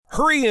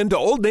Hurry into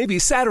Old Navy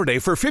Saturday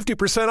for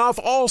 50% off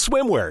all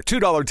swimwear,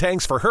 $2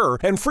 tanks for her,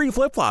 and free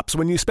flip-flops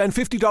when you spend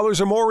 $50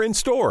 or more in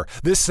store.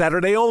 This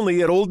Saturday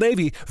only at Old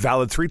Navy,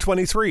 valid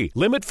 3/23.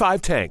 Limit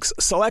 5 tanks.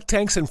 Select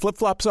tanks and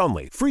flip-flops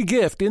only. Free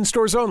gift in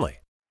stores only.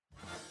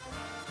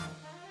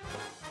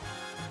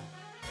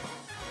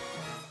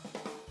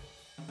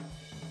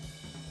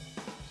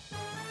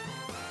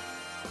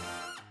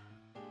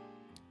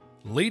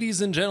 Ladies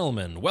and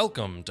gentlemen,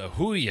 welcome to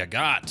Who Ya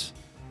Got?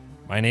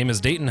 My name is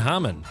Dayton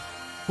Hammond.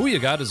 Who Ya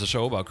Got is a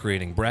show about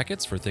creating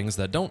brackets for things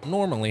that don't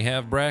normally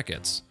have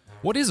brackets.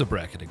 What is a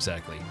bracket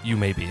exactly, you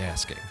may be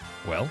asking?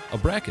 Well, a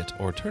bracket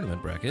or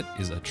tournament bracket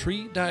is a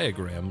tree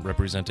diagram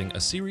representing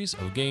a series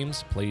of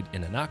games played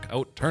in a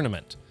knockout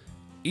tournament.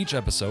 Each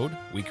episode,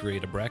 we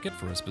create a bracket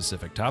for a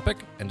specific topic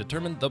and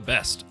determine the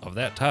best of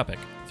that topic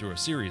through a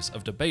series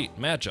of debate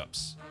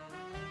matchups.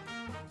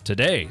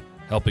 Today,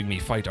 helping me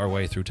fight our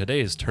way through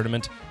today's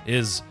tournament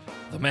is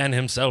the man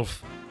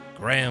himself,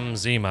 Graham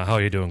Zima. How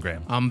are you doing,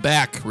 Graham? I'm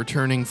back,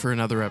 returning for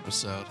another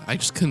episode. I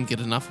just couldn't get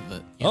enough of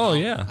it.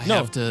 Yeah. I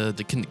have to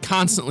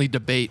constantly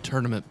debate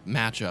tournament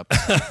matchups.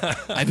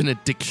 I have an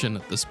addiction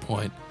at this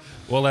point.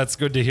 Well, that's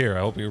good to hear. I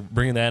hope you're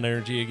bringing that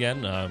energy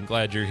again. I'm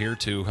glad you're here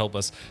to help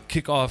us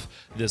kick off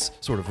this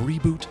sort of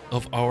reboot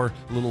of our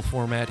little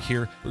format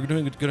here. We're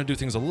going to do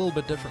things a little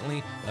bit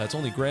differently. It's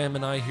only Graham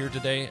and I here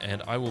today,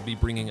 and I will be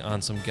bringing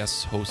on some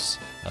guest hosts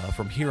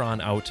from here on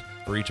out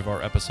for each of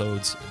our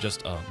episodes,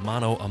 just a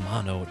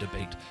mano-a-mano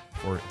debate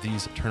for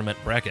these tournament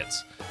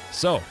brackets.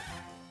 So,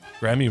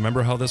 Graham, you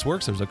remember how this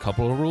works? There's a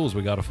couple of rules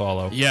we got to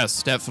follow.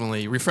 Yes,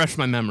 definitely. Refresh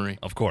my memory.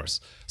 Of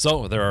course.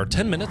 So there are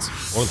 10 minutes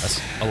or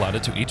less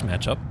allotted to each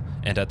matchup,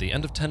 and at the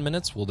end of 10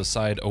 minutes, we'll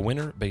decide a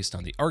winner based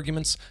on the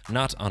arguments,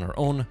 not on our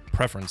own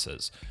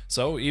preferences.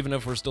 So even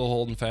if we're still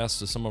holding fast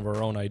to some of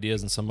our own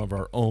ideas and some of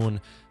our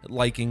own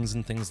likings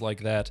and things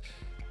like that,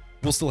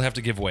 we'll still have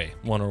to give way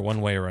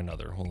one way or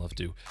another. We'll have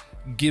to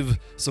give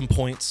some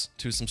points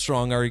to some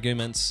strong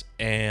arguments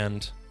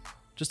and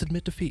just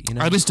admit defeat, you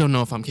know? I just don't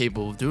know if I'm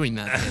capable of doing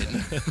that.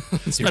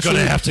 You're going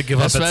to have to give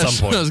up at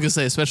some point. I was going to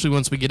say, especially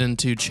once we get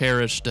into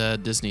cherished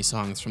Disney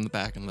songs from the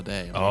back in the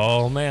day.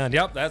 Oh, man.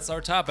 Yep, that's our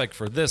topic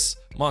for this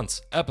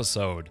month's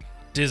episode.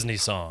 Disney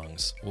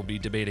songs. We'll be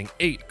debating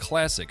 8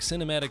 classic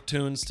cinematic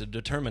tunes to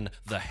determine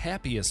the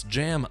happiest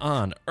jam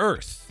on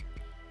Earth.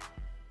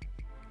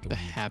 The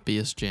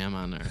happiest jam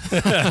on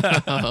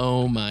Earth.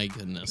 Oh, my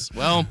goodness.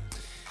 Well,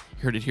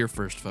 you heard it here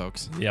first,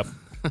 folks. Yep.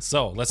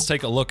 So let's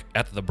take a look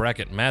at the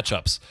bracket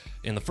matchups.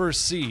 In the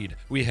first seed,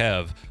 we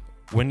have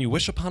When You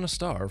Wish Upon a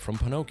Star from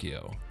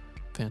Pinocchio.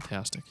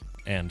 Fantastic.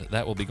 And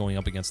that will be going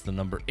up against the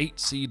number 8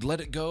 seed,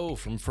 Let It Go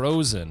from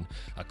Frozen.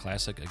 A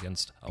classic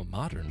against a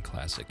modern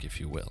classic, if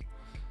you will.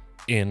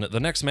 In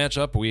the next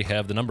matchup, we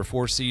have the number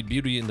 4 seed,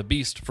 Beauty and the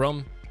Beast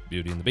from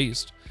Beauty and the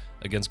Beast,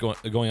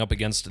 going up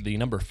against the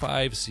number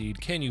 5 seed,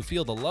 Can You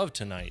Feel the Love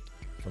Tonight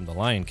from The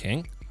Lion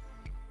King.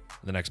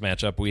 The next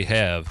matchup, we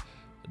have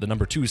the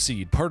number 2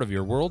 seed, Part of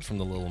Your World from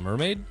The Little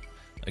Mermaid,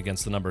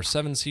 against the number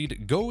 7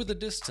 seed, Go the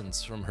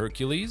Distance from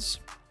Hercules.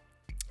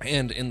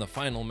 And in the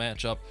final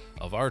matchup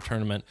of our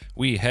tournament,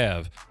 we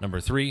have number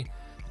 3,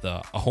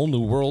 A Whole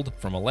New World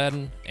from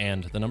Aladdin,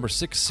 and the number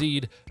 6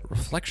 seed,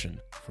 Reflection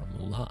from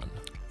Mulan.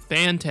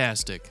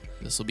 Fantastic.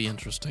 This will be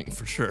interesting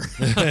for sure.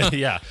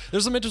 Yeah,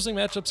 there's some interesting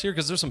matchups here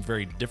because there's some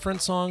very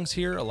different songs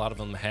here. A lot of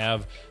them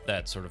have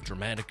that sort of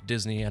dramatic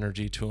Disney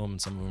energy to them,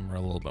 and some of them are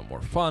a little bit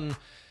more fun.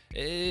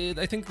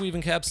 I think we've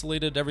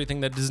encapsulated everything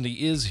that Disney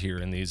is here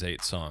in these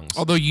 8 songs.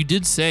 Although you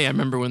did say, I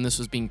remember when this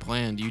was being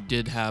planned, you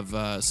did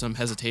have some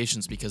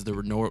hesitations because there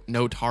were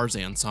no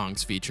Tarzan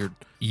songs featured.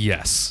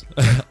 Yes.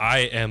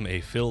 I am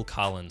a Phil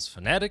Collins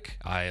fanatic.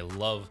 I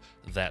love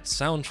that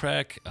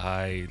soundtrack.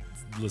 I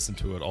listen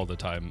to it all the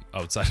time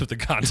outside of the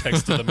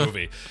context of the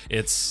movie.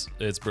 It's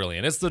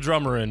brilliant. It's the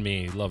drummer in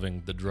me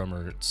loving the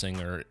drummer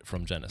singer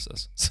from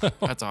Genesis. So,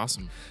 that's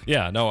awesome.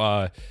 Yeah,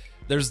 no,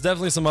 there's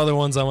definitely some other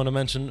ones I want to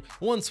mention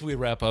once we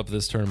wrap up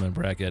this tournament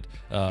bracket.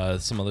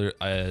 Some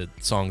other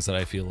songs that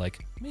I feel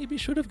like maybe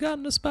should have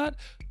gotten a spot,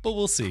 but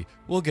we'll see.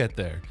 We'll get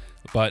there.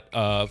 But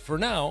for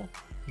now,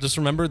 just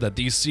remember that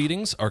these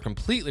seedings are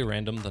completely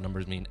random. The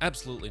numbers mean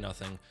absolutely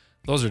nothing.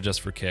 Those are just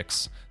for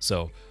kicks.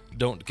 So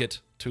don't get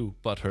too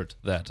butthurt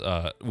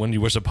that When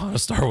You Wish Upon a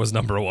Star was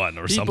number 1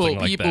 or something like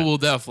that. People will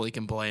definitely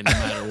complain no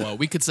matter what.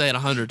 We could say it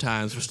 100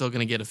 times. We're still going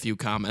to get a few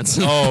comments.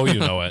 Oh, you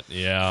know it.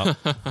 Yeah.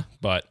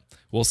 But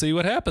we'll see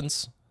what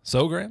happens.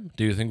 So, Graham,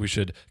 do you think we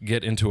should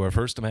get into our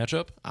first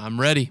matchup? I'm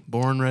ready.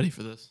 Born ready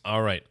for this.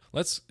 All right.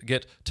 Let's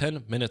get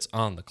 10 minutes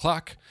on the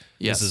clock.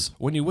 Yes. This is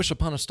When You Wish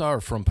Upon a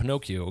Star from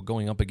Pinocchio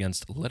going up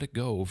against Let It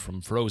Go from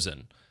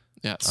Frozen.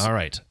 Yes. All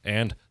right.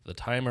 And the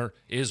timer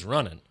is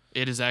running.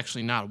 It is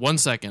actually not. 1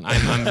 second.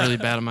 I'm really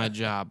bad at my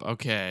job.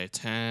 Okay.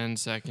 10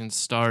 seconds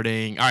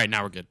starting. All right.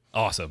 Now we're good.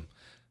 Awesome.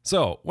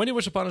 So, When You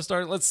Wish Upon a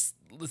Star, let's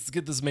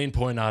get this main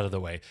point out of the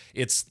way.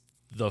 It's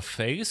the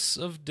face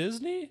of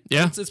Disney?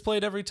 Yeah. It's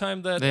played every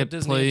time that It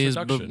Disney plays,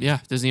 introduction. yeah,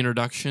 Disney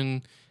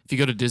introduction. If you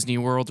go to Disney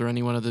World or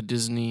any one of the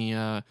Disney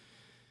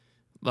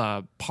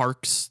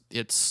parks,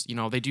 it's,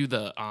 they do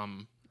the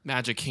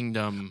Magic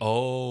Kingdom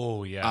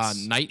Oh,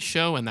 yes. night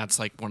show, and that's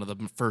like one of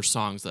the first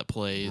songs that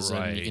plays,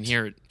 and you can Right.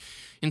 hear it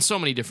in so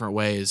many different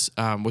ways,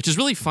 which is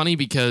really funny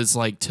because,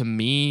 like, to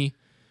me,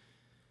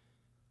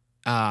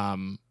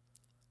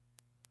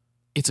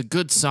 it's a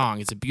good song.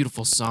 It's a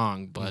beautiful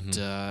song, but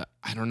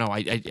I don't know.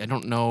 I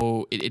don't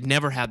know. It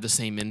never had the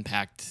same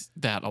impact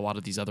that a lot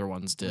of these other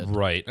ones did.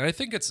 Right. And I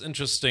think it's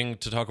interesting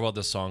to talk about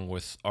this song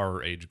with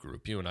our age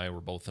group. You and I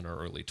were both in our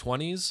early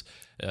 20s.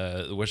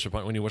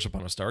 When You Wish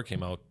Upon a Star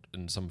came out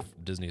in some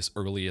of Disney's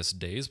earliest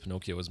days.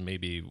 Pinocchio was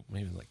maybe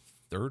like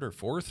third or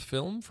fourth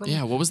film from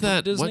Yeah, what was from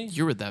that? Disney? What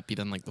year would that be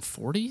then? Like the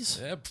 40s?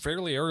 Yeah,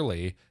 fairly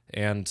early.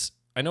 And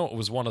I know it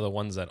was one of the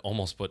ones that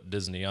almost put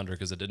Disney under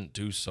because it didn't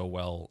do so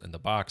well in the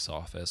box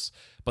office.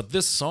 But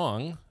this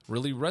song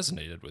really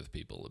resonated with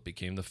people. It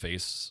became the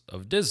face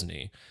of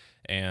Disney.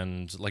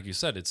 And like you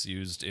said, it's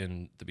used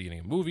in the beginning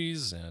of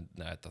movies and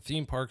at the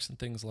theme parks and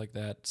things like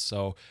that.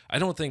 So I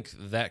don't think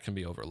that can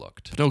be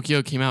overlooked.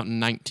 Pinocchio came out in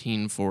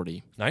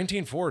 1940.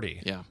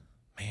 1940. Yeah.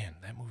 Man,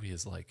 that movie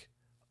is like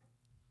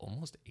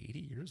almost 80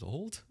 years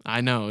old. I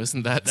know.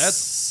 Isn't that That's-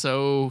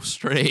 so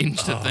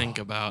strange to think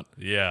about?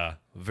 Yeah,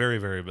 very,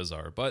 very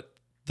bizarre. But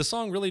the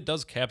song really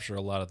does capture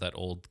a lot of that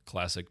old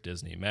classic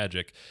Disney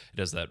magic. It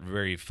has that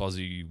very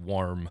fuzzy,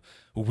 warm,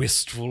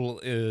 wistful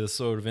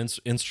sort of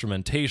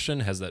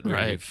instrumentation, has that very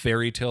Right.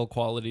 fairy tale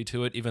quality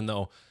to it, even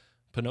though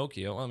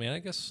Pinocchio, I mean, I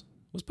guess,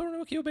 was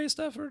Pinocchio based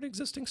off of an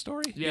existing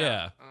story?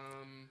 It's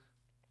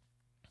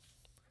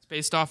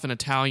based off an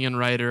Italian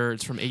writer.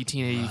 It's from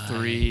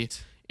 1883.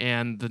 Right.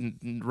 And the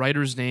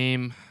writer's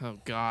name, oh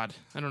God,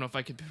 I don't know if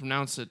I can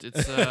pronounce it.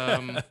 It's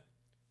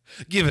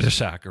Give it a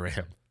shot,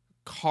 Graham.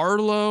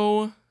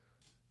 Carlo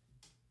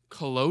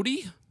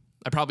Collodi.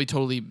 I probably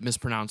totally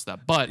mispronounced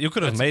that, but You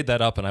could have made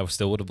that up and I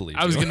still would have believed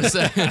I was you. gonna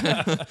say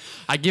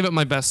I give it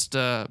my best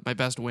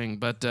wing,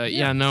 but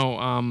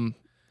Pinocchio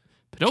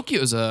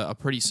is a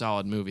pretty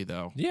solid movie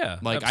though. Yeah,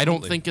 like I don't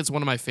absolutely. think it's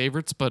one of my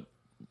favorites, but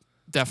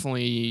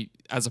definitely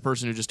as a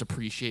person who just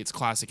appreciates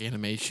classic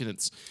animation,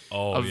 it's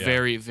a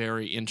very,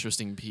 very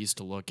interesting piece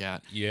to look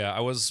at. Yeah, I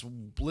was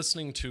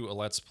listening to a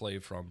Let's Play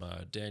from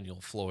Daniel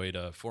Floyd,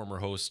 a former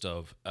host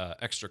of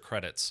Extra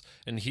Credits,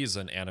 and he's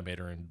an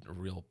animator and a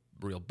real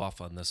buff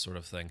on this sort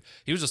of thing.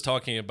 He was just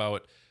talking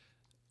about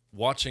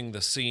watching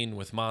the scene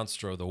with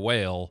Monstro the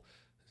whale,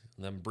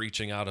 them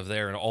breaching out of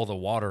there, and all the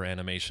water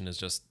animation is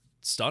just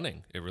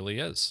stunning. It really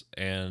is,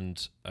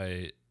 and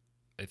I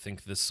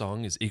think this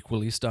song is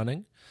equally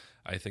stunning.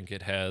 I think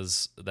it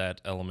has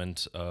that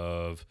element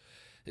of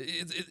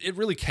it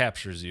really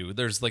captures you.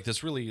 There's like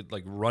this really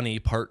like runny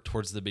part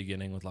towards the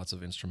beginning with lots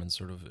of instruments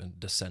sort of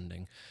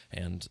descending,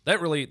 and that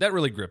really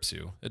grips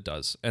you. It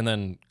does. And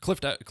then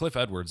Cliff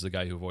Edwards, the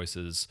guy who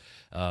voices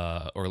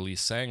or at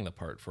least sang the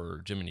part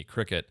for Jiminy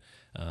Cricket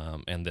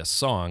and this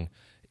song,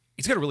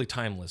 he's got a really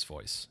timeless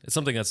voice. It's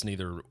something that's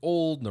neither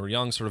old nor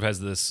young. Sort of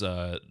has this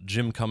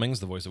Jim Cummings,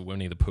 the voice of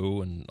Winnie the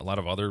Pooh, and a lot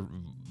of other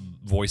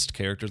voiced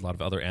characters, a lot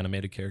of other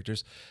animated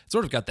characters. It's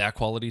sort of got that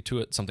quality to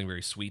it, something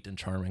very sweet and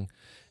charming.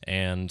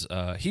 And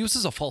he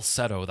uses a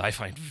falsetto that I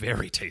find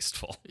very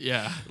tasteful.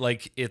 Yeah.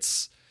 Like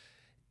it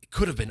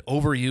could have been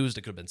overused,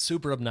 it could have been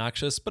super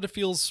obnoxious, but it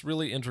feels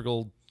really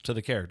integral to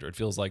the character. It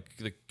feels like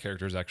the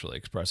character is actually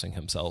expressing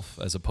himself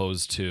as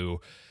opposed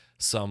to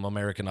some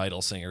American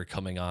Idol singer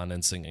coming on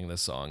and singing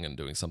this song and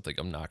doing something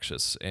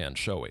obnoxious and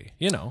showy,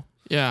 you know?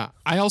 Yeah,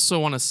 I also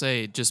want to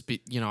say,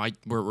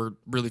 we're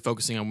really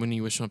focusing on When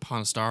You Wish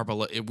Upon a Star,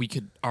 but we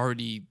could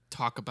already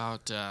talk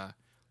about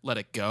Let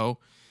It Go.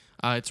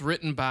 It's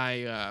written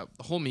by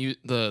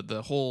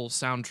the whole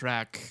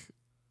soundtrack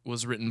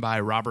was written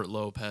by Robert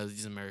Lopez.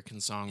 He's an American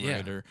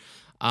songwriter.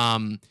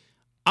 I'm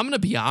gonna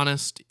be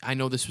honest. I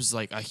know this was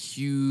like a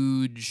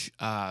huge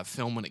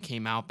film when it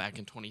came out back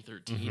in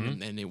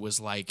 2013, and it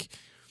was like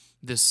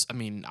this. I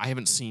mean, I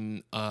haven't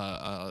seen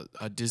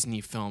a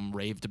Disney film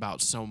raved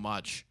about so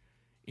much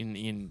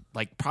in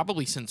like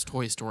probably since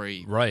Toy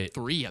Story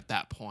 3 at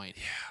that point.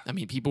 Yeah. I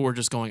mean, people were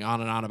just going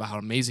on and on about how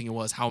amazing it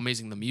was, how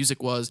amazing the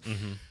music was.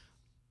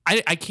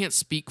 I can't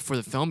speak for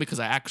the film because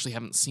I actually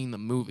haven't seen the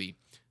movie.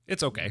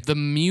 It's okay. The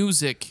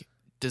music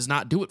does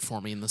not do it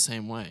for me in the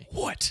same way.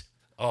 What?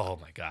 Oh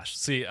my gosh.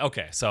 See,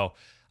 okay, so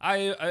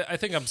I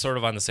think I'm sort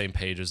of on the same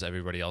page as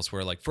everybody else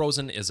where like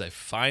Frozen is a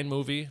fine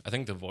movie. I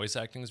think the voice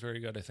acting is very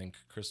good. I think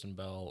Kristen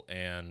Bell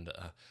and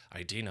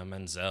Idina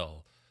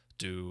Menzel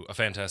do a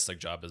fantastic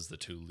job as the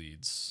two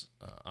leads,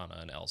 Anna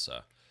and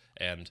Elsa.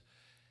 And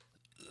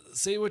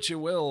say what you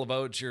will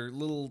about your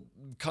little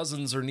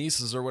cousins or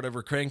nieces or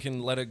whatever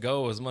cranking Let It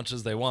Go as much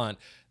as they want.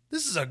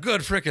 This is a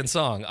good freaking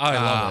song. I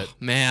love it.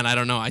 Man, I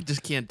don't know. I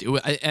just can't do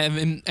it.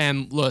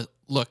 And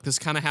look, this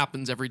kind of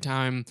happens every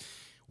time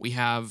we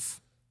have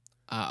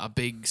a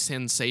big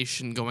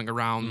sensation going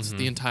around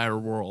the entire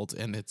world,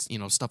 and it's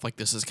stuff like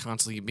this is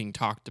constantly being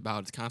talked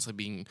about. It's constantly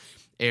being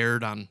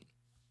aired on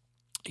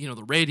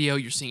the radio.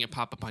 You're seeing it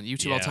pop up on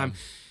YouTube all the time.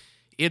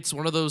 it's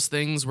one of those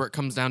things where it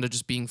comes down to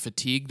just being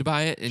fatigued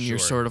by it, and you're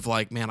Sure. sort of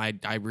like, man,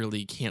 I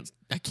really can't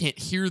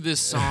hear this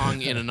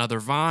song in another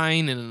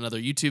Vine, in another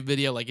YouTube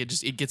video. Like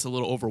it gets a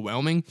little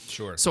overwhelming.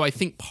 Sure. So I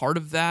think part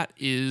of that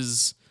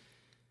is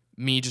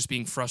me just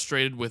being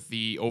frustrated with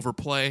the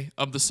overplay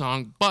of the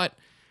song, but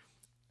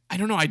I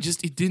don't know.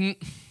 It didn't.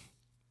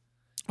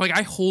 Like,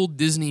 I hold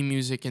Disney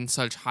music in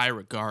such high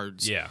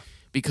regards. Yeah.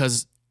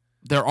 Because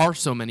there are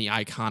so many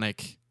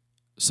iconic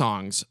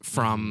songs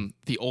from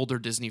the older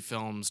Disney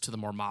films to the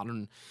more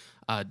modern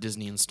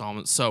Disney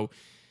installments. So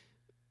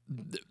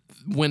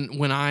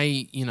when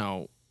I,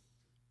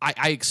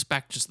 I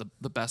expect just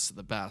the best of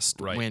the best.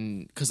 Right.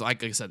 Because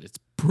like I said, it's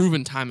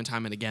proven time and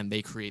time and again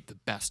they create the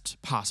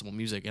best possible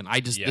music. And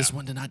this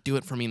one did not do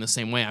it for me in the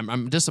same way.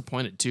 I'm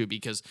disappointed too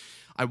because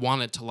I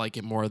wanted to like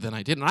it more than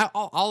I did. And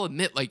I'll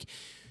admit, like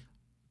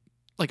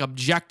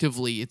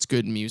objectively, it's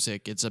good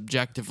music. It's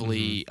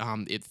objectively,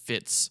 it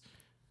fits.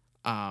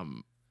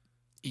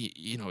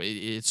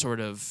 It sort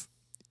of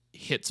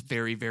hits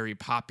very, very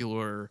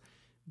popular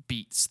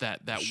beats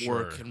that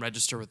work Sure. and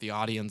register with the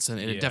audience, and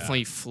it Yeah.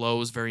 definitely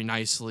flows very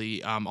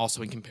nicely.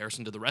 Also, in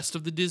comparison to the rest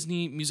of the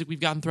Disney music we've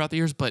gotten throughout the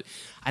years, but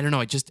I don't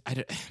know.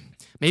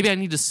 Maybe I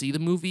need to see the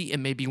movie,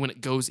 and maybe when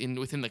it goes in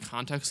within the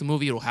context of the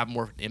movie, it'll have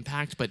more of an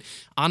impact. But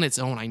on its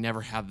own, I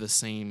never had the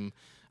same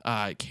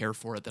care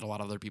for it that a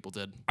lot of other people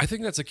did. I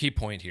think that's a key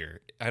point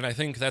here. And I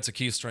think that's a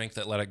key strength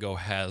that Let It Go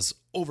has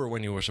over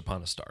When You Wish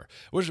Upon a Star.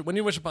 When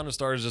You Wish Upon a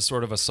Star is just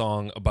sort of a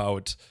song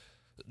about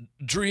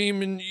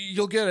dream and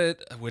you'll get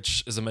it,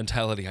 which is a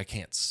mentality I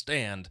can't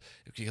stand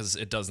because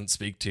it doesn't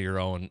speak to your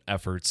own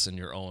efforts and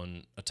your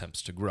own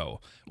attempts to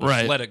grow. Which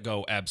Right. Let It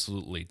Go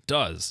absolutely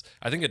does.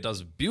 I think it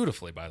does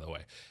beautifully, by the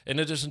way. In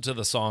addition to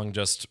the song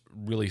just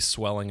really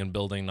swelling and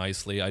building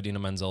nicely, Idina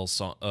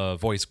Menzel's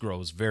voice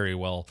grows very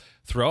well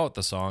throughout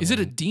the song. Is it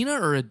a Dina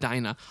or a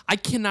Dinah? I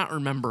cannot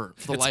remember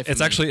for the life of me.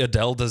 It's actually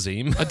Adele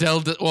Dazeem.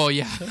 Adele. Well,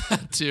 yeah,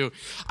 too.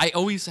 I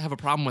always have a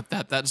problem with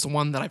that. That's the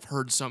one that I've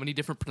heard so many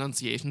different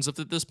pronunciations of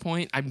at this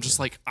point. I'm just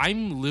like,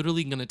 I'm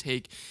literally going to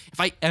take, if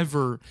I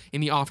ever,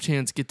 in the off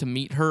chance, get to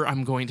meet her,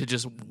 I'm going to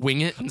just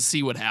wing it and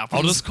see what happens.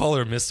 I'll just call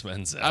her Miss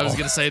Menzel. I was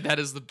going to say that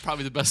is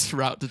probably the best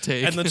route to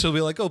take. And then she'll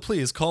be like, "Oh,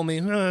 please call me,"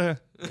 and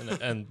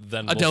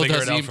then Adele we'll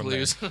figure it out Dazeem, from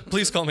please. there.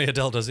 Please call me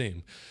Adele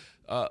Dazeem.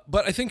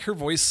 But I think her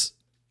voice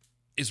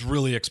is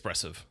really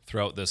expressive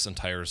throughout this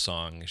entire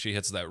song. She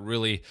hits that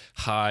really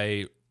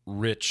high,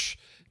 rich,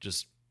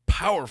 just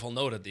powerful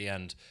note at the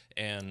end,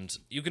 and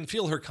you can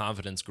feel her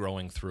confidence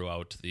growing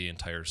throughout the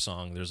entire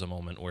song. There's a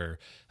moment where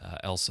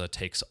Elsa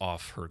takes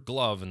off her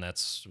glove, and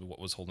that's what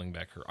was holding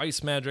back her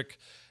ice magic,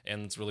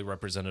 and it's really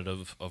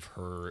representative of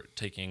her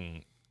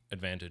taking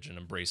advantage and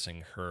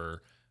embracing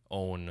her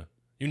own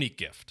unique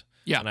gift.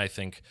 Yeah. And I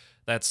think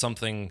that's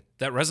something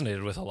that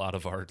resonated with a lot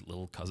of our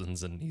little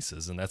cousins and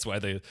nieces, and that's why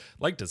they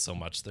liked it so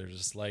much. They're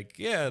just like,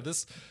 yeah,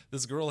 this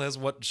girl has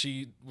what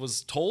she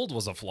was told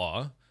was a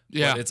flaw,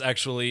 Yeah. but it's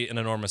actually an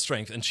enormous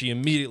strength, and she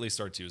immediately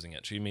starts using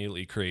it. She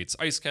immediately creates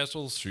ice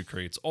castles. She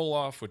creates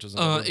Olaf, which is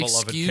another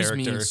beloved excuse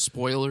character. me,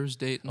 spoilers,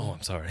 Dayton. Oh,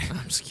 I'm sorry.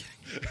 I'm just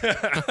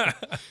kidding.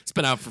 It's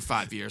been out for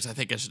 5 years. I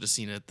think I should have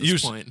seen it at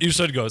this point. You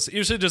should go.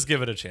 You should just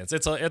give it a chance.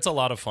 It's a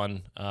lot of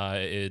fun.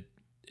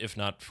 If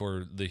not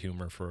for the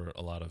humor, for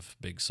a lot of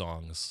big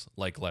songs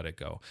like Let It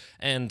Go.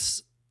 And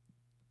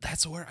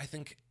that's where I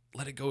think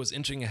Let It Go is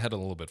inching ahead a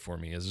little bit for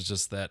me, is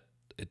just that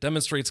it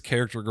demonstrates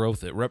character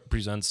growth. It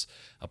represents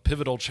a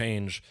pivotal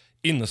change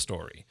in the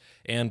story.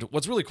 And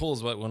what's really cool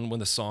is that when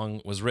the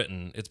song was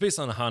written, it's based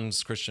on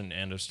Hans Christian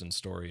Andersen's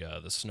story,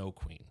 The Snow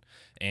Queen.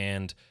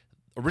 And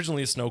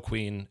originally Snow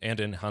Queen,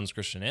 and in Hans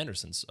Christian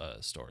Andersen's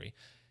story,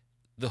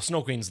 the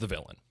Snow Queen's the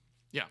villain.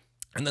 Yeah.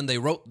 And then they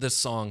wrote this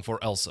song for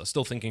Elsa,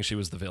 still thinking she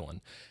was the villain.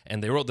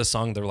 And they wrote this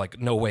song. They were like,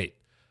 no, wait,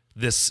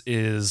 this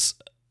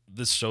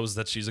shows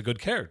that she's a good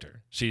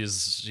character.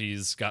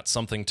 She's got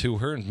something to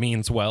her and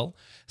means well.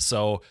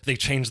 So they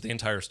changed the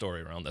entire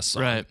story around this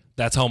song. Right.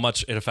 That's how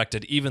much it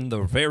affected even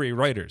the very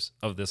writers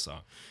of this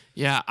song.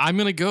 Yeah, I'm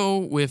going to go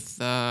with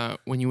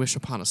When You Wish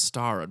Upon a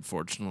Star,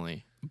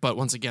 unfortunately. But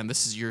once again,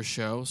 this is your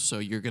show, so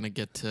you're going to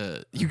get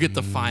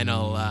the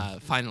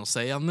final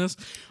say on this.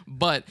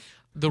 But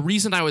the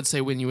reason I would say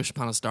When You Wish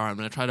Upon a Star, I'm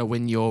going to try to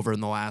win you over in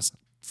the last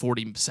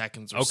 40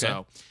 seconds or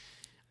so.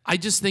 I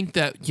just think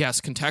that, yes,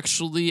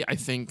 contextually, I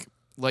think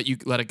Let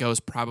It Go is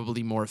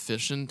probably more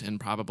efficient and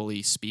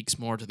probably speaks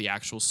more to the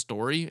actual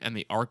story and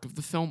the arc of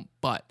the film.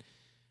 But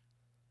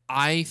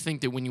I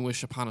think that When You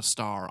Wish Upon a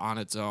Star on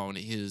its own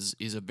is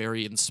a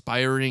very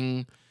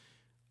inspiring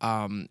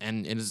and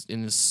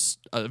is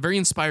a very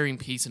inspiring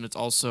piece, and it's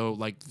also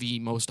like the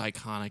most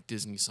iconic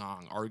Disney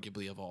song,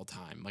 arguably of all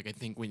time. Like I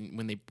think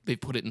when they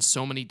put it in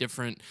so many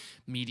different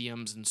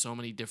mediums and so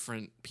many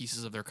different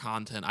pieces of their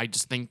content, I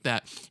just think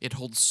that it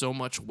holds so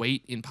much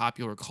weight in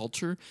popular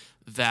culture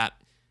that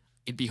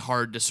it'd be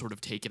hard to sort of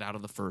take it out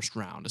of the first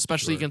round,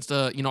 especially against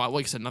like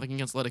I said, nothing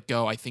against Let It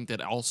Go. I think that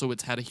also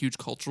it's had a huge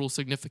cultural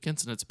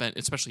significance, and it's been,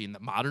 especially in the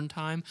modern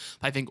time.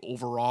 I think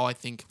overall,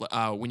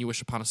 When You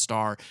Wish Upon a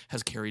Star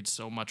has carried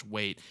so much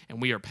weight,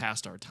 and we are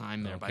past our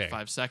time there by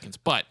 5 seconds.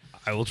 But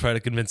I will try to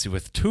convince you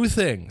with two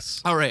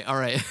things. all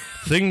right.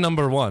 Thing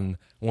number one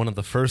of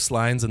the first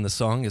lines in the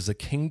song is a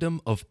kingdom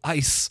of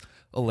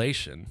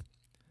isolation.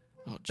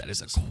 Oh, that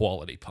is a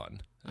quality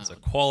pun. That's a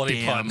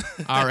quality pun.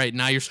 All right,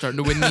 now you're starting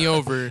to win me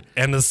over.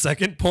 And the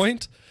second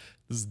point,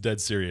 this is dead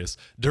serious.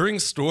 During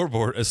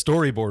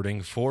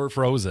storyboarding for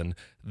Frozen,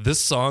 this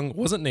song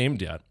wasn't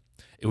named yet.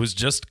 It was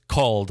just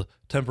called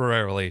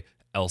temporarily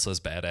Elsa's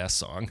Badass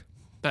Song.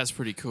 That's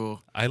pretty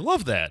cool. I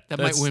love that.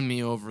 Might win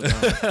me over,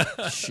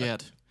 though.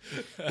 Shit.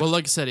 Well,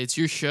 like I said, it's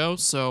your show,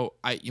 so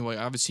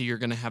obviously you're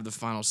gonna have the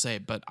final say.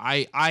 But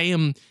I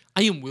am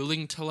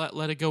willing to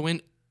let it go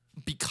in,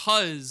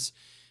 because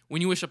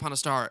When You Wish Upon a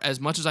Star, as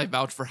much as I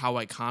vouch for how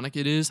iconic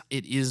it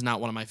is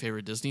not one of my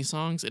favorite Disney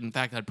songs. And in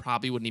fact, I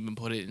probably wouldn't even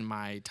put it in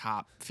my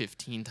top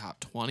 15, top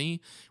 20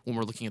 when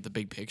we're looking at the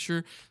big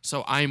picture.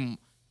 So I'm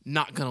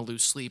not going to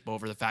lose sleep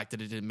over the fact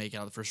that it didn't make it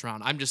out of the first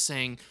round. I'm just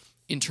saying,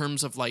 in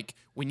terms of like,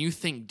 when you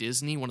think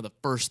Disney, one of the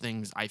first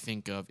things I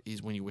think of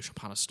is When You Wish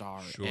Upon a Star.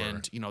 Sure.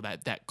 And,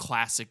 that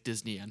classic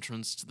Disney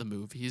entrance to the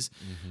movies,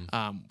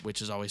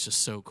 which is always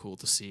just so cool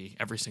to see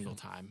every single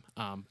time.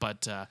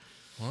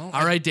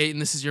 All right, Dayton,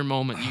 this is your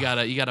moment. You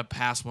gotta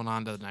pass one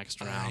on to the next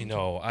round. I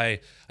know.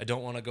 I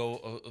don't want to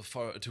go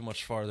too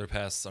much farther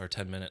past our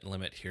 10-minute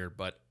limit here,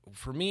 but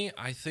for me,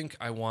 I think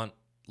I want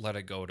Let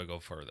It Go to go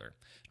further.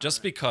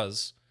 Just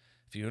because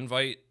if you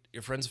invite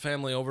your friends and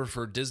family over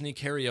for Disney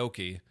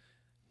karaoke,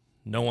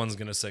 no one's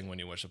going to sing When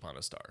You Wish Upon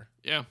a Star.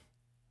 Yeah.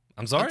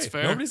 I'm sorry. That's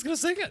fair. Nobody's going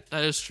to sing it.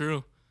 That is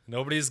true.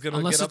 Nobody's going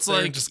to get up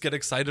there and just get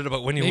excited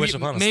about When You Wish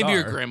Upon a Star. Maybe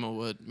your grandma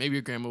would. Maybe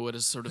your grandma would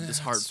as sort of this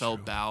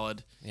heartfelt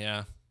ballad.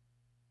 Yeah.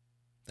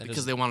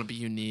 Because they want to be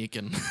unique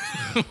and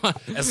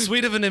as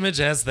sweet of an image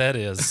as that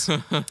is,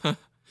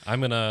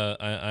 I'm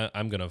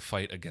gonna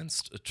fight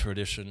against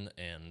tradition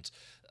and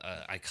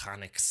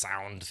iconic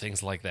sound,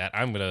 things like that.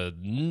 I'm gonna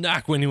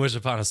knock When You Wish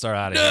Upon a Star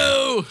out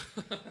of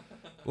here.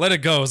 Let It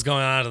Go is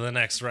going on to the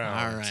next round.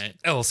 All right,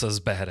 Elsa's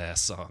Badass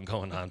Song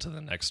going on to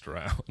the next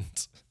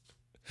round.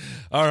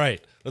 All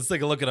right, let's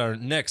take a look at our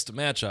next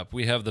matchup.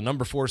 We have the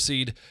number 4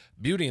 seed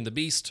Beauty and the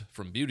Beast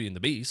from Beauty and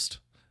the Beast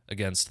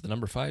against the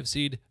number 5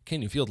 seed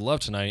Can You Feel the Love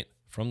Tonight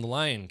from The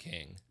Lion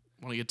King.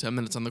 Want to get 10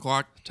 minutes on the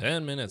clock?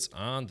 10 minutes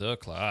on the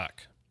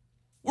clock.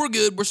 We're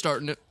good. We're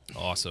starting it.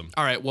 Awesome.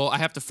 All right. Well, I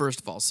have to first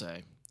of all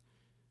say,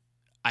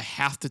 I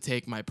have to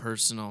take my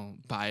personal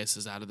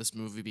biases out of this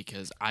movie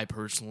because I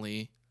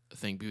personally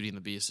think Beauty and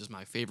the Beast is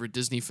my favorite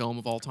Disney film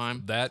of all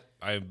time. That,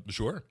 I'm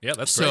sure. Yeah,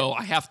 that's great. So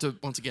I have to,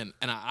 once again,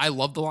 and I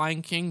love The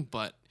Lion King,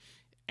 but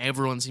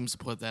everyone seems to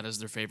put that as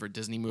their favorite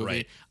Disney movie.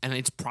 Right. And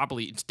it's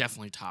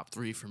definitely top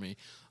 3 for me.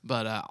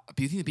 But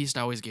Beauty and the Beast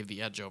I always gave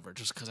the edge over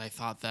just because I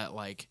thought that,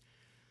 like,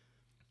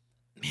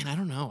 man, I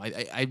don't know.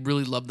 I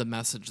really love the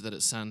message that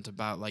it sent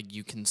about, like,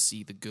 you can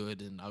see the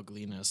good and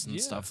ugliness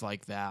and stuff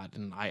like that.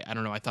 And I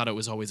don't know. I thought it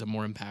was always a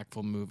more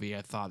impactful movie.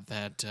 I thought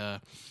that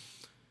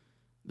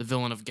the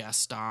villain of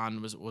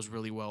Gaston was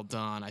really well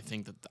done. I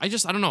think that I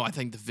don't know. I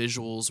think the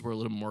visuals were a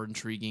little more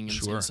intriguing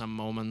in some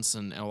moments,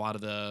 and a lot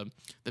of the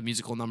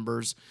musical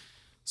numbers.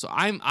 So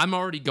I'm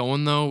already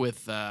going though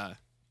with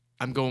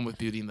I'm going with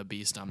Beauty and the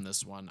Beast on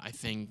this one. I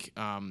think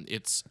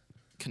it's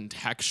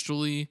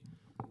contextually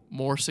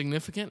more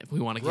significant if we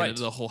want to get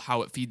into the whole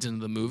how it feeds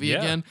into the movie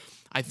again.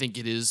 I think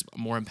it is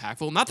more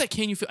impactful. Not that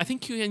Can You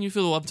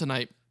Feel the Love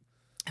Tonight.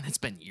 And it's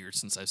been years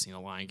since I've seen The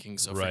Lion King,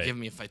 so forgive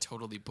me if I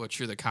totally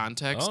butcher the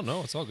context. Oh,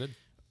 no, it's all good.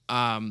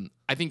 I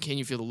think Can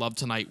You Feel the Love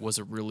Tonight was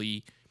a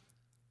really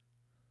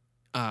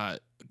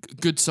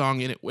good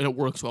song, and it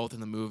works well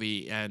within the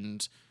movie.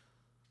 And,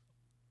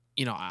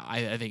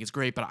 I think it's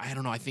great, but I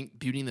don't know. I think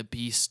Beauty and the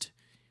Beast,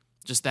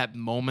 just that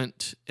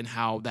moment and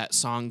how that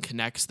song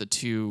connects the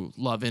two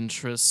love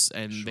interests,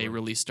 and they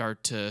really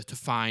start to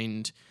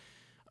find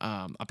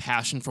a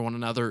passion for one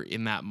another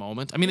in that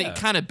moment. I mean, it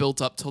kind of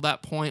built up till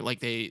that point. Like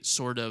they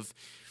sort of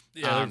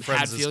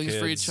had feelings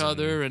for each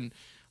other. And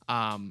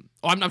I'm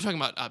talking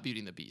about Beauty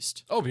and the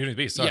Beast. Oh, Beauty and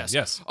the Beast. Sorry.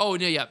 Yes. Oh,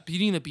 yeah.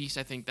 Beauty and the Beast,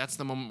 I think that's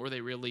the moment where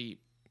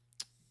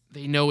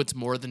they know it's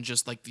more than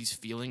just like these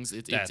feelings.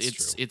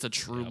 It's a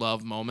true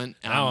love moment.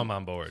 Now I'm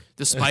on board.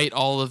 Despite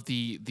all of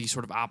the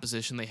sort of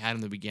opposition they had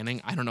in the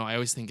beginning. I don't know. I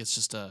always think it's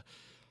just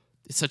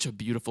it's such a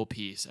beautiful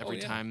piece every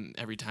time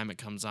it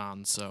comes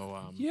on. So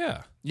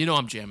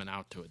I'm jamming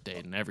out to it,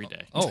 Dayton, every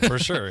day. Oh, for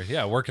sure.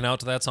 Yeah, working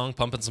out to that song,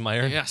 pumping some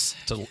iron. Yes,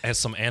 as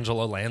some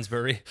Angela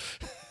Lansbury.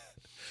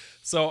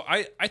 So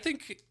I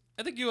think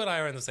you and I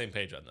are on the same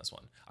page on this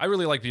one. I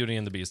really like Beauty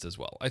and the Beast as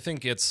well. I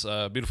think it's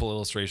a beautiful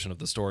illustration of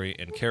the story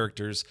and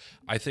characters.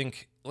 I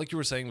think, like you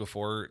were saying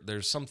before,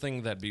 there's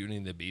something that Beauty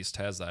and the Beast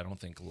has that I don't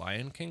think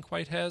Lion King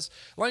quite has.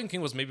 Lion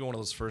King was maybe one of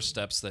those first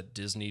steps that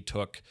Disney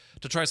took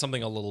to try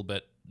something a little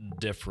bit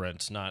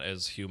different, not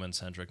as human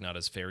centric, not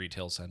as fairy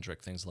tale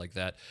centric, things like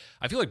that.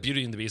 I feel like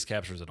Beauty and the Beast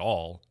captures it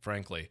all,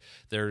 frankly.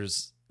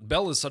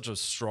 Belle is such a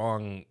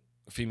strong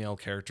female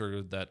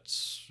character that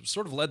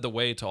sort of led the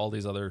way to all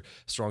these other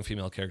strong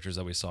female characters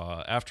that we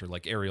saw after,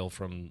 like Ariel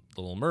from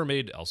The Little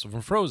Mermaid, Elsa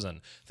from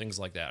Frozen, things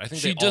like that. I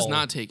think she does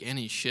not take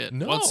any shit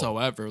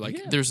whatsoever. Like,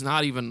 Yeah. there's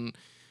not even.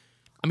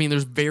 I mean,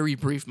 there's very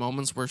brief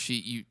moments where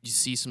you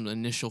see some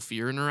initial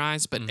fear in her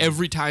eyes, but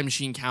every time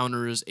she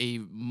encounters a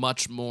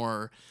much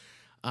more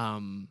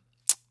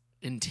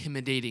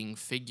intimidating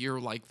figure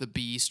like the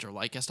Beast or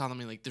like Gaston, I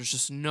mean, like,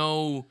 there's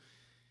no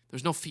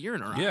fear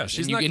in her eyes. Yeah,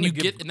 she's and not you gonna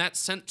get in that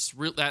sense,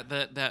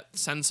 that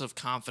sense of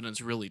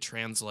confidence really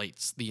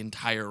translates the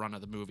entire run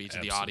of the movie to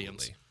the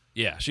audience.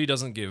 Yeah, she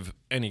doesn't give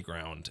any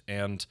ground,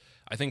 and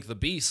I think the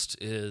Beast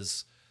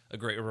is a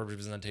great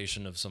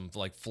representation of some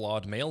like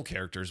flawed male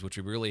characters, which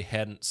we really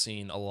hadn't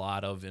seen a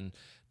lot of in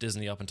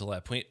Disney up until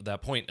that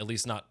point, at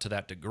least not to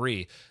that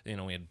degree. You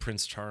know, we had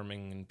Prince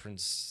Charming and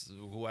Prince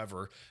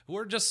whoever, who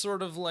were just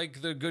sort of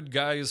like the good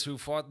guys who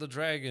fought the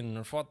dragon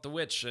or fought the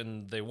witch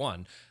and they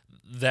won.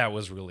 That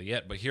was really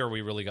it. But here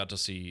we really got to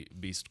see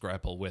Beast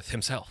grapple with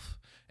himself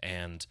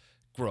and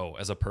grow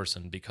as a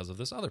person because of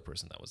this other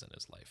person that was in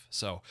his life.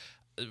 So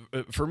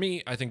for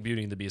me, I think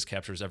Beauty and the Beast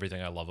captures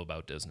everything I love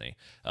about Disney,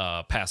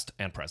 past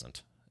and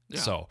present. Yeah.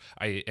 So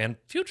and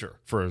future,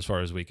 for as far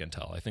as we can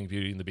tell. I think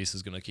Beauty and the Beast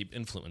is going to keep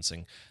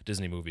influencing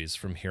Disney movies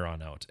from here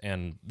on out.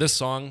 And this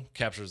song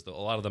captures a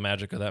lot of the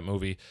magic of that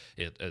movie.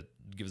 It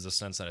gives a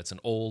sense that it's an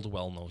old,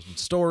 well-known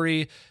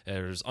story.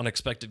 There's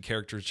unexpected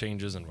character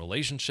changes and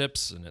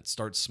relationships, and it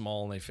starts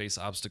small and they face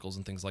obstacles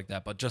and things like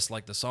that. But just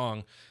like the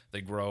song,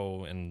 they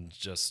grow and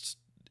just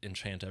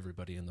enchant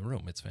everybody in the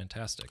room. It's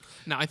fantastic.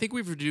 Now, I think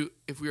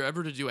if we were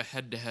ever to do a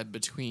head-to-head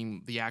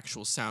between the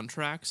actual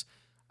soundtracks,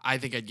 I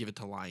think I'd give it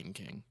to Lion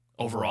King.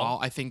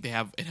 Overall, I think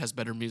it has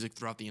better music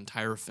throughout the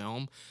entire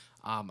film.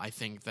 I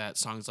think that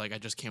songs like I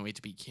Just Can't Wait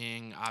to Be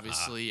King,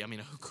 obviously, I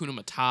mean, Hakuna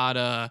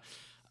Matata,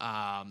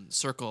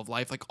 Circle of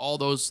Life, like all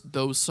those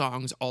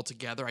songs all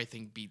together, I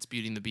think beats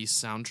Beauty and the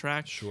Beast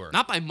soundtrack. Sure.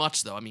 Not by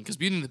much, though. I mean, because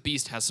Beauty and the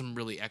Beast has some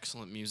really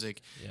excellent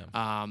music.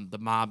 Yeah. The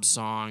Mob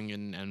song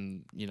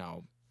and you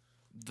know,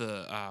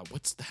 the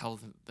what's the hell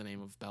the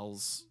name of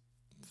Belle's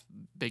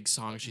big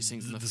song she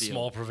sings in the field?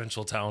 Small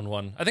provincial town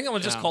one. I think that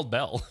was just called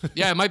Belle.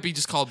 Yeah, it might be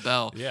just called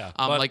Belle. Yeah,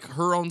 like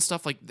her own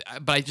stuff. Like,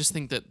 but I just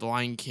think that The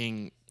Lion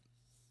King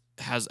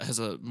has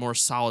a more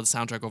solid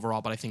soundtrack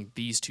overall. But I think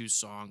these two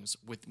songs,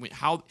 with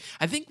how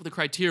I think the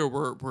criteria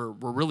we're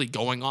really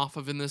going off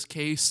of in this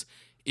case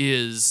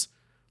is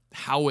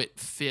how it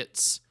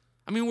fits.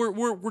 I mean,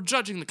 we're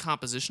judging the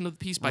composition of the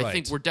piece, but I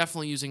think we're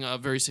definitely using a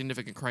very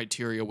significant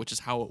criteria, which is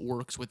how it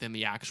works within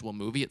the actual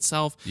movie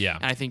itself. Yeah,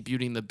 and I think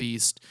Beauty and the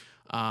Beast,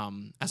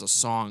 as a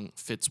song,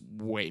 fits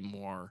way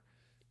more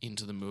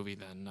into the movie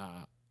than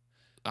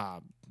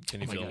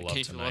Can You Feel the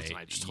Love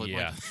Tonight? Just totally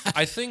yeah,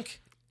 I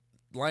think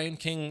Lion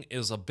King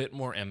is a bit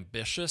more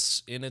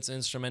ambitious in its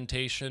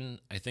instrumentation.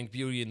 I think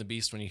Beauty and the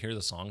Beast, when you hear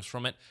the songs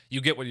from it,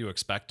 you get what you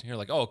expect. You're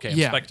like, oh, okay, I'm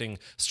expecting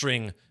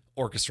string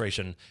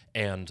orchestration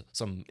and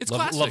some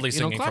lovely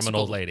singing from an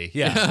old lady.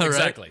 Yeah,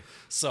 exactly. Right.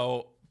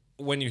 So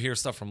when you hear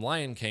stuff from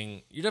Lion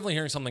King, you're definitely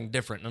hearing something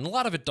different, and a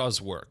lot of it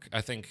does work.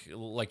 I think,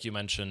 like you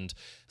mentioned,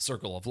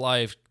 Circle of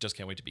Life, Just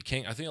Can't Wait to Be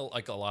King, I think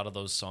like a lot of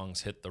those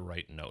songs hit the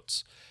right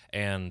notes,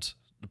 and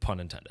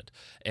pun intended.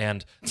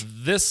 And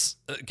this,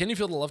 Can You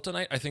Feel the Love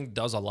Tonight, I think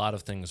does a lot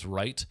of things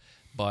right,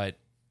 but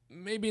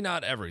maybe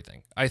not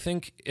everything. I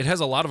think it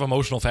has a lot of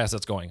emotional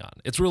facets going on.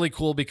 It's really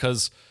cool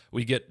because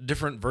we get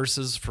different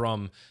verses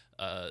from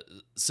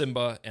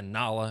Simba and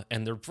Nala,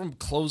 and they're from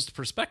closed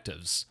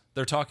perspectives.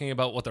 They're talking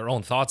about what their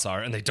own thoughts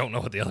are, and they don't know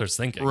what the other's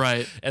thinking.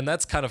 Right. And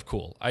that's kind of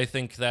cool. I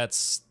think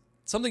that's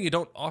something you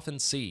don't often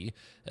see,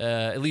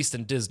 at least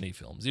in Disney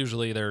films.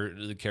 Usually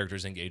the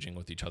characters engaging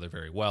with each other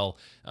very well.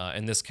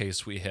 In this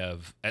case, we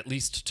have at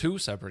least two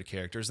separate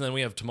characters, and then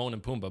we have Timon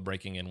and Pumbaa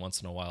breaking in once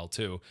in a while,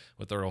 too,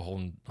 with their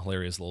whole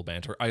hilarious little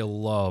banter. I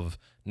love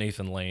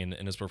Nathan Lane,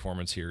 and his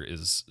performance here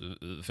is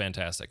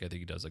fantastic. I think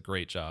he does a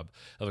great job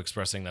of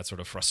expressing that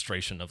sort of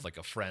frustration of like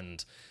a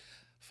friend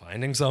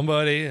finding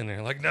somebody, and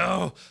they're like,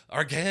 no,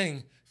 our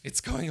gang,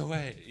 it's going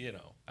away. You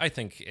know, I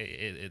think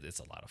it's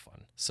a lot of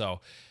fun.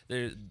 So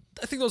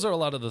I think those are a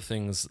lot of the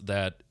things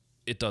that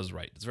it does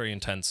right. It's very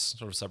intense,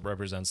 sort of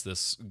represents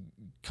this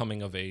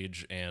coming of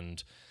age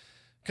and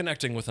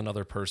connecting with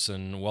another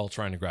person while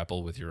trying to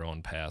grapple with your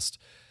own past.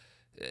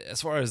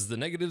 As far as the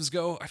negatives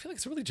go, I feel like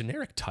it's a really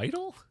generic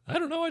title. I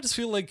don't know. I just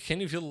feel like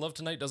Can You Feel the Love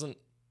Tonight doesn't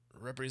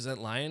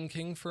represent Lion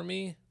King for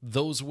me,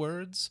 those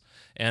words,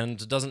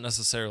 and doesn't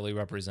necessarily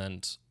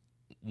represent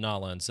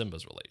Nala and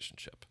Simba's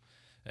relationship.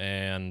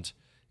 And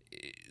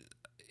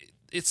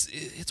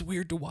it's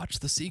weird to watch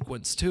the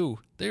sequence too.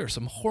 They are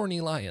some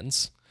horny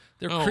lions.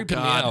 They're creeping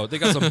me out. They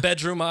got some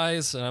bedroom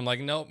eyes, and I'm like,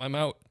 nope, I'm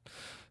out.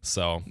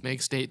 So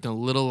makes Dayton a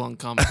little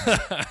uncomfortable.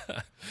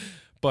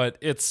 But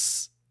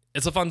it's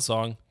a fun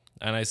song,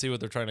 and I see what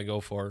they're trying to go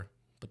for.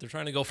 But they're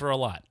trying to go for a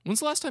lot. When's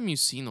the last time you've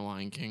seen The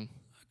Lion King?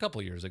 A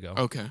couple years ago.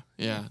 Okay,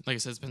 yeah. Like I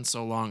said, it's been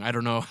so long. I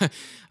don't know.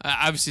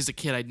 Obviously, as a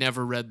kid, I'd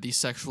never read the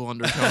sexual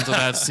undertones of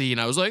that scene.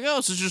 I was like, oh,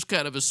 this is just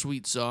kind of a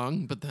sweet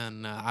song. But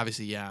then,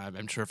 obviously, yeah,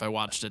 I'm sure if I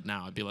watched it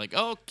now, I'd be like,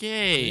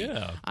 okay,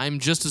 Yeah. I'm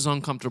just as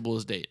uncomfortable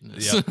as Dayton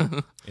is.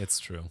 Yep. It's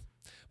true.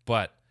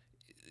 But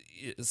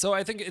so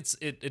I think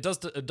it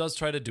does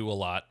try to do a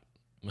lot,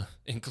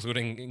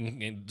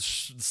 including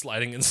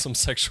sliding in some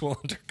sexual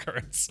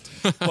undercurrents.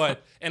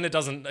 And it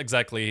doesn't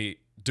exactly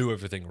do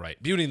everything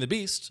right. Beauty and the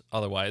Beast,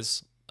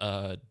 otherwise,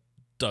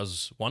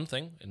 does one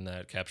thing, and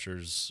that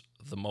captures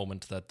the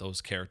moment that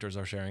those characters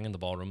are sharing in the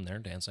ballroom there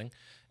dancing,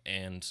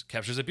 and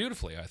captures it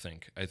beautifully, I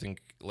think. I think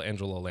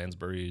Angela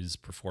Lansbury's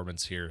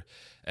performance here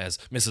as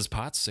Mrs.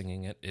 Potts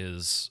singing it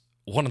is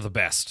one of the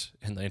best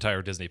in the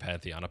entire Disney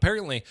pantheon.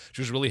 Apparently,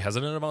 she was really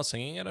hesitant about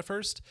singing it at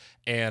first,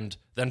 and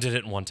then did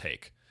it in one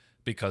take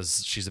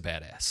because she's a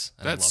badass.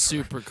 And That's I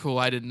love her. super cool.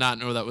 I did not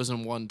know that was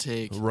in one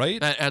take. Right?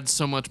 That adds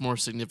so much more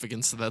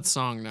significance to that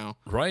song now.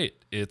 Right.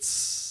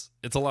 It's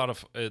a lot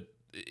of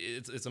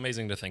it's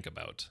amazing to think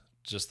about.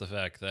 Just the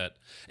fact that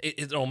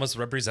it almost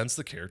represents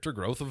the character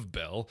growth of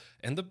Belle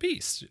and the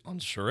Beast.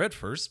 Unsure at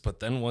first, but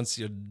then once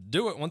you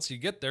do it, once you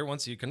get there,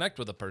 once you connect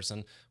with a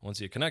person, once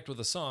you connect with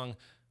a song,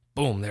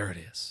 boom, there it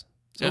is.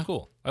 So Yeah.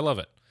 cool. I love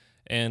it.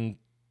 And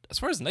as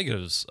far as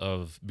negatives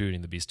of Beauty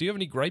and the Beast, do you have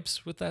any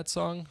gripes with that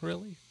song,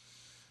 really?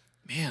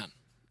 Man,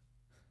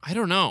 I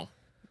don't know.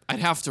 I'd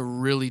have to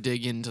really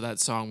dig into that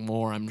song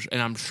more.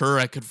 I'm sure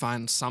I could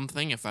find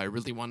something if I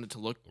really wanted to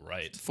look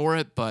Right. for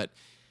it, but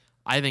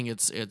I think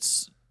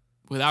it's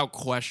without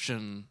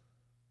question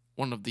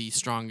one of the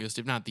strongest,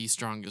 if not the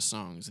strongest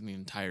songs in the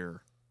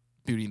entire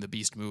Beauty and the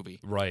Beast movie.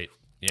 Right.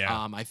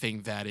 Yeah. I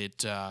think that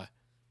it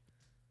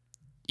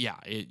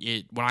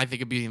when I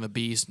think of Beauty and the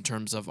Beast in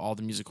terms of all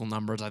the musical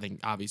numbers, I think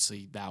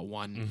obviously that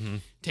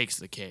one takes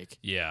the cake.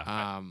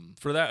 Yeah.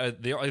 For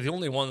that, the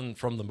only one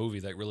from the movie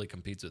that really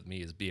competes with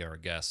me is Be Our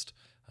Guest.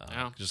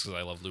 Yeah. Just because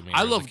I love Lumiere.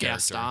 I as a love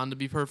character. Gaston, to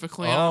be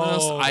perfectly Oh,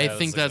 honest. yeah, I that's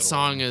think a that good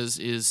song one.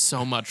 is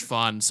so much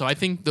fun. So I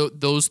think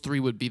those three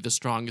would be the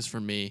strongest for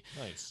me.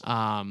 Nice.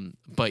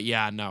 But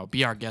yeah, no,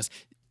 Be Our Guest.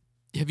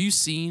 Have you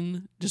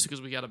seen, just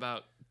because we got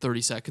about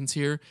 30 seconds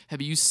here,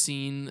 have you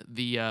seen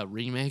the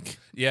remake?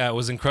 Yeah, it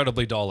was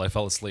incredibly dull. I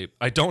fell asleep.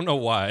 I don't know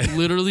why.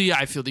 Literally,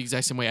 I feel the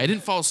exact same way. I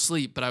didn't fall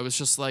asleep, but I was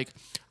just like,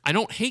 I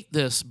don't hate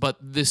this, but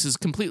this is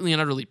completely and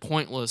utterly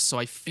pointless, so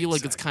I feel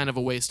like it's kind of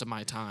a waste of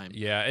my time.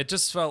 Yeah, it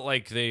just felt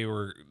like they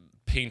were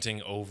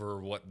painting over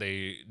what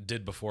they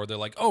did before. They're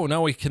like, oh,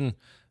 now we can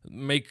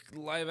make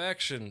live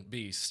action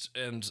Beast,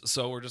 and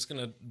so we're just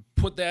gonna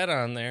put that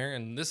on there,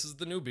 and this is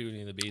the new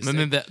Beauty and the Beast. And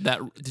then that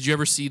did you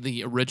ever see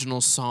the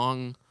original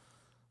song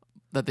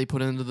that they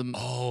put into the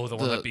the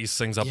one that Beast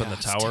sings up in the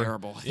it's tower.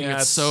 terrible. I think Yeah,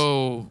 it's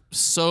so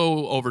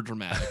over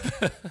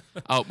dramatic.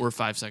 Oh, we're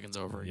 5 seconds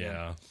over again.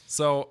 Yeah.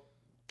 So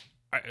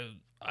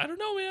I don't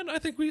know, man. I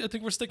think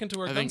we're sticking to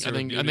our I think guns here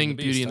with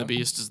Beauty and the huh?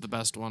 Beast is the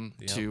best one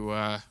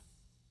to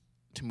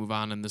move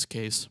on in this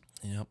case.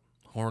 Yep.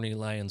 Horny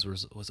Lions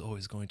was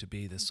always going to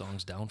be this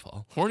song's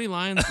downfall. Horny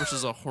lions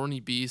versus a horny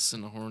beast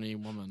and a horny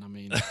woman. I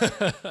mean,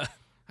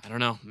 I don't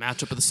know.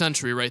 Matchup of the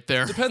century right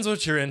there. Depends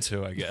what you're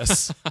into, I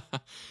guess.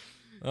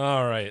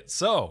 All right.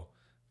 So,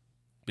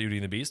 Beauty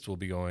and the Beast will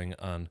be going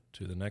on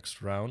to the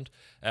next round.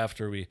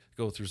 After we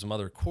go through some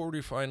other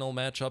quarterfinal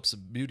matchups,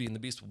 Beauty and the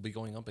Beast will be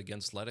going up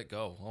against Let It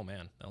Go. Oh,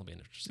 man. That'll be an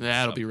interesting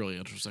That'll matchup. be really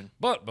interesting.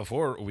 But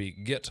before we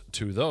get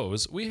to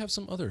those, we have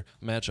some other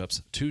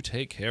matchups to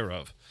take care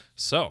of.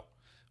 So,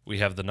 we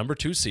have the number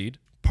 2 seed,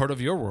 Part of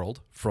Your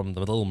World, from The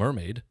Little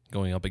Mermaid,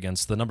 going up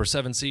against the number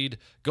 7 seed,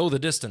 Go the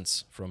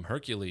Distance, from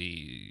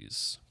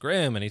Hercules.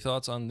 Graham, any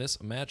thoughts on this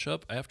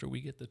matchup after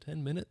we get the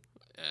 10-minute?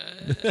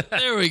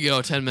 There we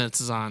go. 10 minutes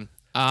is on.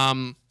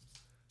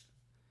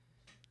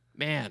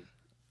 Man,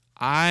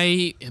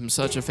 I am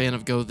such a fan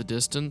of Go the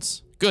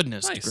Distance.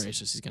 Goodness Nice.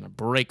 gracious, he's going to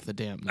break the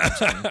damn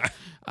thing.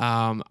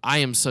 I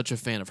am such a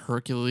fan of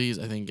Hercules.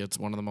 I think it's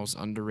one of the most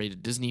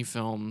underrated Disney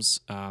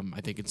films.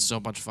 I think it's so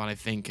much fun. I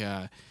think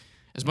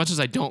as much as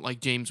I don't like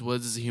James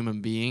Woods as a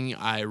human being,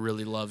 I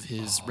really love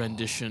his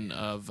rendition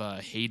of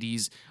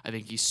Hades. I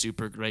think he's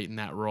super great in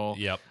that role.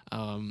 Yep.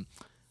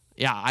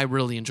 Yeah, I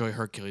really enjoy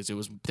Hercules. It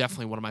was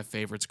definitely one of my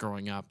favorites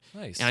growing up.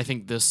 Nice. And I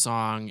think this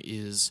song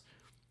is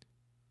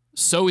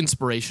so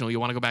inspirational.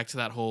 You want to go back to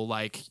that whole,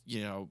 like,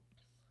 you know,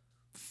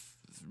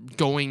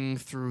 going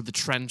through the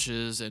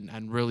trenches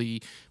and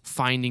really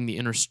finding the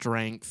inner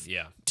strength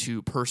Yeah.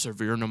 to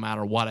persevere no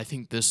matter what. I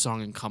think this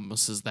song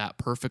encompasses that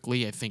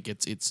perfectly. I think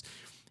it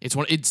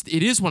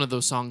is one of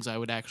those songs I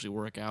would actually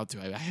work out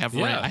to. I have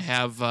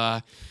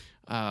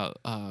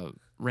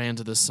ran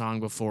to this song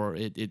before.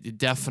 It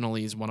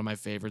definitely is one of my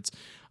favorites.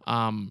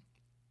 I'm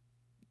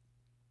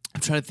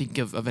trying to think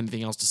of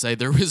anything else to say.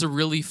 There was a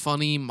really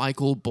funny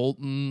Michael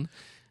Bolton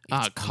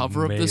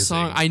cover of this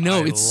song. amazing. I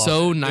know I it's love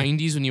so it.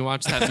 90s when you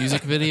watch that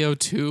music video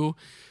too.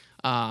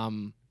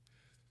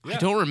 I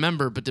don't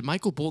remember, but did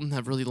Michael Bolton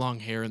have really long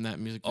hair in that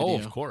music video? Oh,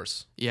 of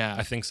course. Yeah.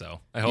 I think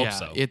so. I hope Yeah,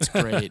 so. It's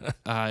great.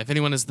 If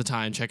anyone has the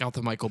time, check out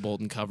the Michael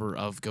Bolton cover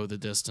of Go the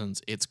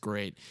Distance. It's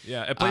great.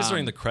 Yeah, it plays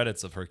during the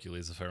credits of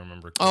Hercules, if I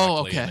remember correctly. Oh,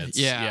 okay. And it's,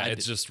 Yeah,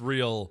 it's just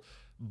real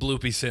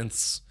bloopy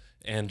synths,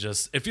 and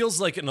just it feels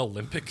like an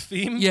Olympic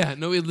theme. Yeah,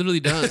 no, it literally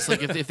does.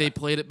 Like if they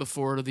played it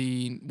before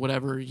the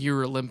whatever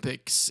year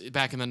Olympics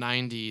back in the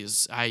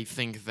 90s, I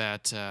think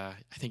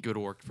it would have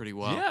worked pretty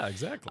well. Yeah,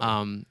 exactly.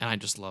 And I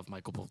just love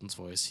Michael Bolton's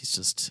voice. He's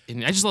just,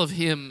 and I just love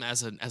him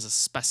as a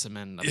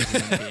specimen of a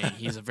human being.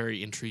 He's a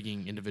very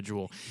intriguing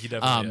individual. He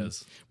definitely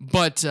is.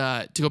 But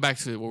to go back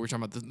to what we were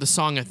talking about, the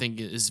song I think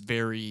is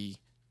very,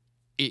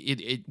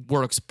 it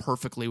works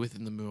perfectly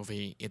within the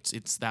movie.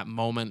 It's that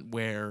moment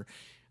where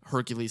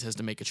Hercules has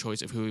to make a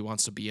choice of who he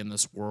wants to be in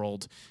this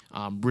world,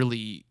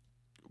 really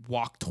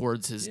walk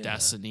towards his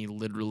destiny,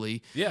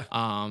 literally. Yeah.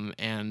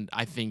 And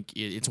I think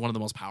it's one of the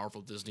most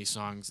powerful Disney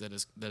songs that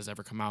has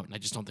ever come out, and I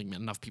just don't think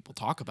enough people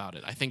talk about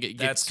it. I think it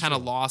gets kind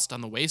of lost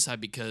on the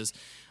wayside because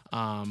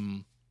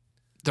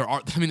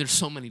there's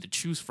so many to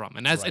choose from,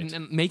 and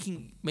and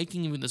making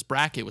even this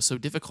bracket was so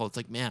difficult. It's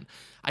like, man,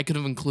 I could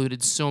have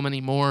included so many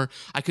more.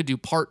 I could do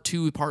part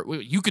 2,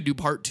 you could do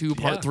part 2,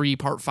 part 3,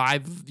 part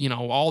 5,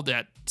 all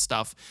that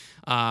stuff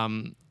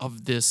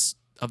of these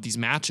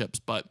matchups.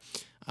 But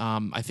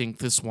I think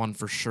this one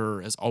for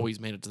sure has always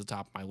made it to the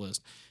top of my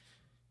list.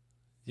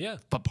 Yeah.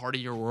 But Part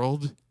of Your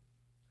World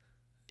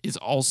is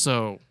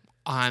also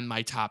on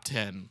my top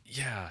 10.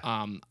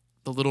 Yeah.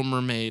 The Little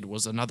Mermaid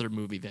was another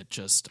movie that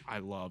just I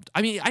loved.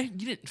 I mean,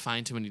 you didn't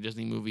find too many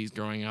Disney movies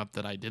growing up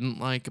that I didn't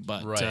like,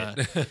 but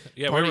right.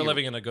 Yeah, we were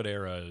living in a good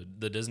era,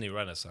 the Disney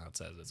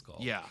Renaissance, as it's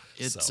called. Yeah,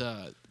 it's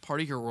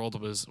Part of Your World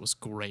was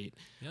great.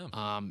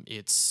 Yeah.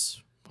 It's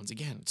once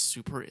again, it's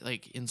super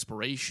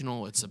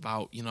inspirational. It's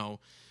about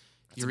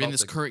you're about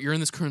in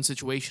this current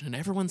situation, and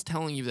everyone's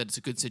telling you that it's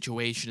a good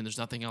situation, and there's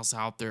nothing else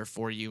out there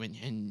for you,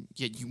 and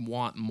yet you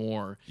want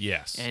more.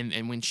 Yes.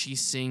 And when she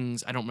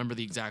sings, I don't remember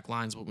the exact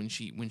lines, but when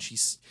she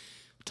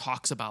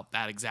talks about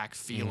that exact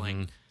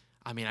feeling,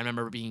 I mean, I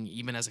remember being,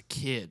 even as a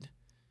kid,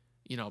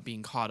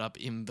 being caught up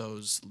in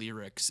those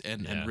lyrics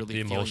and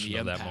really the feeling emotion the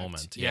of impact. that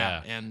moment.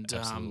 Yeah, and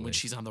absolutely. when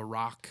she's on the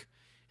rock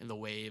and the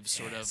waves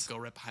sort of go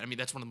right behind. I mean,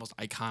 that's one of the most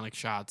iconic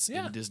shots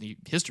in Disney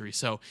history.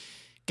 So,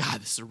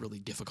 God, this is a really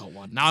difficult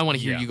one. Now I want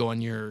to hear you go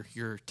on your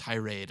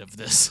tirade of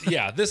this.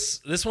 Yeah,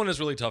 this one is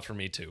really tough for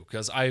me too,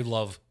 because I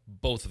love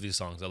both of these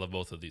songs. I love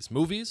both of these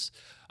movies.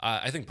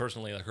 I think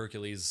personally,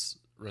 Hercules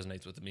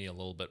resonates with me a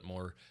little bit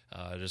more,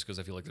 just because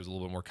I feel like there's a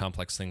little bit more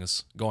complex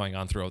things going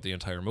on throughout the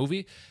entire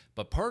movie.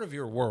 But Part of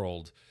Your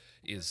World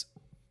is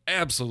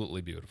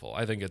absolutely beautiful.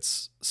 I think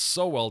it's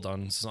so well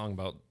done. It's a song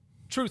about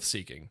truth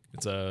seeking.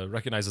 It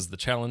recognizes the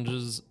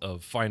challenges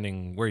of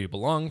finding where you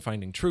belong,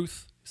 finding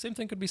truth. Same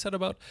thing could be said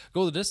about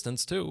Go the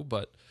Distance too,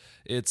 but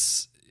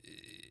it's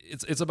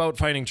about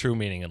finding true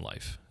meaning in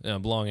life,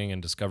 belonging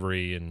and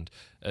discovery, and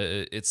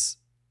it's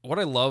what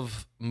I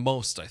love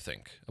most, I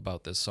think,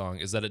 about this song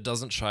is that it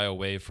doesn't shy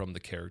away from the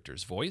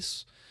character's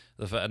voice,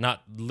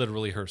 not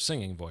literally her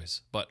singing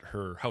voice, but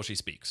how she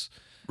speaks.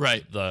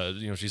 Right.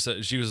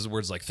 She uses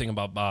words like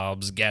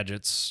thingamabobs,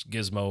 gadgets,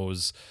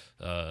 gizmos,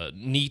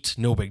 neat,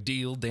 no big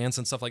deal, dance,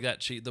 and stuff like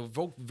that.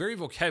 Very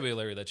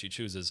vocabulary that she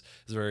chooses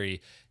is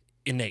very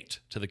innate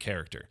to the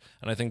character,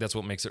 and I think that's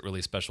what makes it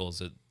really special.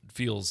 Is it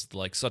feels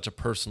like such a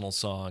personal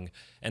song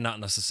and not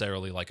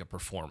necessarily like a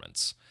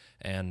performance.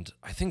 And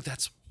I think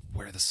that's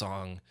where the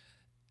song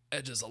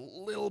edges a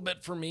little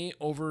bit for me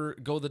over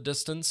Go the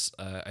Distance.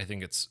 I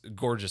think it's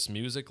gorgeous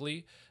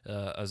musically.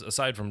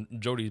 Aside from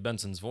Jodie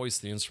Benson's voice,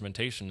 the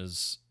instrumentation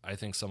is, I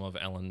think, some of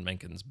Alan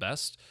Menken's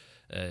best.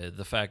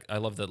 The fact I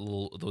love those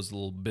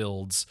little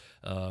builds,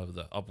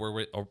 the up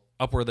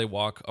where they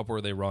walk, up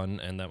where they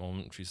run, and that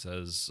moment she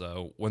says,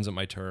 "When's it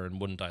my turn?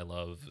 Wouldn't I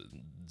love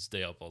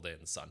stay up all day in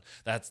the sun?"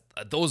 That's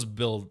those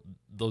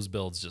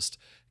builds just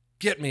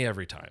get me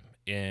every time,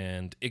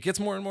 and it gets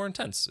more and more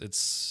intense.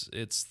 It's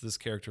this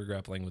character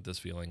grappling with this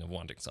feeling of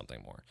wanting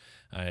something more.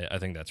 I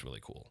think that's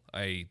really cool.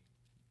 I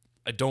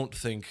don't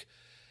think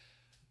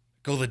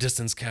Go the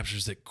Distance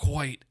captures it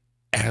quite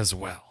as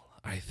well.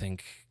 I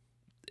think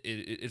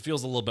it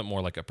feels a little bit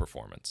more like a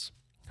performance.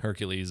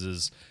 Hercules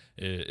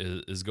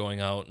is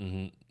going out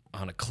and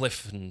on a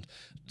cliff, and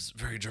it's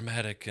very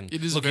dramatic, and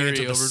it is looking very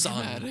into the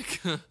overdramatic.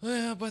 sun.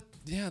 Yeah, but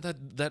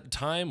that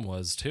time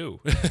was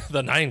too.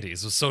 The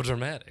 90s was so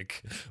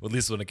dramatic, at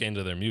least when it came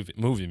to their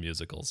movie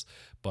musicals.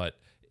 But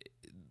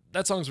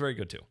that song's very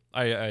good too.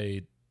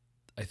 I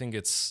think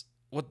it's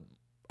what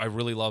I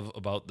really love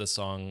about this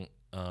song,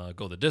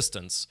 Go the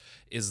Distance,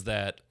 is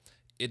that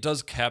it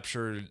does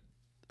capture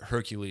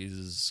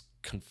Hercules'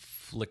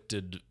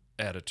 conflicted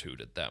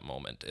attitude at that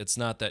moment. It's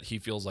not that he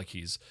feels like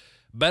he's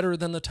better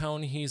than the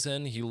town he's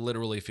in. He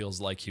literally feels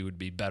like he would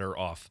be better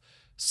off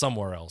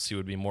somewhere else. He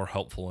would be more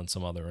helpful in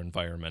some other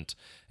environment.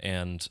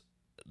 And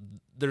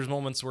there's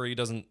moments where he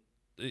doesn't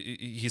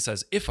he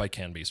says, if I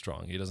can be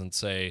strong. He doesn't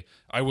say,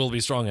 I will be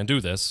strong and do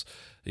this.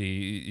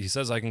 He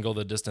says, I can go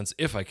the distance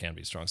if I can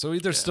be strong. So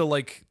there's still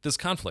like this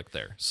conflict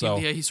there. So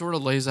yeah, he sort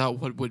of lays out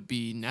what would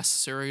be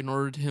necessary in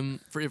order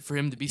for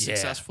him to be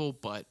successful,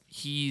 but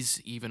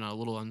he's even a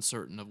little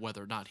uncertain of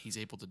whether or not he's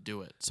able to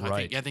do it. So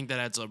Right. I think that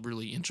adds a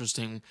really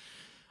interesting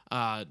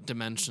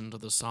dimension to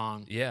the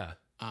song. yeah.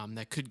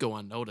 That could go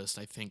unnoticed.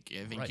 I think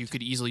Right. you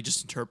could easily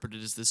just interpret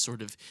it as this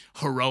sort of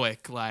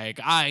heroic, like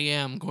I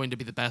am going to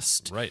be the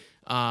best, Right.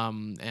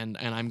 and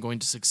I'm going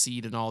to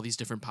succeed in all these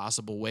different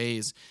possible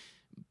ways.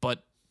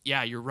 But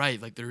yeah, you're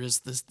right. Like there is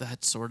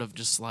that sort of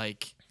just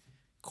like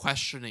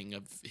questioning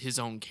of his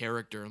own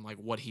character and like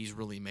what he's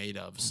really made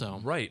of. So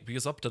Right,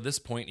 because up to this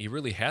point, he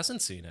really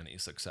hasn't seen any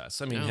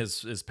success. I mean, No.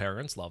 his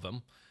parents love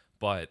him,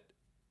 but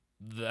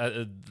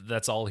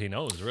that's all he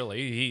knows,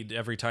 really.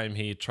 Every time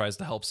he tries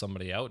to help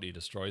somebody out, he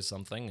destroys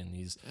something, and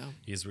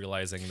he's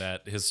realizing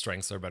that his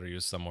strengths are better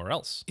used somewhere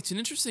else. it's an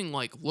interesting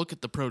like look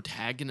at the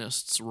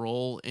protagonist's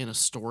role in a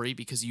story,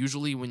 because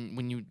usually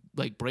when you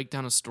like break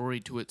down a story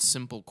to its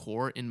simple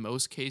core, in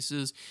most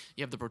cases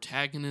you have the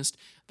protagonist,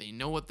 they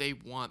know what they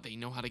want, they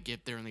know how to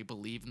get there, and they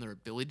believe in their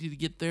ability to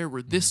get there,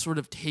 where this sort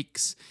of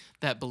takes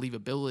that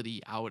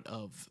believability out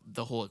of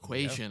the whole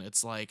equation.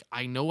 It's like,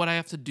 I know what I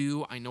have to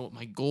do, I know what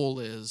my goal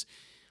is,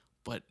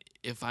 but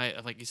if I,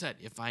 like you said,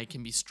 if I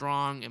can be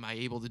strong, am I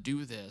able to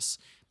do this?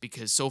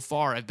 Because so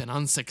far I've been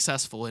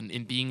unsuccessful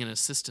in being an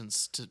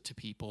assistance to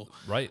people.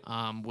 Right.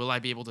 Will I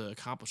be able to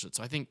accomplish it?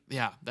 So I think,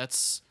 yeah,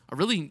 that's a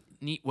really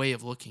neat way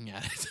of looking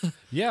at it.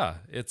 Yeah,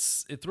 it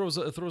throws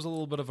a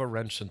little bit of a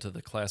wrench into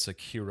the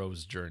classic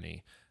hero's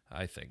journey,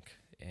 I think.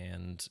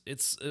 And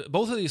it's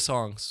both of these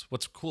songs.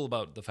 What's cool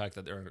about the fact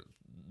that they're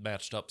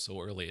matched up so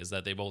early is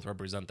that they both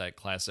represent that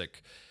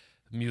classic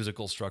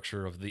musical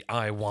structure of the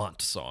I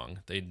want song.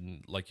 They,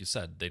 like you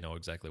said, they know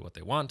exactly what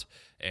they want,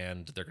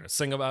 and they're going to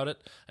sing about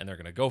it, and they're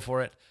going to go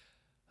for it,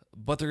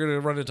 but they're going to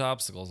run into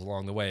obstacles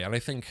along the way. And I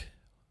think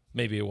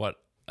maybe what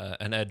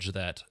an edge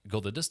that Go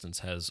the Distance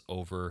has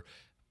over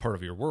Part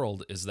of Your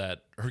World is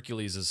that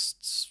Hercules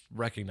is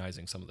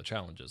recognizing some of the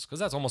challenges, because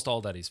that's almost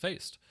all that he's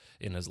faced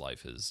in his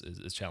life is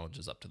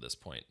challenges up to this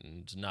point,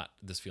 and not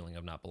this feeling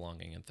of not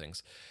belonging and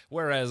things.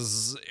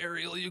 Whereas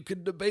Ariel, you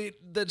could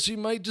debate that she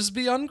might just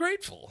be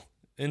ungrateful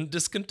and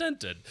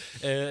discontented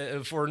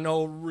for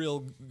no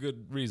real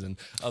good reason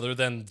other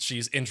than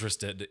she's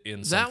interested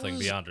in something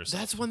beyond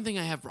herself. That's one thing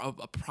I have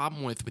a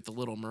problem with The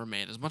Little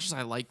Mermaid. As much as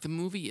I like the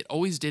movie, it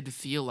always did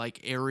feel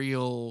like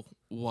Ariel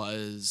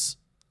was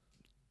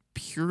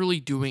purely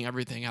doing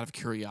everything out of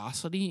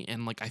curiosity,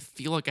 and like I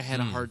feel like I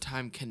had a hard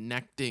time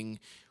connecting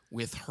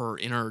with her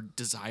inner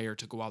desire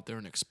to go out there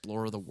and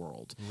explore the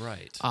world.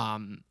 Right.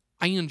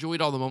 I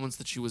enjoyed all the moments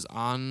that she was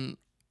on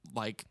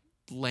like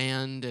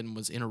land and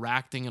was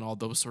interacting, and all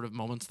those sort of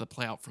moments that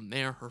play out from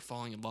there, her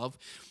falling in love,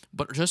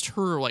 but just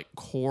her like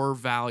core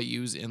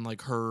values and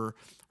like her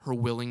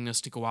willingness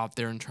to go out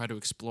there and try to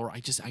explore,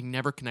 I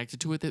never connected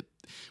to it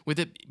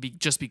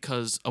just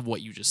because of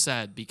what you just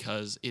said,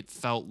 because it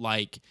felt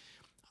like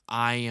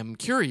I am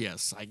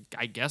curious.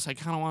 I guess I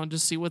kind of want to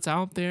just see what's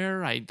out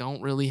there. I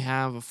don't really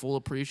have a full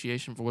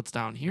appreciation for what's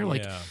down here.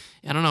 Like, Yeah.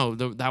 I don't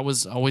know. That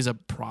was always a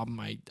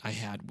problem I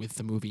had with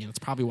the movie, and it's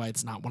probably why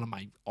it's not one of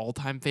my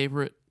all-time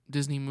favorite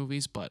Disney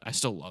movies, but I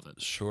still love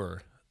it.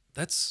 Sure.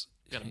 That's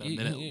Got about a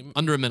minute,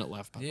 under a minute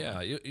left. By the way.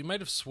 yeah, you might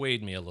have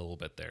swayed me a little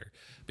bit there,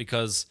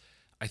 because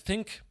I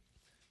think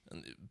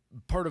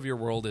Part of Your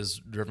World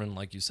is driven,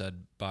 like you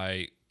said,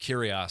 by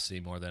curiosity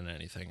more than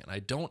anything. And I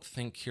don't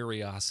think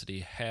curiosity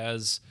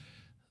has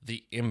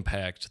the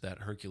impact that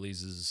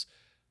Hercules'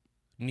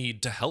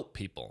 need to help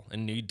people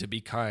and need to be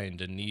kind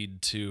and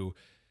need to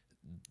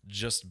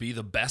just be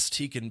the best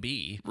he can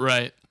be.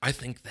 Right. I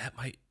think that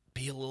might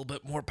be a little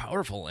bit more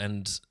powerful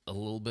and a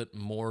little bit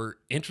more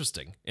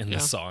interesting in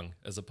this song,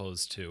 as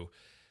opposed to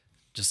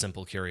just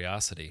simple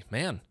curiosity.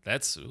 Man,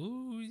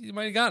 you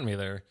might have gotten me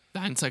there.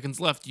 9 seconds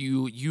left.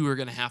 You are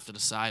going to have to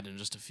decide in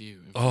just a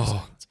few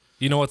seconds.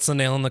 You know what's the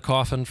nail in the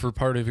coffin for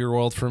Part of Your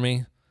World for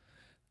me?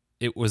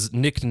 It was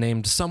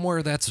nicknamed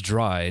Somewhere That's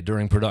Dry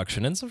during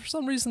production, and so for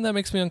some reason that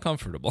makes me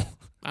uncomfortable.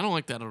 I don't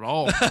like that at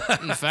all.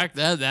 In fact,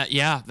 that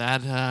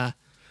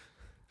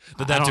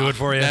Did that do it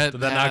for you? Did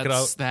that knock it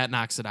out? That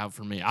knocks it out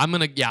for me. I'm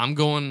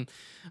going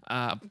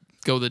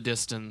Go the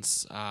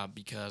Distance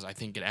because I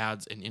think it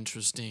adds an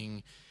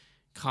interesting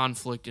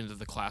conflict into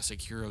the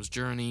classic hero's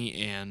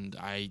journey, and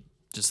I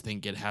just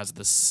think it has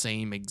the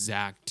same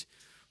exact.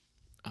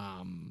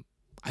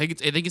 I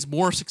think it's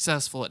more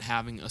successful at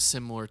having a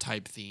similar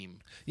type theme.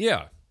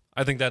 Yeah,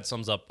 I think that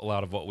sums up a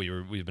lot of what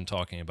we've been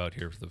talking about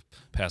here for the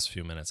past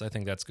few minutes. I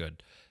think that's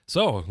good.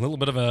 So, a little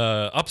bit of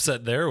a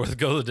upset there with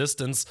Go the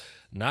Distance,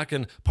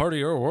 knocking Part of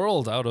Your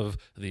World out of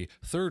the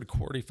third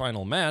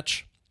quarterfinal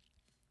match.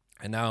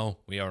 And now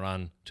we are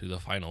on to the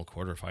final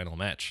quarterfinal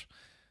match.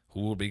 Who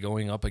will be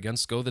going up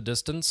against Go the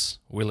Distance?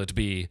 Will it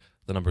be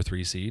the number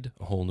 3 seed,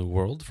 A Whole New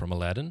World from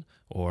Aladdin,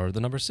 or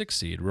the number 6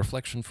 seed,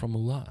 Reflection from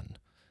Mulan?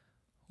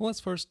 Well, let's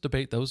first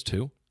debate those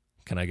two.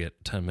 Can I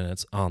get 10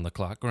 minutes on the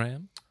clock,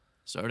 Graham?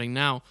 Starting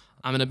now.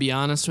 I'm going to be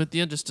honest with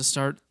you, just to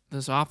start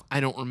this off. I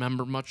don't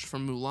remember much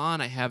from Mulan.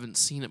 I haven't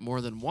seen it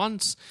more than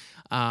once.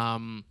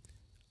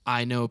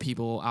 I know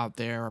people out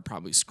there are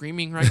probably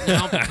screaming right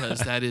now because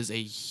that is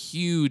a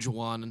huge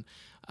one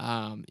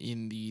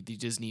in the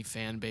Disney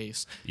fan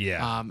base.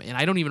 Yeah. And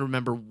I don't even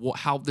remember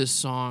how this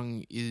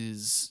song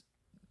is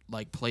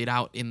like played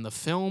out in the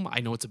film.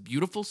 I know it's a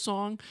beautiful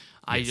song.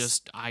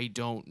 Yes. I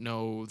don't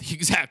know the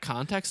exact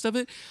context of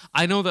it.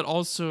 I know that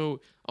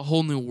also A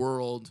Whole New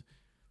World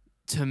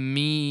to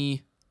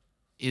me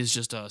is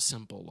just a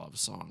simple love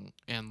song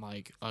and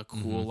like a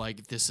cool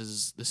like this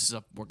is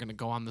we're gonna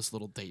go on this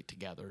little date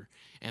together,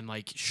 and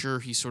like sure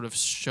he's sort of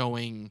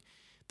showing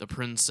the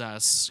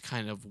princess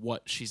kind of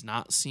what she's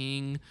not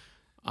seeing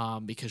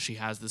because she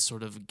has this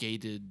sort of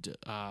gated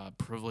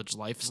privileged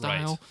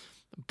lifestyle,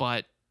 Right.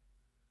 but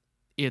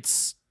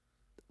it's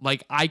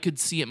like I could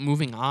see it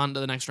moving on to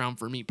the next round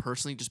for me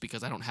personally just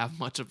because I don't have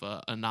much of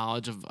a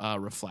knowledge of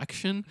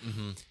Reflection.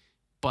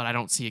 But I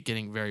don't see it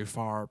getting very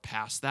far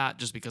past that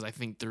just because I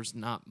think there's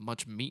not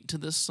much meat to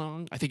this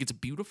song. I think it's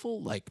beautiful,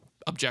 like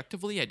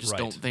objectively. I just Right.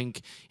 don't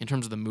think in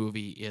terms of the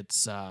movie it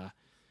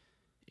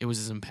was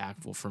as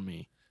impactful for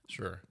me.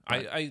 Sure.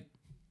 I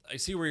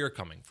see where you're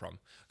coming from,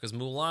 because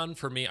Mulan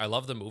for me, I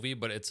love the movie,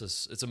 but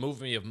it's a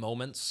movie of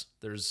moments.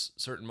 There's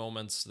certain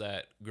moments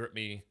that grip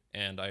me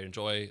and I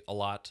enjoy a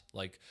lot,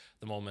 like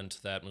the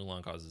moment that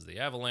Mulan causes the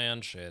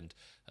avalanche and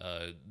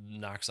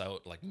knocks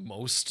out like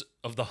most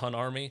of the Hun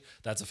army.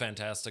 That's a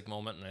fantastic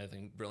moment, and I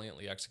think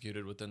brilliantly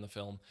executed within the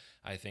film.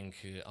 I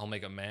think I'll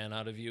Make a Man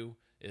Out of You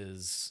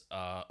is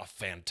a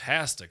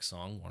fantastic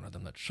song, one of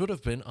them that should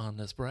have been on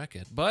this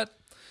bracket, but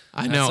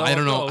I that's know. how I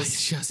don't it know. goes.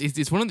 It's just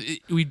it's one of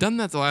we've done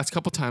that the last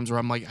couple times where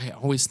I'm like I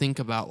always think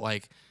about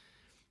like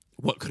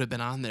what could have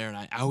been on there, and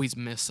I always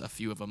miss a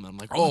few of them. I'm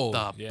like,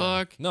 what the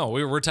fuck? No,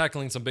 we're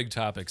tackling some big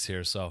topics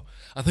here, so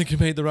I think you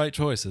made the right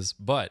choices.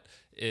 But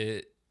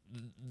I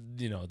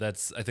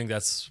think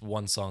that's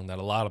one song that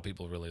a lot of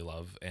people really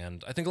love,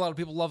 and I think a lot of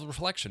people love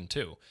Reflection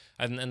too.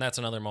 And that's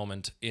another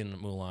moment in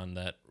Mulan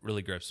that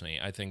really grips me.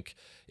 I think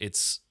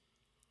it's,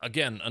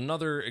 again,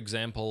 another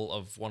example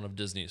of one of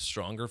Disney's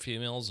stronger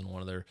females and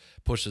one of their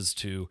pushes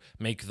to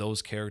make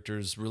those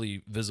characters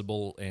really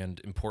visible and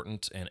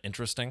important and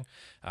interesting.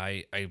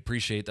 I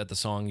appreciate that the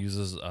song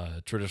uses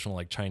traditional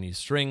like Chinese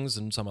strings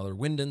and some other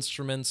wind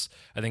instruments.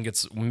 I think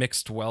it's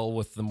mixed well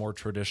with the more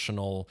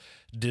traditional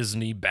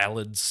Disney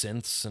ballad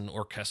synths and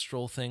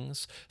orchestral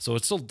things. So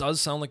it still does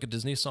sound like a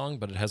Disney song,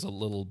 but it has a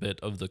little bit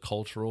of the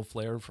cultural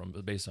flair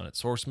based on its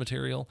source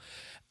material.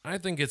 I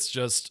think it's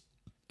just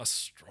a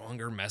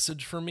stronger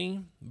message for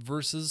me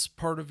versus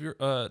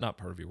not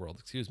part of your world,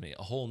 excuse me,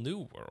 A Whole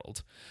New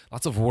World.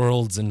 Lots of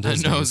worlds in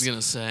Disney. I know I was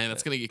gonna say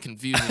that's gonna get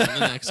confusing in the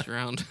next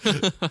round.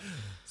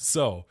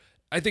 So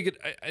I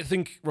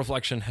think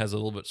Reflection has a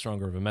little bit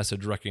stronger of a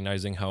message,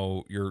 recognizing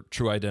how your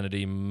true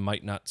identity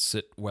might not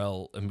sit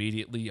well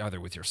immediately,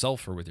 either with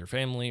yourself or with your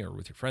family or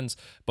with your friends,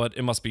 but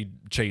it must be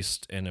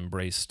chased and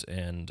embraced.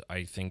 And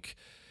I think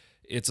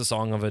it's a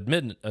song of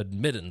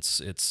admittance.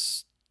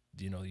 It's,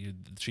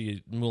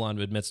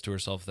 Mulan admits to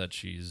herself that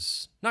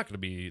she's not going to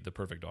be the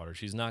perfect daughter.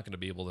 She's not going to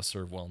be able to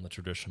serve well in the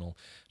traditional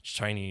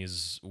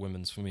Chinese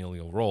women's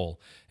familial role.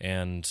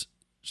 And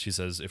she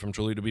says, if I'm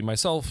truly to be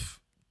myself,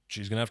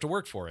 she's going to have to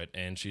work for it.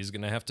 And she's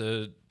going to have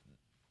to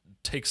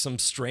take some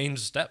strange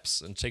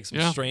steps and take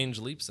some strange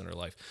leaps in her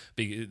life.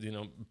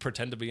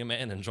 Pretend to be a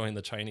man and join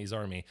the Chinese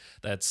army.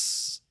 I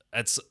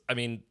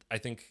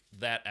think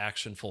that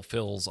action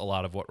fulfills a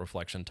lot of what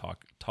Reflection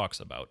talks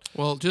about.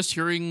 Well, just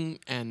hearing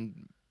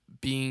and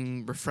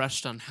being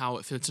refreshed on how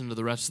it fits into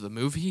the rest of the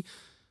movie,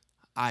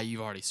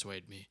 you've already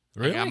swayed me.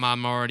 Really? Like,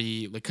 I'm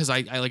already because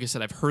I like I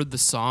said, I've heard the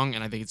song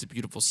and I think it's a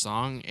beautiful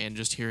song, and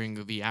just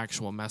hearing the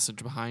actual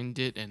message behind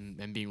it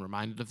and being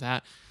reminded of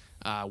that,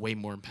 way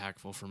more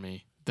impactful for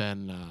me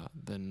than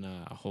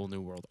A Whole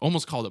New World.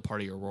 Almost called it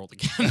Part of Your World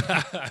again.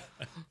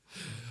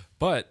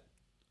 But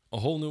A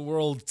Whole New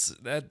World,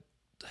 that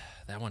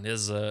one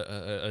is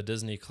a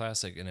Disney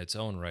classic in its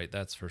own right.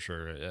 That's for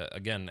sure.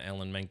 Again,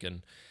 Alan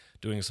Menken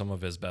doing some of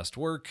his best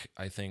work.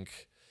 I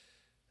think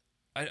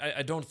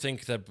I don't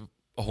think that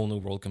A Whole New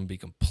World can be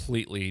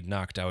completely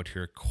knocked out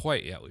here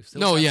quite yet. We've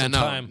still got some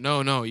time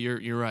no.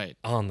 You're right.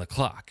 on the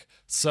clock.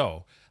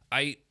 So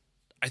I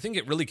think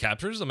it really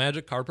captures the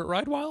magic carpet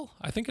ride well.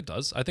 I think it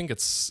does. I think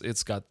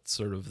it's got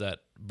sort of that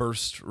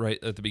burst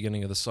right at the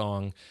beginning of the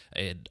song.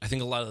 I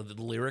think a lot of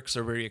the lyrics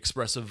are very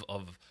expressive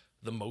of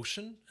the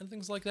motion and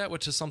things like that,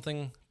 which is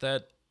something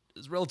that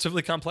is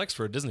relatively complex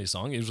for a Disney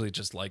song. Usually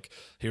just like,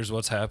 here's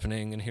what's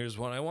happening and here's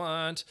what I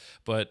want.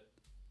 But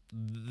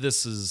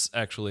this is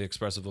actually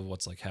expressive of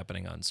what's like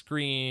happening on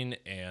screen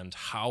and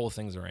how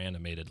things are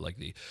animated, like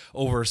the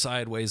over,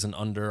 sideways, and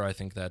under. I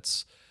think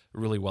that's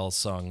really well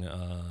sung,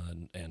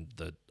 and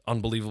the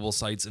unbelievable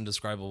sights,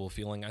 indescribable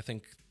feeling. I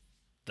think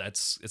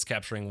it's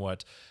capturing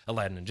what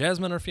Aladdin and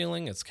Jasmine are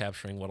feeling. It's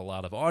capturing what a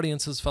lot of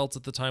audiences felt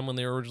at the time when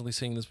they were originally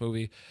seeing this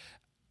movie.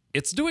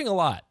 It's doing a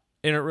lot,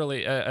 and it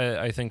really,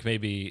 I think,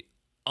 maybe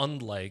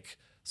unlike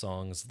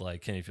songs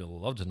like Can You Feel the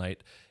Love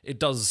Tonight,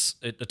 it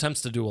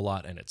attempts to do a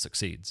lot and it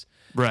succeeds.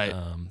 Right.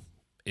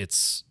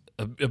 It's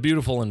a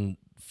beautiful and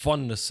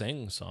fun to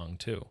sing song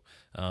too.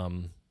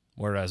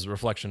 Whereas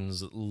Reflection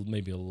is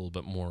maybe a little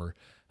bit more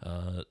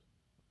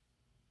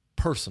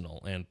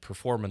personal and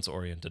performance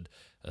oriented,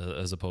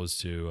 as opposed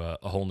to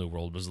A Whole New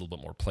World was a little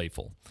bit more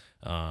playful.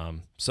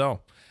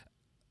 So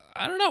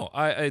I don't know.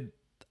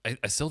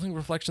 I still think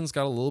Reflection's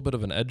got a little bit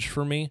of an edge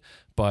for me,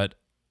 but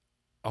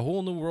A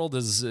Whole New World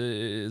has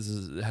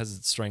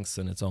its strengths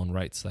in its own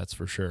rights, that's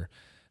for sure.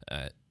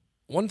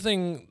 One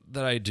thing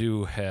that I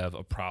do have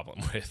a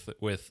problem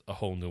with A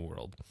Whole New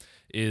World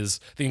is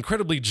the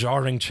incredibly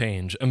jarring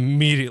change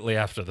immediately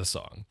after the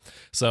song.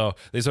 So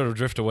they sort of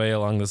drift away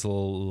along this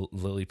little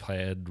lily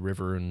pad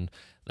river and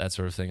that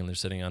sort of thing, and they're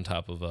sitting on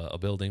top of a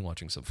building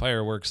watching some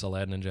fireworks,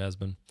 Aladdin and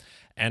Jasmine.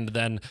 And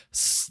then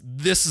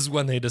this is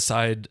when they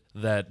decide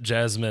that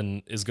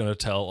Jasmine is going to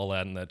tell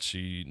Aladdin that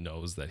she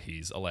knows that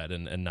he's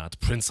Aladdin and not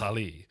Prince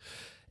Ali.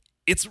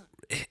 It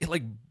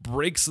like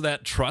breaks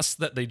that trust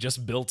that they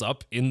just built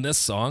up in this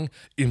song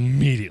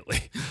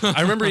immediately.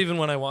 I remember even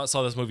when I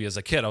saw this movie as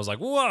a kid, I was like,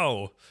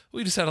 whoa,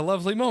 we just had a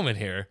lovely moment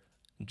here.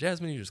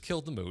 Jasmine, you just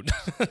killed the mood.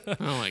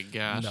 Oh my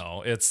gosh.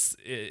 No,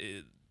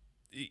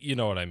 you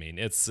know what I mean.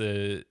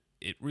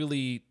 It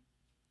really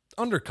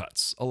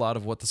undercuts a lot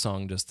of what the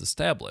song just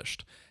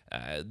established.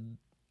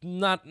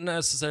 Not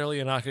necessarily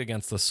a knock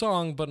against the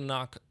song, but a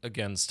knock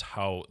against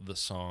how the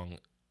song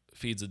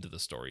feeds into the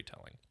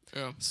storytelling.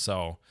 Yeah.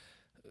 So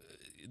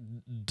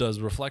does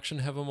Reflection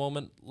have a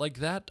moment like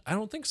that? I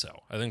don't think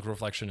so. I think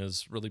Reflection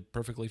is really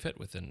perfectly fit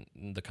within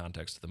the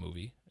context of the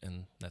movie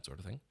and that sort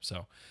of thing.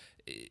 So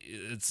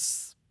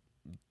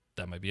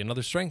that might be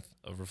another strength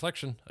of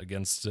Reflection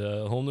against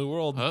A Whole New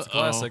World. It's a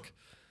classic.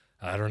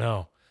 I don't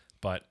know.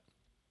 But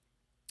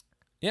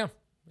yeah,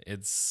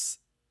 it's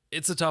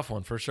a tough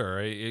one for sure.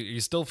 Are you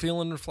still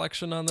feeling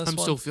Reflection on this one? I'm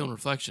still feeling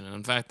Reflection. And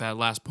in fact, that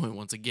last point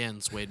once again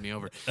swayed me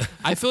over.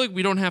 I feel like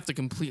we don't have to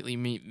completely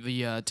meet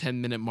the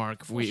 10-minute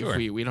mark if we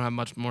don't have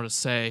much more to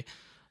say.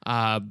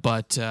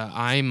 But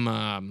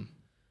I'm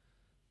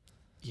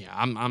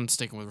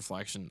sticking with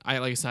Reflection.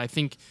 Like I said, I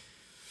think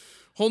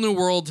Whole New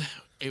World,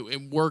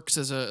 it works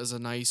as a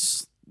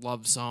nice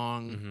love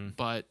song,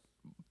 but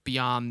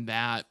beyond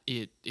that,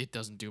 it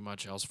doesn't do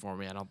much else for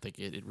me. I don't think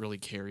it really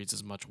carries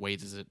as much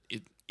weight as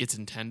it's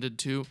intended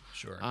to.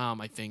 Sure.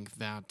 I think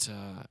that,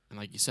 and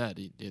like you said,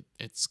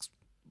 it's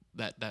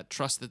that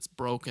trust that's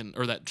broken,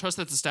 or that trust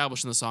that's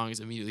established in the song is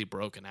immediately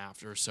broken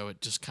after. So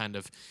it just kind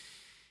of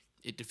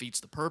it defeats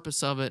the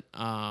purpose of it.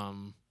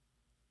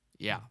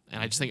 Yeah,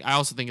 and I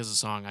also think as a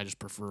song, I just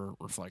prefer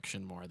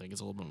Reflection more. I think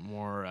it's a little bit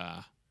more.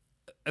 I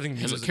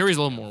think it carries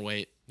a little more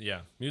weight.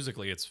 Yeah,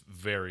 musically, it's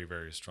very,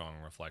 very strong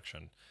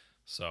Reflection.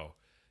 So,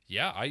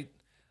 yeah, I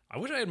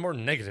wish I had more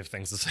negative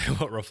things to say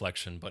about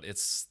Reflection, but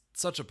it's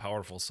such a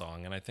powerful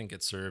song, and I think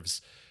it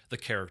serves the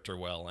character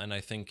well, and I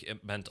think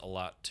it meant a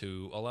lot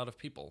to a lot of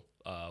people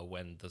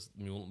when the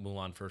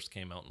Mulan first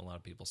came out and a lot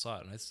of people saw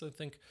it, and I still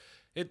think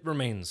it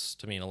remains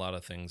to mean a lot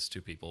of things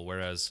to people,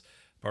 whereas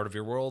Part of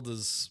Your World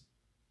is...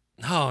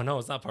 No,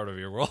 it's not Part of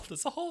Your World.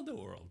 It's A Whole New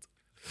World.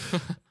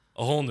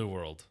 A Whole New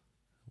World.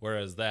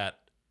 Whereas that,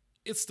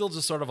 it's still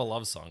just sort of a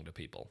love song to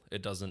people.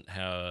 It doesn't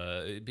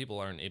have... People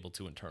aren't able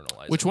to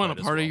internalize Which one, A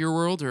Part of Your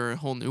World or A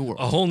Whole New World?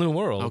 A Whole New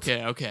World.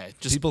 Okay.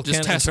 People just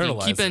can't testing.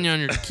 internalize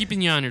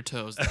Keeping you on your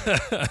toes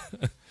there.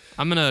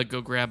 I'm going to go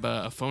grab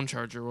a phone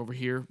charger over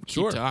here.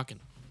 Keep talking.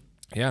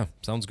 Yeah,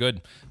 sounds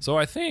good. So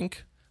I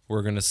think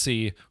we're going to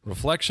see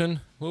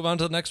Reflection move on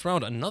to the next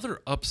round.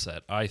 Another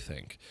upset, I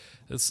think.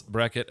 This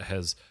bracket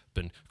has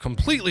been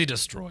completely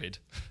destroyed.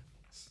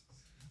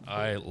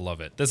 I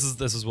love it. This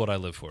is what I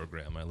live for,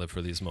 Graham. I live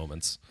for these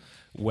moments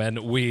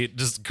when we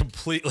just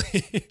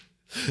completely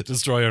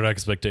destroy our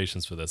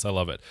expectations for this. I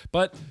love it.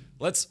 But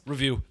let's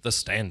review the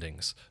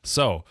standings.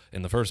 So,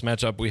 in the first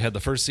matchup, we had the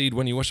first seed,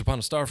 When You Wish Upon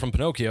a Star from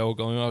Pinocchio,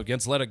 going up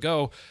against Let It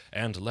Go,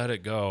 and Let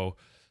It Go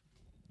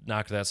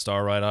knocked that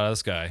star right out of the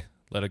sky.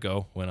 Let It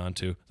Go went on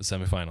to the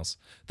semifinals.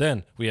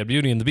 Then we had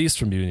Beauty and the Beast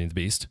from Beauty and the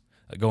Beast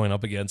going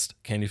up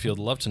against Can You Feel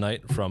the Love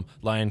Tonight from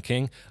Lion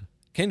King.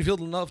 Can You Feel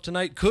the Love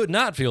Tonight could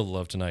not feel the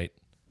love tonight.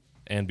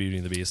 And Beauty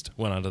and the Beast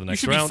went on to the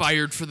next round. You should be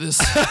fired for this.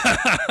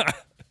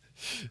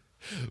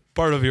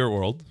 Part of Your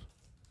World,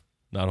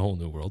 not A Whole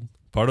New World,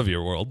 Part of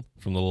Your World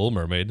from The Little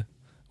Mermaid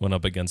went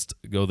up against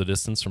Go the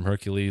Distance from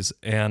Hercules.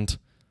 And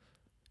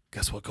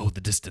guess what Go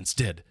the Distance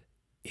did?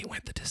 It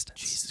went the distance.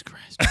 Jesus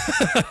Christ.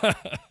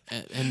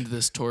 End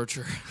this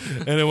torture.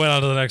 And it went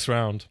on to the next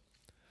round.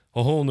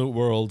 A Whole New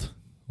World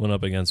went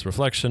up against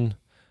Reflection.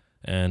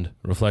 And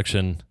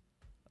Reflection...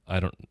 I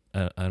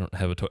don't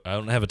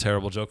have a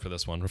terrible joke for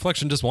this one.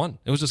 Reflection just won.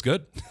 It was just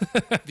good.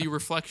 The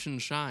reflection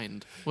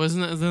shined.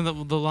 Wasn't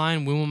that the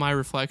line? When will my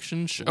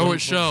reflection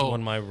show?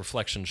 When my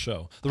reflection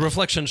show. The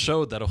reflection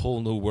showed that A Whole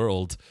New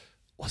World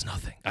was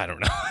nothing. I don't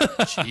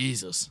know.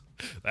 Jesus.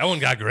 That one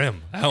got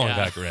grim. One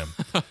got grim.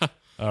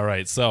 All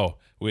right. So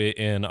we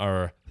in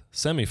our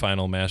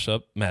semifinal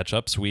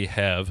matchups we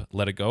have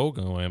Let It Go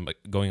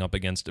going up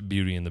against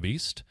Beauty and the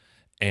Beast,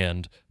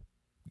 and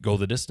Go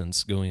the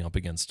Distance going up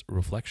against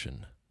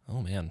Reflection.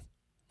 Oh, man.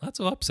 Lots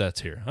of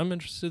upsets here. I'm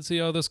interested to see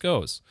how this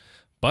goes.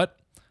 But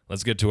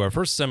let's get to our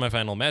first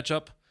semifinal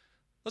matchup.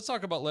 Let's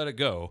talk about Let It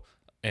Go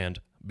and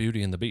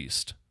Beauty and the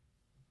Beast.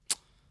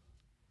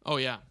 Oh,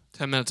 yeah.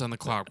 10 minutes on the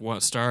clock.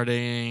 What?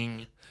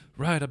 Starting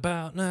right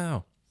about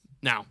now.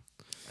 now.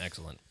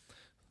 Excellent.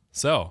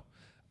 So,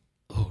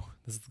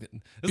 this is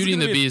Beauty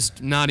and the gonna be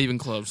Beast, not even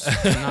close.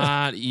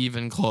 Not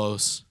even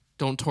close.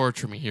 Don't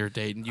torture me here,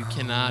 Dayton. You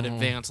cannot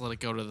advance Let It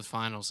Go to the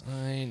finals.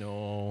 I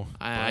know.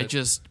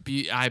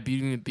 Beauty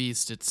and the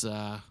Beast, it's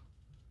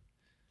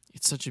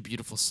such a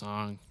beautiful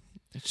song.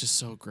 It's just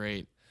so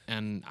great.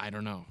 And I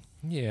don't know.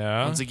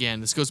 Yeah. Once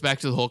again, this goes back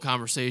to the whole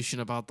conversation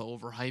about the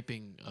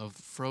overhyping of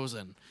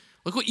Frozen.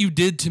 Look what you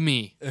did to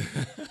me,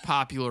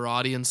 popular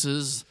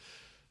audiences.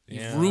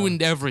 You've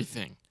ruined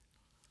everything.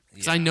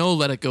 Because I know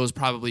Let It Go is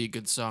probably a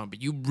good song,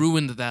 but you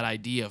ruined that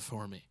idea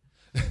for me.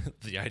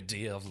 The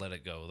idea of Let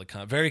It Go,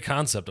 the very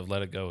concept of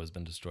Let It Go has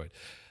been destroyed.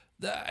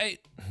 I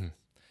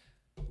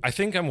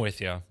think I'm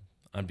with you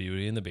on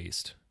Beauty and the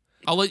Beast.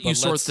 I'll let you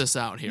sort this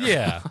out here.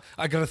 Yeah,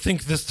 I gotta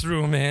think this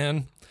through,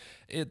 man.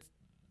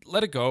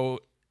 Let It Go,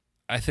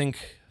 I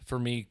think, for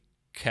me,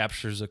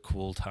 captures a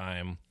cool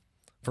time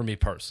for me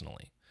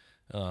personally.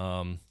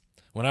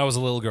 When I was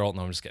a little girl,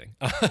 no, I'm just kidding.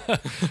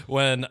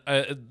 When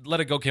Let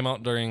It Go came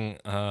out during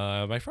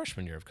my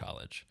freshman year of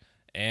college,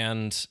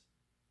 and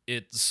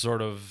it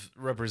sort of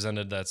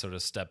represented that sort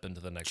of step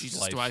into the next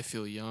Jesus, life. do I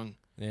feel young?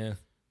 Yeah.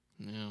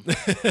 Yeah.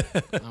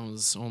 I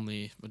was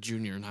only a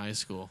junior in high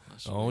school.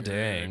 Oh,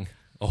 dang.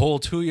 A whole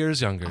 2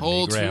 years younger. A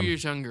whole than me, 2 Graham.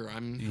 years younger.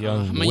 I'm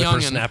a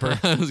whippersnapper.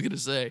 youngin'. I was going to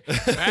say,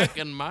 back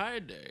in my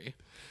day.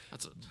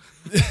 That's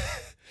it.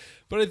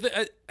 But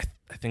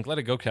I think Let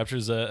It Go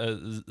captures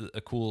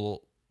a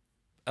cool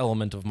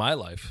element of my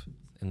life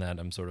in that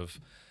I'm sort of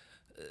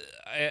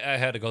I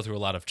had to go through a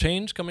lot of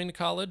change coming to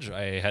college.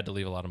 I had to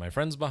leave a lot of my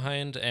friends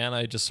behind, and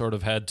I just sort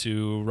of had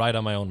to ride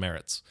on my own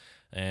merits.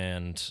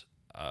 And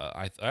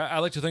I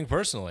like to think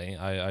personally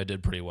I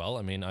did pretty well.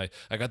 I mean, I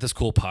got this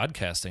cool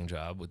podcasting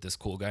job with this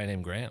cool guy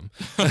named Graham.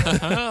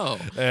 Oh,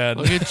 And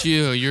look at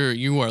you.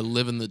 You are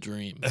living the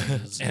dream.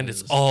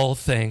 it's all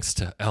thanks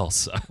to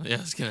Elsa. Yeah, I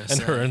was gonna And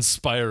say. her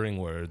inspiring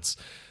words.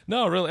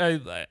 No,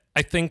 really,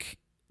 I think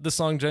the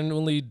song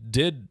genuinely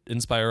did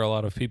inspire a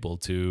lot of people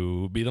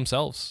to be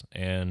themselves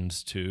and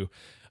to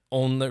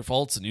own their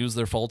faults and use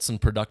their faults in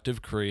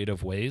productive,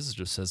 creative ways.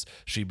 Just as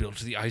she built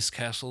the ice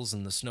castles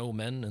and the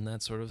snowmen and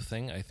that sort of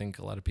thing. I think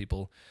a lot of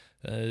people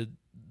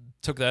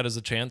took that as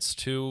a chance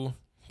to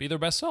be their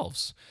best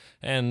selves.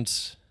 And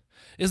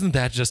isn't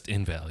that just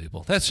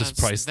invaluable? That's just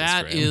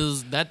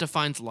priceless. That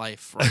defines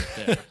life right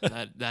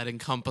there. that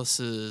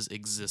encompasses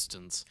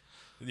existence.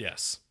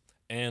 Yes.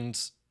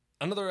 And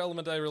another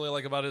element I really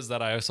like about it is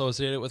that I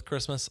associate it with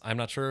Christmas. I'm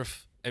not sure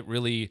if it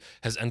really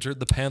has entered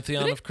the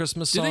pantheon of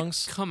Christmas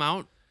songs. Did it come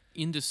out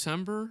in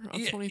December of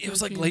 2013? It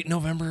was like late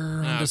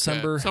November,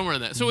 December. Somewhere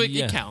in that. So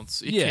it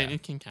counts.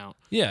 It can count.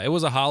 Yeah, it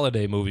was a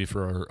holiday movie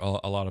for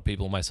a lot of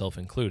people, myself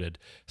included.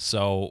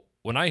 So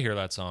when I hear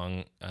that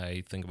song,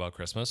 I think about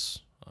Christmas.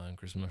 And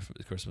Christmas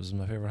is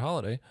my favorite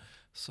holiday.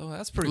 So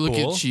that's pretty cool.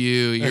 Look at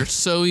you. You're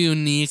so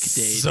unique,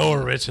 Dave. So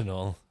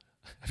original.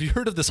 Have you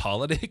heard of this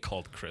holiday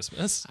called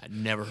Christmas? I'd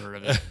never heard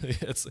of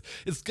it.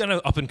 It's kind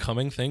of up and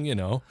coming thing, you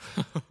know.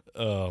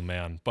 Oh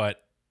man,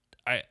 but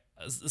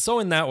so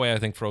in that way, I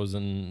think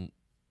Frozen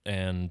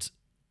and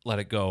Let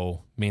It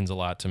Go means a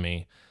lot to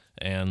me,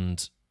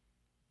 and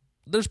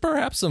there's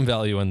perhaps some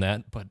value in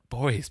that. But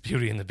boy, is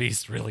Beauty and the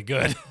Beast really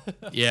good.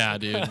 Yeah,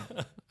 dude.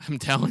 I'm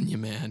telling you,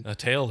 man. A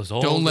tale is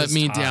old. Don't let as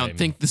me time. down.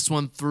 Think this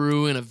one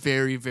through in a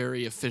very,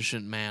 very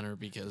efficient manner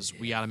because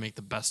we got to make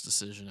the best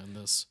decision in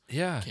this.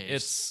 Yeah,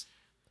 case.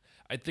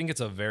 I think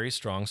it's a very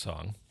strong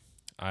song.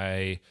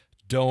 I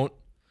don't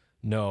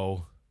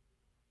know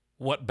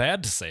what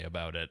bad to say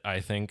about it. I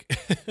think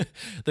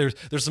there's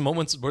some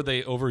moments where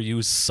they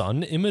overuse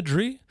sun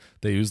imagery.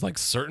 They use like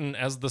certain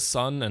as the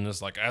sun, and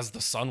it's like as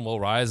the sun will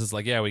rise. It's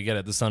like, yeah, we get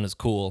it. The sun is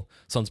cool.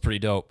 Sun's pretty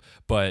dope,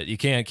 but you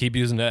can't keep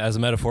using it as a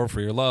metaphor for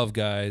your love,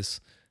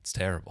 guys. It's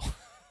terrible.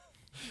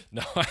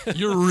 No,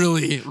 You're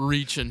really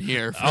reaching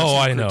here. For oh,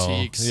 some I know.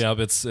 critiques. Yeah,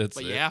 but it's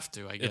But you have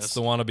to, I guess. It's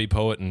the wannabe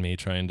poet in me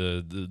trying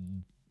to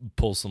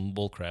pull some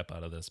bull crap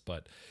out of this,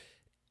 but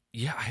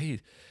yeah,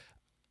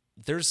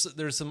 there's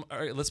some. All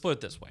right, let's put it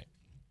this way: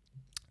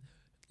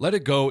 "Let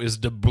It Go" is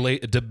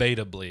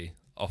debatably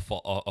a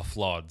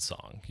flawed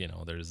song. You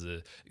know,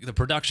 the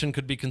production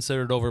could be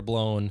considered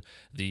overblown.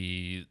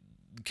 The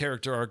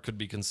character arc could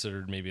be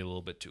considered maybe a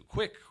little bit too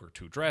quick or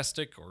too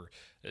drastic or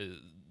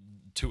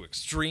too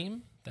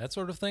extreme, that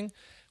sort of thing.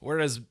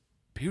 Whereas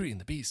Beauty and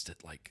the Beast,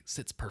 it like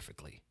sits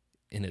perfectly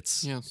in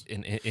its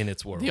in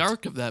its world. The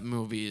arc of that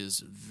movie is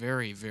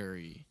very,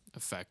 very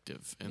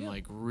effective and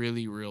like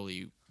really,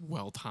 really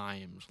well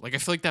timed. Like I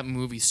feel like that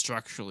movie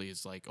structurally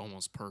is like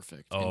almost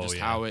perfect. And just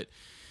how it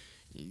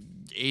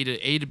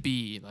A to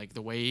B, like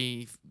the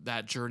way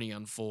that journey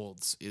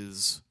unfolds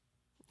is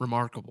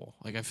remarkable.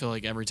 Like I feel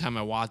like every time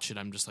I watch it,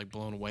 I'm just like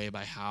blown away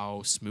by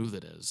how smooth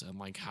it is and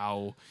like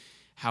how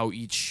how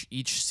each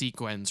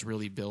sequence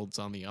really builds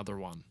on the other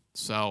one.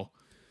 So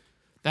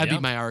that'd be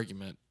my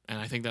argument, and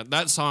I think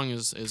that song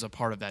is a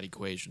part of that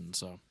equation.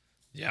 So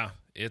yeah,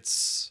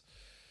 it's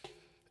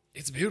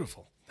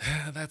beautiful.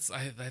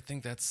 I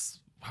think that's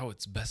how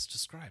it's best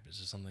described. It's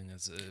just something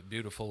that's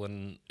beautiful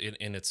in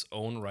its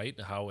own right.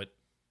 How it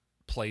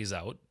plays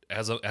out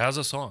as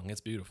a song,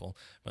 it's beautiful,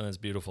 but it's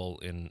beautiful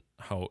in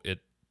how it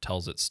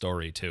tells its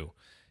story too.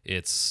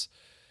 It's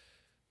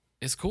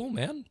cool,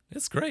 man.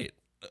 It's great.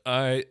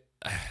 I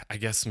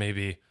guess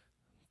maybe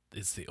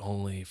it's the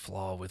only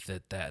flaw with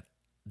it that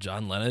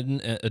John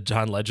Legend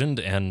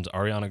and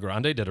Ariana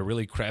Grande did a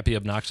really crappy,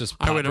 obnoxious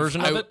pop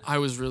version of it. I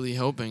was really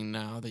hoping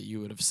now that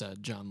you would have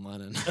said John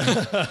Lennon.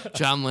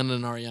 John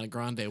Lennon and Ariana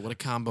Grande. What a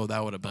combo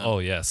that would have been. Oh,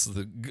 yes.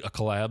 A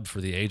collab for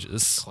the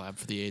ages. Collab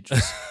for the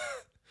ages.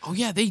 Oh,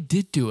 yeah, they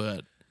did do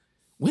it.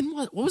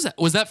 What was that?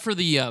 Was that for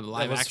the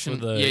live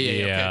action?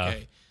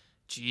 Okay.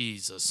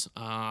 Jesus.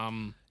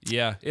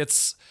 Yeah,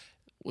 it's...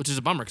 Which is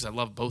a bummer because I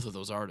love both of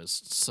those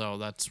artists. So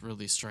that's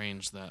really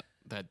strange that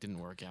didn't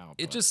work out.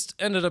 It just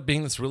ended up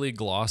being this really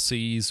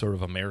glossy, sort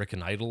of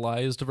American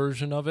Idolized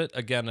version of it.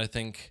 Again, I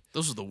think...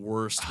 Those are the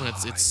worst when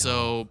it's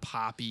so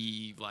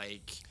poppy,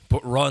 like...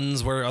 Put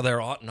runs where there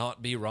ought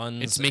not be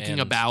runs. It's making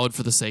a ballad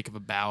for the sake of a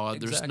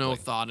ballad. Exactly. There's no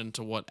thought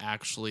into what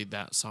actually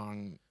that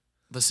song...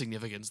 the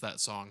significance that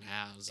song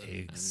has.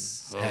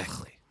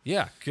 Exactly.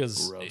 Yeah,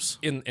 because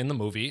in the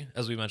movie,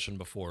 as we mentioned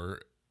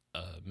before,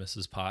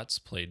 Mrs. Potts,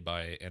 played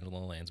by Angela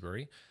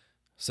Lansbury,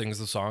 sings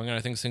the song, and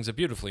I think sings it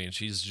beautifully, and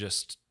she's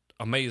just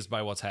amazed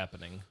by what's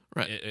happening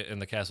in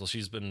the castle.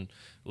 She's been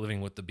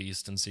living with the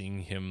beast and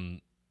seeing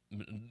him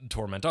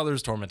torment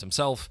others, torment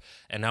himself,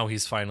 and now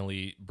he's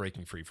finally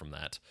breaking free from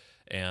that.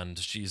 And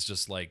she's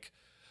just like,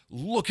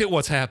 look at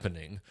what's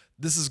happening.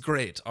 This is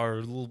great.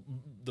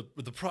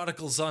 The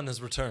prodigal son has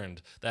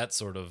returned. That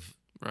sort of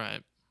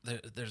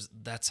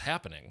that's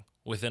happening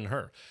within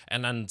her.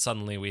 And then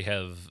suddenly we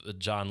have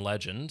John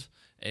Legend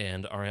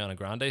and Ariana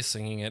Grande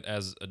singing it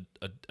as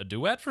a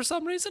duet for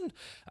some reason.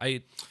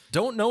 I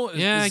don't know.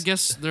 Yeah, I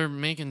guess they're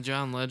making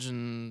John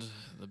Legend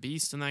the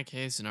beast in that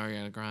case, and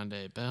Ariana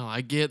Grande Belle.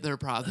 I get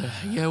I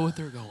get what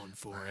they're going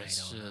for.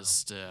 It's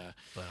just,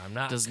 but I'm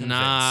not does convinced.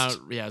 Not.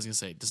 Yeah, I was gonna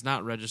say, does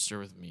not register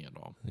with me at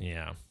all.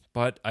 Yeah,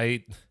 but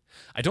I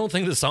don't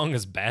think the song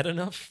is bad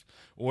enough.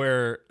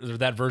 Where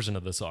that version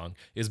of the song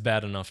is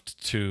bad enough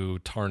to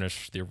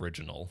tarnish the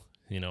original.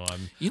 You know,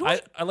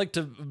 I like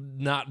to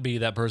not be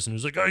that person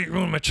who's like, oh, you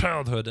ruined my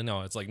childhood. And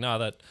no, it's like, no,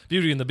 that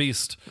Beauty and the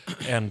Beast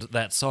and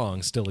that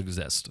song still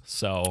exist.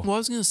 So, well, I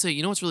was gonna say,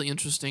 you know what's really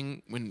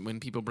interesting when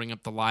people bring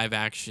up the live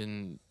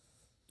action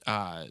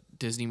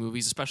Disney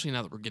movies, especially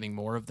now that we're getting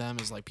more of them,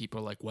 is like people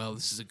are like, well,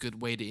 this is a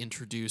good way to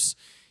introduce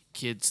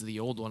kids to the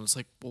old one. It's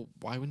like, well,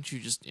 why wouldn't you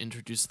just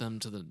introduce them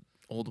to the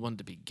old one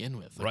to begin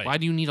with? Like, why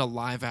do you need a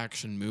live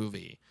action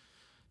movie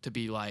to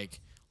be like,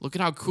 look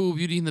at how cool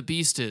Beauty and the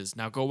Beast is.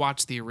 Now go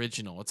watch the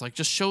original. It's like,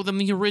 just show them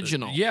the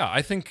original. Yeah,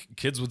 I think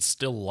kids would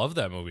still love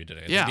that movie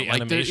today. Yeah, the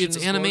like it's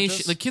animation.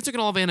 Gorgeous. The kids are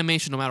gonna love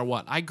animation no matter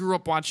what. I grew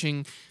up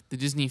watching the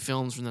Disney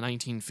films from the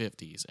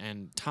 1950s,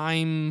 and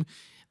time,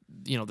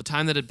 the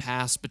time that had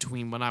passed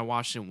between when I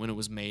watched it and when it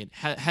was made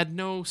had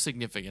no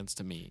significance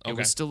to me. It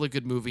was still a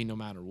good movie no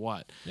matter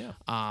what. Yeah.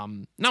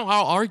 No,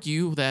 I'll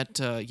argue that,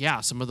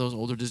 some of those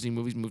older Disney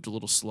movies moved a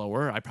little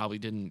slower. I probably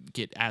didn't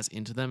get as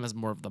into them as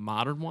more of the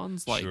modern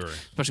ones.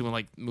 Especially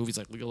when movies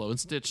like Lilo and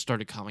Stitch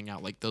started coming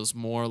out, like those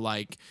more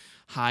like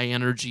high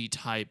energy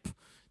type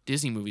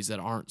Disney movies that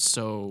aren't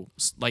so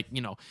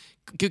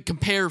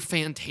compare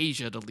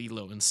Fantasia to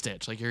Lilo and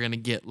Stitch. Like you're gonna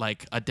get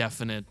like a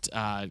definite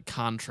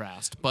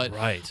contrast. But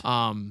I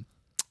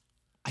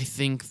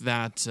think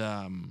that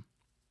I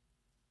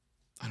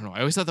don't know. I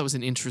always thought that was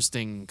an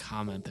interesting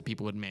comment that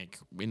people would make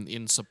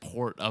in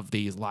support of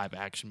these live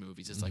action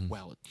movies. It's like,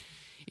 well,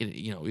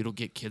 it'll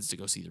get kids to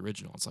go see the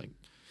original. It's like,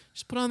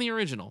 just put on the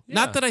original. Yeah.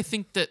 Not that I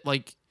think that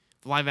like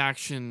live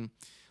action,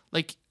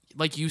 like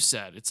you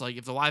said, it's like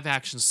if the live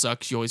action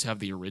sucks, you always have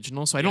the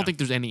original. So I don't think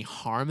there's any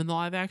harm in the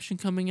live action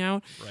coming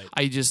out. Right.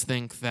 I just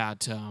think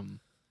that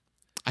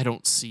I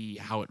don't see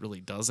how it really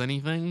does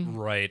anything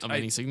of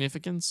any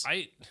significance.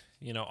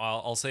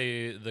 I'll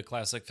say the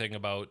classic thing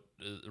about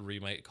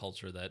remake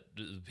culture that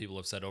people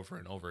have said over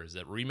and over is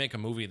that remake a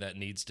movie that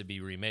needs to be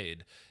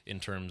remade in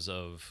terms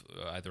of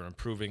either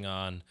improving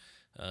on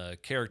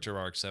character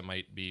arcs that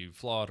might be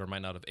flawed or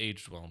might not have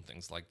aged well and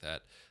things like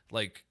that.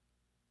 Like,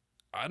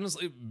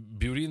 honestly,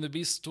 Beauty and the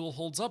Beast still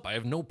holds up. I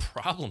have no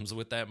problems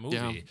with that movie.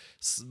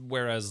 Yeah.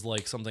 Whereas,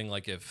 like, something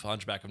like if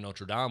Hunchback of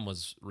Notre Dame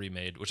was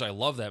remade, which I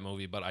love that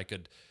movie, but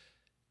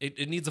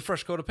it needs a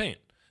fresh coat of paint.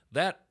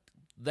 That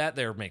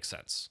there makes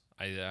sense.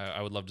 I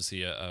would love to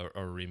see a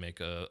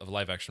remake, a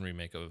live action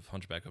remake of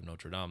Hunchback of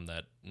Notre Dame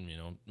that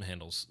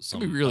handles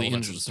some It'd be really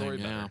elements of the interesting. story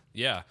better.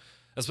 Yeah,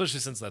 especially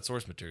since that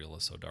source material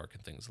is so dark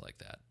and things like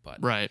that.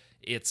 But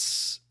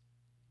it's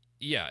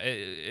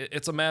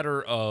a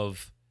matter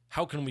of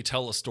how can we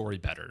tell a story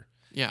better?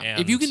 Yeah. And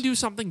If you can do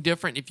something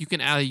different, if you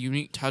can add a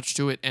unique touch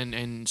to it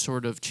and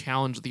sort of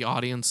challenge the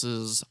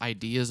audience's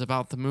ideas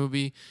about the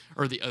movie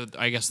or the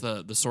I guess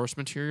the source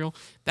material,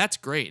 that's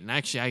great. And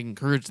actually I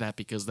encourage that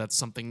because that's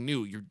something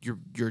new.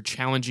 You're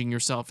challenging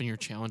yourself and you're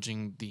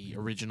challenging the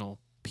original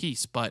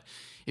piece. But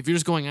if you're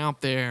just going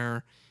out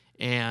there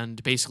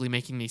and basically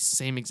making the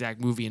same exact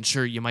movie, and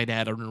sure, you might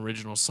add an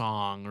original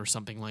song or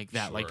something like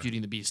that, like Beauty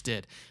and the Beast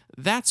did,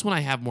 that's when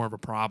I have more of a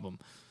problem.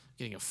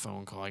 Getting a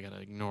phone call, I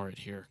gotta ignore it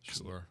here.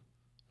 Sure.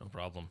 No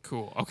problem.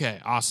 Cool. Okay,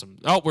 awesome.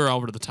 Oh, we're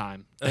over to the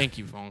time. Thank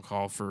you, phone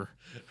call, for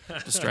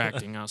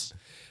distracting us.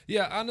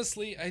 Yeah,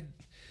 honestly, I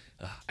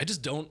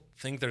just don't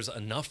think there's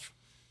enough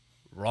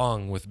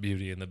wrong with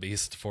Beauty and the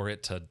Beast for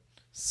it to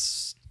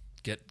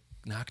get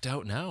knocked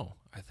out now.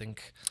 I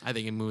think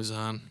it moves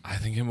on. I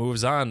think it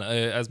moves on.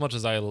 As much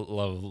as I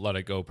love Let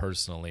It Go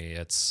personally,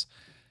 it's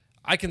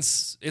not a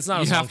song for everyone.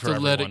 You have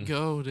to let it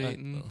go,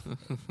 Dayton.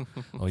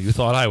 Oh, you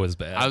thought I was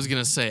bad. I was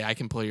gonna say I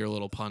can play your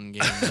little pun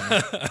game.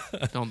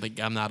 Don't think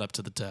I'm not up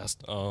to the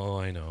test. Oh,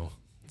 I know.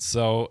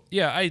 So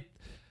yeah,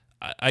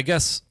 I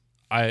guess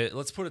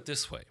let's put it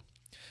this way.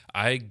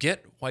 I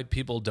get why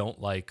people don't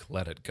like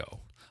Let It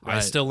Go. Right. I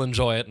still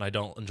enjoy it, and I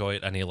don't enjoy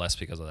it any less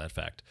because of that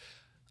fact.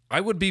 I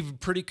would be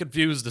pretty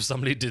confused if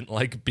somebody didn't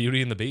like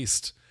Beauty and the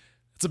Beast.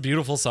 It's a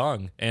beautiful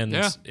song, and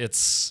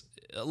it's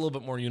a little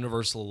bit more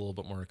universal, a little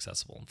bit more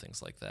accessible, and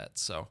things like that.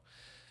 So,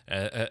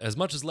 as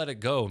much as Let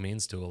It Go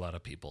means to a lot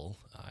of people,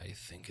 I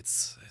think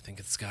it's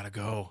got to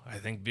go. I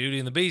think Beauty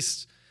and the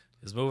Beast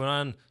is moving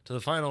on to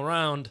the final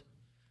round,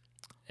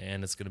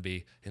 and it's going to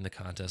be in the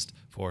contest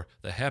for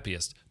the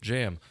happiest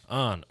jam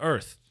on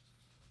earth.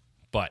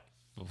 But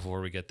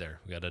before we get there,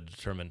 we got to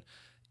determine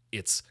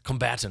its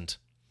combatant.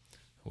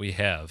 We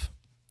have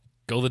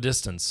Go the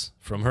Distance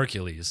from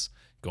Hercules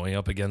going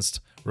up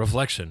against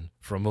Reflection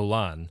from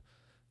Mulan.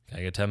 Can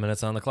I get 10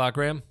 minutes on the clock,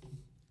 Graham?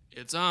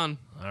 It's on.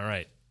 All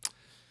right.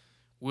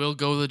 Will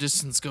Go the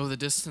Distance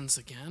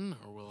again,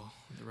 or will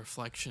the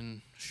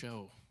Reflection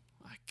show?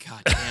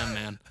 God damn,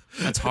 man.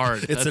 That's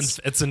hard. It's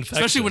infectious.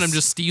 Especially when I'm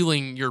just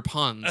stealing your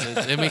puns.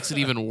 It makes it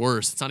even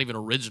worse. It's not even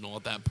original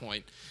at that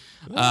point.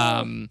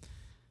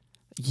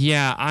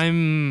 Yeah,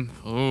 I'm...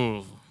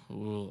 Oh.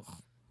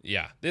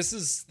 Yeah, this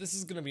is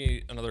going to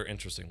be another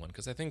interesting one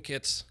because I think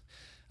it's,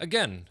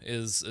 again,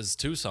 is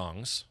two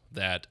songs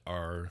that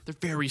are... They're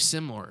very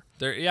similar.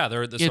 They're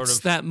the it's sort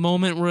of... that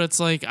moment where it's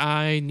like,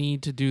 I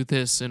need to do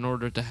this in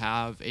order to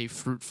have a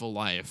fruitful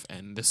life,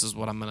 and this is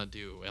what I'm going to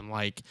do. And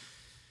like,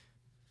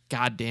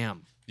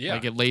 goddamn. Yeah.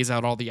 Like, it lays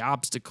out all the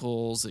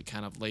obstacles. It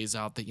kind of lays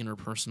out the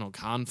interpersonal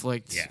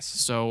conflict. Yes.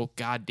 So,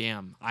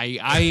 goddamn. I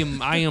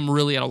am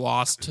really at a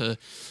loss to...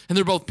 And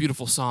they're both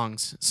beautiful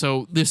songs.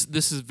 So, this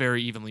is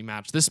very evenly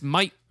matched. This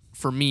might,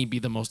 for me, be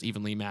the most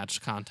evenly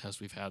matched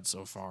contest we've had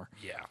so far.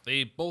 Yeah.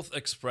 They both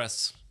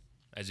express,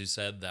 as you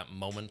said, that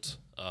moment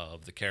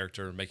of the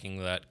character making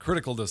that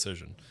critical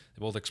decision.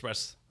 They both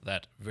express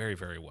that very,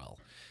 very well.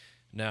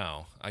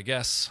 Now, I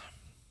guess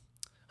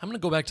I'm going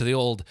to go back to the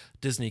old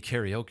Disney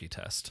karaoke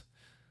test.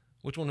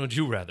 Which one would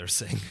you rather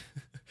sing?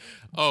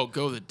 Oh,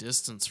 Go the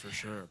Distance for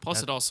sure.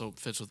 Plus, it also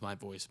fits with my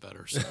voice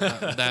better. So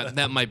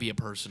that might be a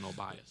personal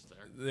bias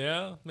there.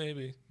 Yeah,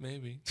 maybe.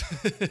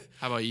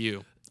 How about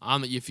you?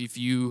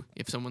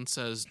 If someone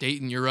says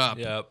Dayton, you're up.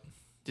 Yep.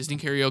 Disney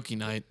karaoke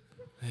night.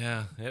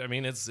 Yeah, I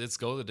mean it's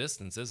Go the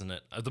Distance, isn't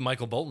it? The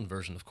Michael Bolton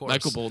version, of course.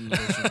 Michael Bolton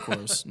version, of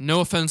course.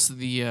 No offense to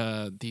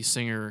the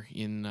singer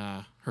in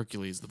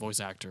Hercules, the voice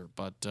actor,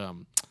 but.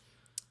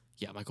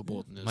 Yeah, Michael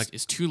Bolton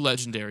is too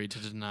legendary to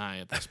deny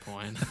at this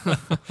point.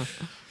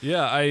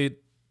 I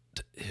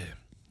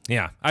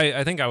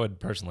think I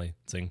would personally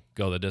sing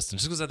Go the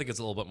Distance just because I think it's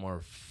a little bit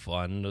more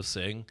fun to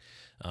sing.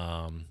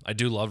 I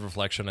do love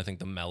Reflection. I think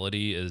the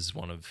melody is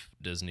one of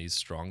Disney's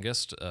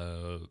strongest.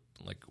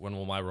 Like when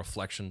will my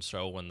reflection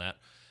show when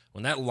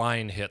that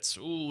line hits,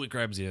 ooh, it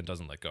grabs you and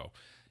doesn't let go.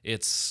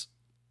 It's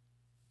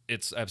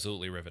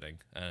absolutely riveting.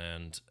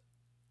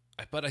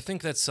 But I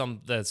think that's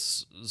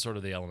sort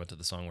of the element of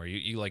the song where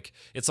you like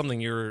it's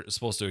something you're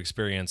supposed to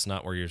experience,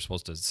 not where you're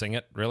supposed to sing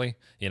it. Really,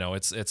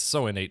 it's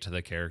so innate to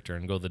the character.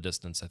 And Go the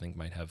Distance, I think,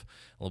 might have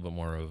a little bit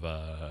more of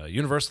a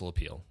universal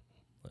appeal,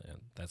 and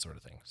that sort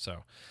of thing.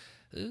 So,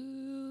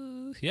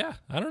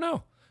 I don't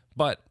know.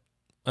 But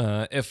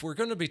if we're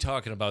going to be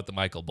talking about the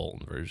Michael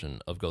Bolton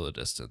version of Go the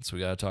Distance, we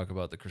got to talk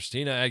about the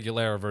Christina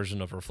Aguilera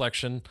version of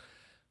Reflection,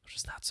 which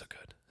is not so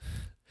good.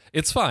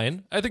 It's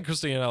fine. I think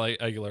Christina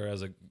Aguilera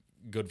has a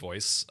good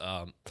voice.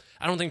 I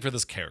don't think for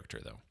this character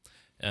though,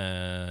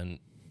 and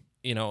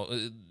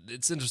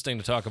it's interesting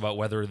to talk about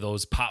whether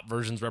those pop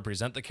versions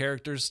represent the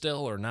characters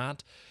still or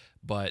not.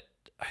 But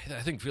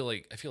I feel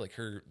like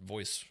her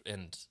voice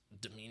and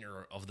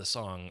demeanor of the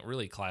song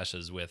really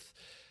clashes with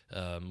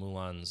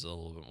Mulan's a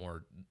little bit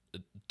more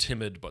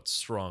timid but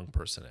strong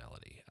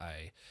personality.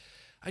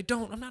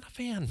 I'm not a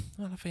fan.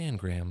 I'm not a fan,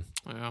 Graham.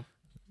 Yeah.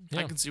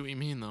 I can see what you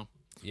mean though.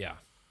 Yeah,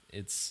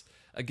 it's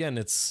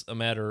a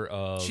matter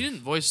of... She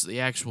didn't voice the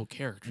actual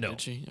character, did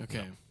she?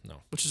 Okay.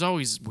 No. Which is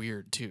always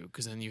weird, too,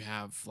 because then you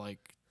have,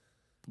 like,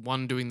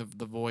 one doing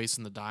the voice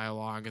and the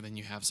dialogue, and then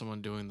you have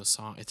someone doing the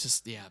song. It's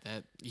just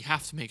that you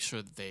have to make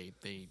sure that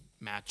they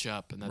match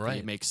up and that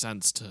they make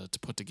sense to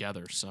put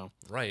together. So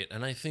right,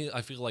 and I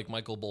feel like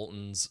Michael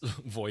Bolton's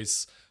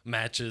voice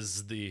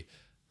matches the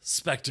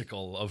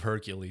spectacle of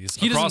Hercules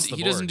across the board.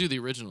 He doesn't do the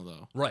original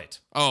though. Right.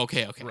 Oh,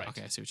 okay, Right.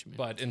 okay. I see what you mean.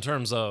 But in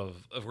terms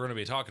of if we're going to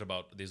be talking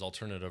about these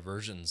alternative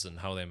versions and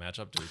how they match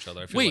up to each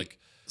other, I feel like.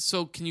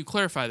 So can you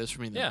clarify this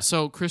for me then? Yeah.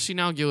 So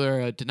Christina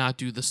Aguilera did not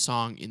do the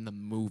song in the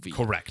movie.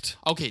 Correct.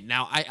 Okay,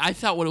 now I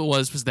thought what it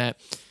was that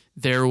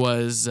there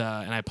was,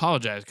 and I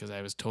apologize because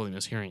I was totally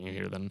mishearing you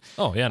here then.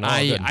 Oh, yeah, no,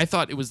 I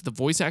thought it was the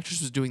voice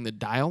actress was doing the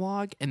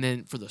dialogue, and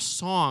then for the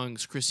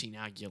songs, Christina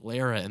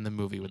Aguilera in the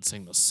movie would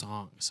sing the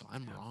song. So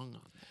I'm wrong on that.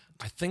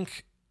 I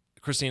think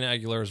Christina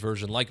Aguilera's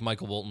version, like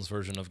Michael Bolton's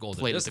version of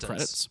Golden Played at Distance, the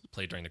credits?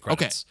 played during the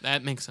credits. Okay,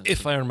 that makes sense.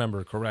 If I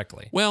remember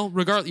correctly. Well,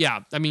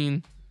 I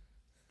mean,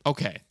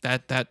 okay,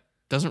 that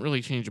doesn't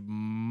really change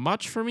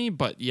much for me,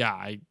 but yeah,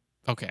 I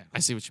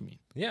see what you mean.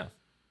 Yeah.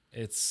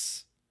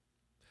 It's...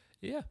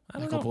 Yeah, I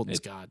don't Michael know. Bolton's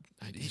God.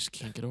 I just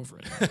can't get over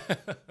it.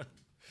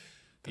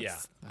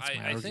 That's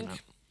my I think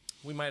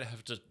we might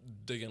have to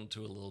dig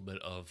into a little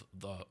bit of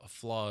the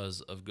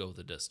flaws of Go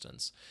the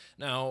Distance.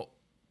 Now,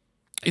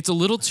 it's a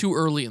little too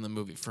early in the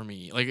movie for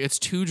me. Like, it's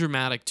too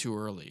dramatic too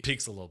early.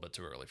 Peaks a little bit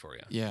too early for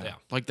you. Yeah.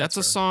 Like, that's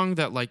a song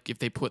that, like, if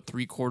they put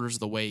 3/4 of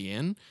the way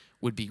in,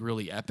 would be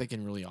really epic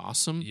and really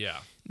awesome. Yeah.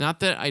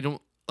 Not that I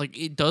don't... Like,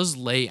 it does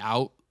lay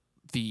out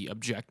the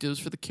objectives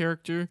for the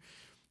character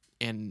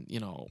and,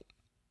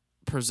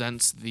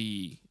 presents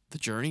the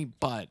journey,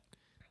 but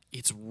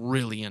it's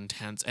really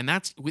intense, and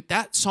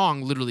that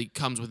song literally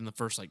comes within the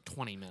first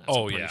 20 minutes.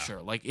 I'm pretty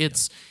sure. Like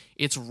it's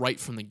right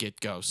from the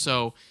get go.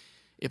 So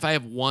if I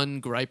have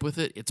one gripe with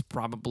it, it's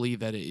probably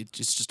that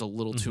it's just a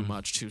little too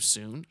much too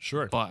soon.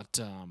 Sure, but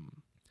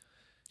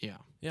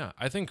yeah.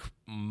 I think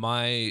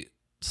my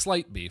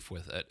slight beef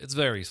with it's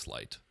very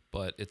slight,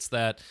 but it's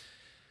that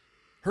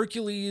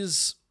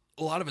Hercules.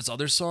 A lot of its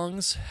other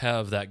songs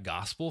have that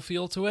gospel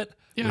feel to it,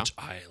 which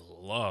I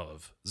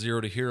love.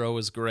 Zero to Hero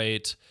is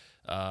great.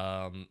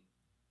 I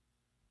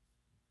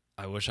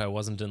Wish I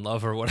Wasn't in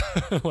Love or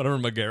whatever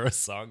Megara's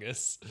song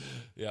is.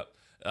 Yep.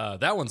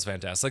 That one's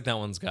fantastic. That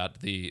one's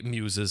got the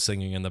muses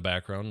singing in the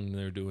background, and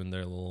they're doing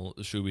their little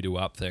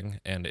shooby-doo-wop thing,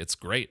 and it's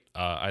great.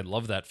 I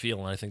love that feel,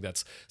 and I think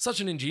that's such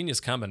an ingenious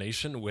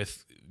combination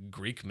with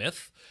Greek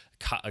myth,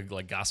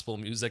 like gospel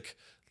music,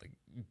 like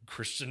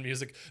Christian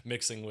music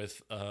mixing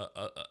with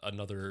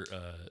another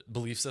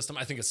belief system.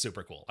 I think it's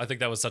super cool. I think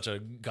that was such a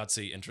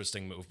gutsy,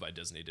 interesting move by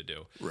Disney to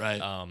do.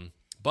 Right.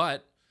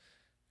 But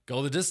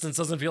Go the Distance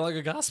doesn't feel like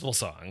a gospel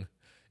song.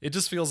 It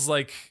just feels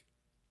like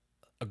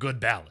a good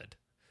ballad,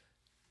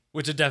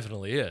 which it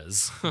definitely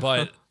is.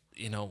 But,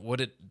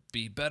 would it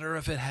be better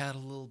if it had a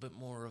little bit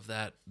more of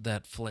that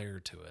flair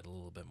to it, a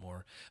little bit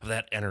more of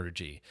that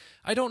energy?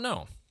 I don't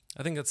know.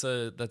 I think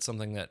that's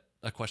something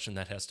a question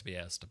that has to be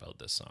asked about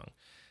this song.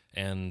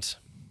 And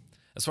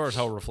as far as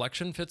how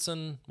Reflection fits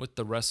in with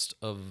the rest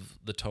of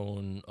the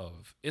tone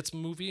of its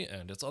movie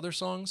and its other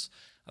songs,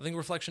 I think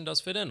Reflection does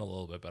fit in a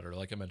little bit better.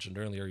 Like I mentioned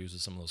earlier,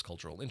 uses some of those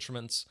cultural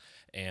instruments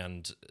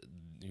and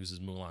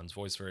uses Mulan's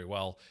voice very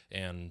well.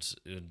 And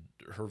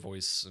her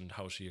voice and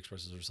how she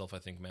expresses herself, I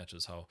think,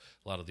 matches how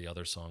a lot of the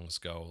other songs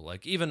go.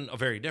 Like even a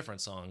very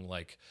different song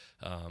like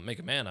Make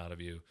a Man Out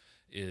of You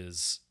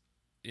is,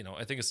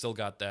 I think it's still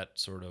got that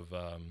sort of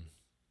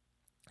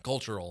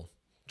cultural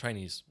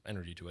Chinese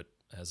energy to it,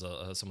 has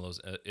some of those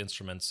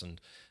instruments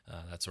and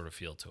that sort of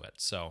feel to it.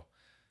 So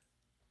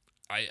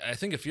I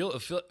think it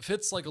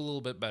fits like a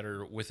little bit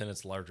better within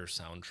its larger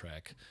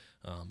soundtrack.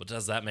 But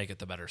does that make it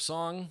the better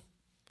song?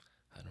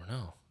 I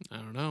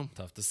don't know.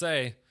 Tough to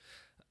say.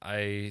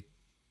 I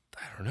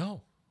don't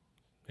know.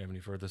 You have any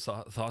further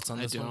thoughts on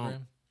this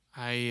one,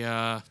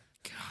 Graham?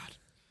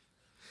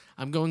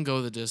 I'm going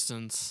Go the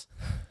Distance.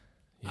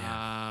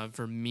 Yeah.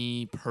 For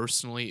me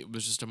personally, it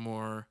was just a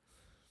more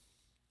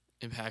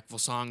impactful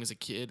song as a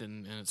kid,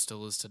 and it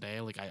still is today.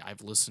 Like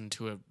I've listened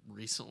to it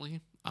recently.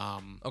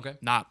 Okay.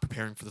 Not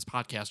preparing for this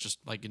podcast, just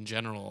like in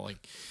general.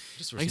 Like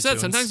I said,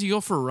 tunes. sometimes you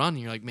go for a run,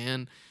 and you're like,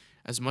 man,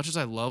 as much as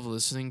I love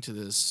listening to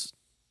this,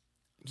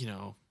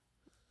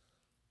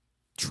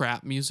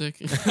 trap music.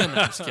 No, I'm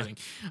just kidding.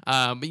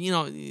 But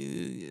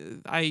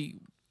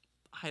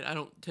I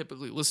don't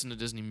typically listen to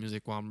Disney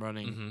music while I'm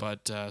running,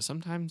 but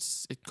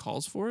sometimes it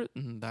calls for it,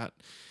 and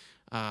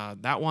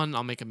that one,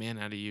 I'll Make a Man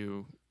Out of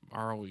You,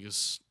 are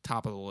always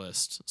top of the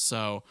list.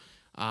 So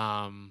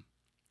it's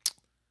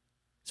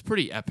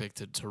pretty epic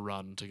to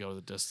run, to go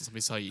the distance. Let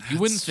me tell you. You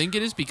wouldn't think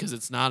it is because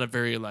it's not a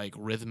very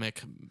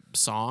rhythmic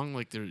song.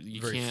 Like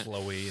you very can't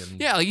flowy and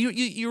like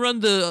you run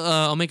the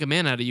I'll Make a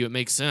Man Out of You. It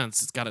makes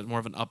sense. It's got more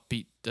of an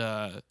upbeat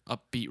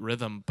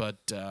rhythm,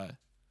 but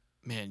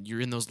man, you're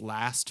in those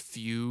last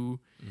few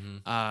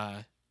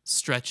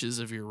stretches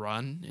of your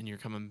run, and you're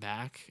coming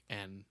back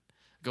and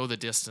go the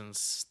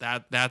distance.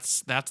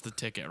 That's the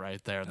ticket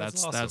right there.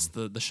 That's awesome. That's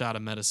the shot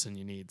of medicine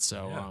you need.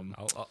 So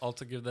I'll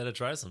to give that a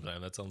try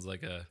sometime. That sounds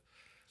like a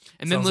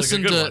And then Sounds like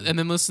a listen good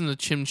one. to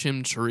Chim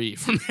Chim Tree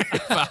from Mary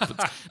Poppins.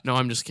 No,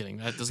 I'm just kidding.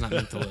 That does not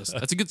make the list.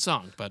 That's a good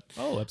song, but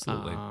Oh,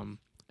 absolutely.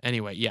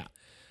 anyway, yeah.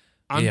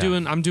 I'm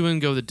Yeah. doing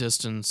Go the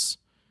Distance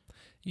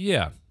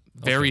Yeah.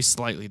 very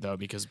slightly though,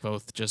 because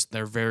both just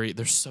they're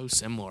so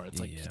similar. It's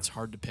like Yeah. it's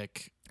hard to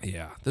pick.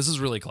 Yeah, this is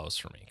really close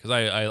for me because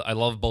I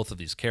love both of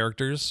these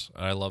characters.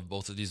 I love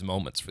both of these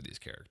moments for these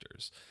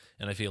characters,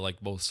 and I feel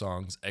like both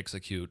songs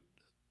execute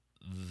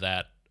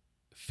that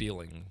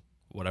feeling,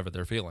 whatever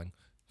they're feeling,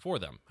 for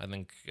them. I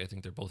think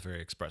they're both very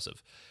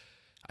expressive.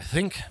 I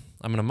think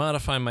I'm gonna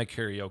modify my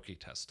karaoke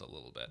test a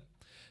little bit.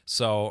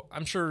 So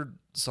I'm sure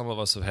some of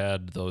us have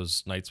had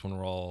those nights when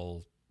we're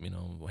all,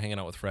 hanging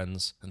out with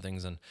friends and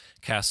things and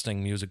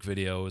casting music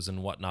videos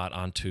and whatnot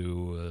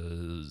onto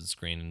a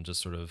screen and just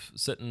sort of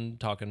sitting,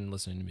 talking,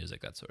 listening to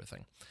music, that sort of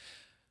thing.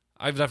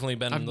 I've definitely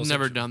been in I've those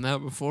never done that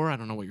before. I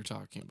don't know what you're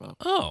talking about.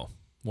 Oh,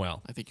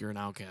 well. I think you're an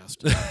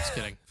outcast. No, I'm just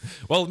kidding.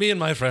 Well, me and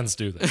my friends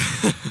do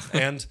that.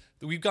 And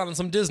we've gone on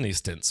some Disney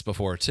stints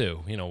before,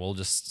 too. We'll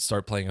just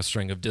start playing a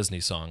string of Disney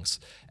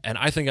songs. And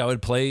I think I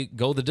would play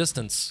Go the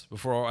Distance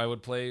before I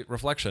would play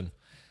Reflection.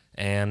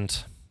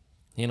 And,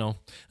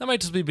 that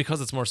might just be because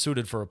it's more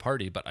suited for a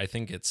party, but I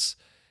think it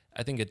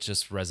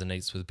just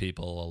resonates with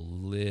people a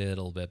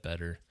little bit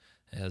better,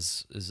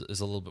 is a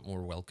little bit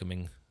more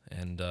welcoming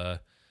and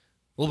a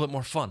little bit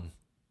more fun.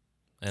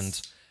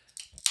 And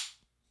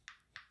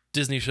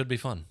Disney should be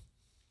fun,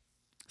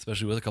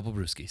 especially with a couple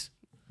brewskis.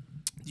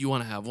 Do you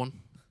want to have one?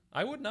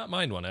 I would not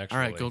mind one, actually.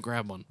 All right, go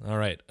grab one. All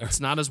right. It's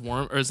not as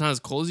warm, or it's not as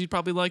cold as you'd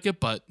probably like it,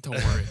 but don't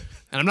worry.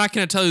 And I'm not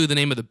going to tell you the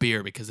name of the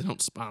beer because they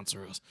don't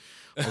sponsor us.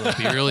 Although it'd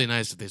be really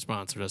nice if they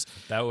sponsored us.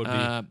 That would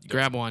be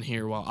grab one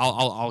here. While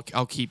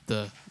I'll keep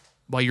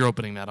while you're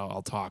opening that,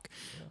 I'll talk.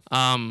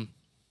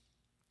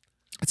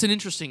 It's an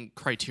interesting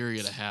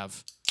criteria to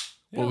have.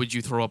 Yeah. What would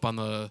you throw up on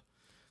the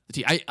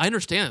tee? I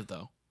understand it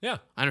though. Yeah.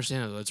 I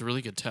understand it. It's a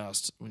really good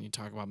test when you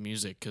talk about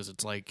music because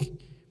it's like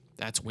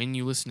that's when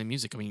you listen to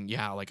music. I mean,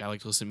 yeah, like I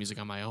like to listen to music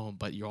on my own,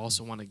 but you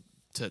also want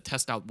to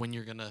test out when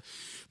you're gonna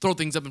throw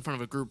things up in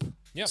front of a group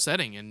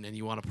setting, and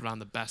you want to put on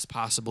the best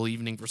possible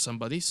evening for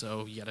somebody.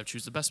 So you got to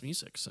choose the best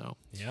music. So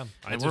Yeah.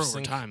 and we're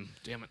over time.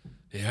 Damn it.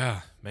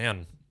 Yeah,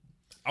 man.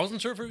 I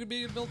wasn't sure if we could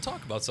be able to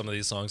talk about some of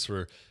these songs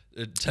for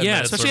 10 Yeah,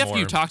 minutes especially or after more.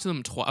 you talk to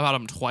them about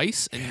them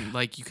twice, and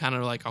like you kind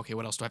of like, okay,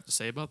 what else do I have to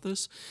say about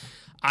this?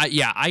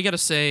 I gotta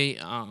say,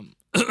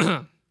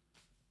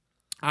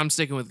 I'm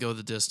sticking with Go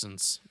the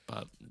Distance,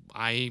 but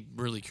I'm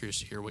really curious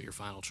to hear what your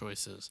final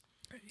choice is.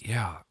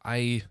 Yeah,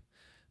 I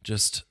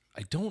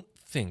don't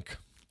think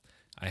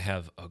I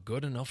have a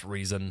good enough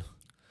reason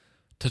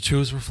to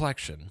choose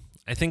Reflection.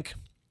 I think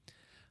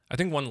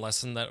one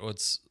lesson that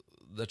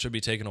should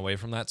be taken away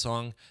from that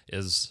song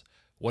is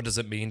what does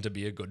it mean to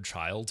be a good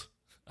child?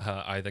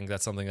 I think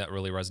that's something that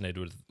really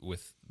resonated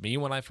with me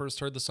when I first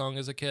heard the song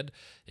as a kid.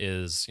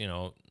 Is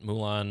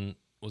Mulan,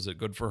 was it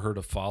good for her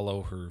to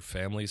follow her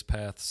family's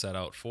path set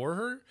out for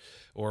her,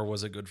 or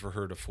was it good for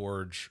her to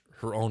forge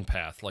her own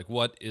path? Like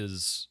what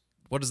does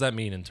that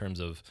mean in terms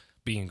of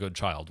being a good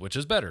child? Which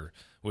is better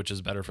for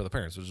the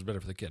parents, which is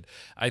better for the kid.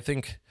 I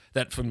think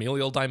that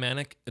familial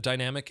dynamic,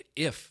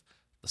 if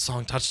the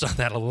song touched on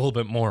that a little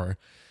bit more,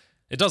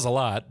 it does a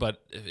lot,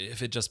 but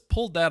if it just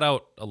pulled that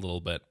out a little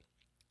bit,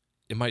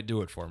 it might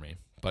do it for me.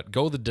 But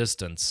Go the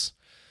Distance,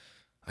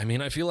 I mean,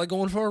 I feel like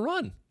going for a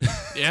run.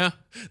 Yeah,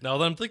 Now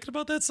that I'm thinking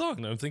about that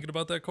song, now I'm thinking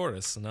about that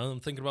chorus, and now I'm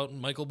thinking about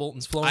Michael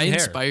Bolton's flowing I hair.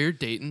 inspired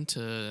Dayton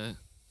to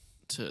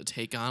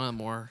take on a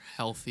more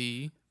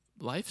healthy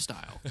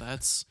lifestyle.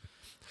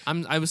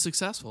 I was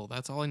successful.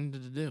 That's all I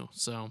needed to do.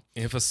 So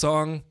If a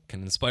song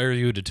can inspire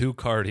you to do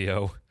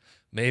cardio,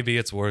 maybe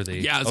it's worthy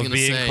yeah, I was of gonna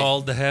being say,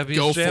 called the happiest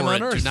go jam for on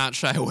it. earth. Do not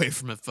shy away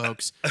from it,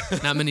 folks.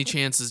 Not many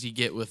chances you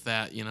get with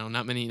that.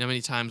 Not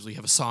many times we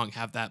have a song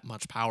have that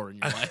much power in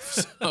your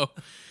life. So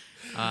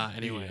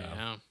anyway,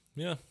 yeah.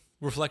 Yeah.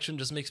 Reflection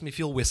just makes me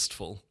feel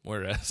wistful,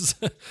 whereas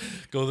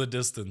Go the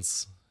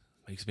Distance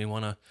makes me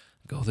want to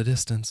go the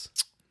distance.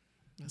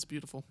 That's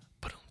beautiful.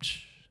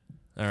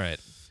 All right.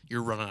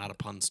 You're running out of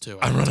puns too.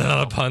 I'm running out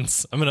of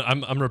puns.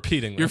 I'm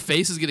repeating Your them.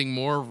 face is getting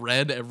more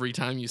red every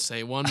time you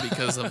say one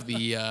because of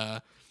the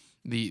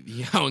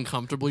how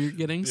uncomfortable you're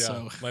getting. Yeah,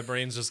 So my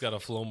brain's just got to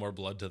flow more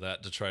blood to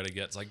that to try to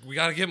get. It's like we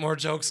got to get more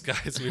jokes,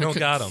 guys. We don't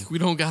got them. we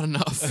don't got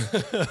enough.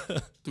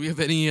 Do we have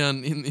any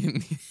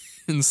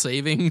in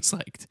savings?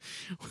 Like,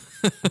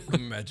 I'm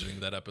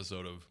imagining that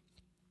episode of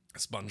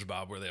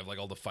SpongeBob where they have like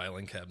all the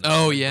filing cabinets.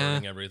 Oh, and yeah.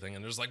 burning everything,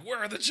 and they're just like, where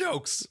are the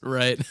jokes?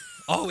 right.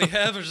 All we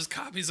have are just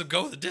copies of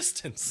Go the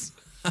Distance.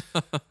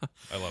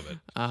 I love it.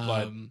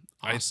 But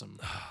Awesome.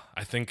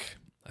 I think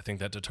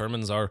that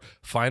determines our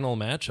final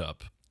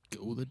matchup.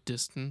 Go the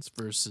Distance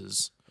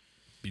versus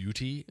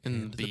Beauty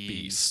and the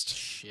Beast.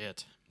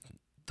 Shit.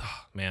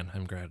 Man,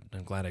 I'm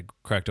glad I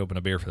cracked open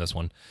a beer for this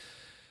one.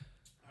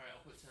 All right,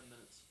 I'll put 10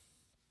 minutes.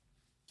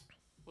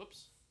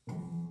 Whoops.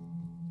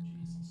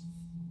 Jesus.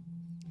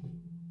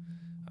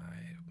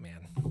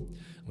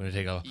 I'm gonna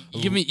take a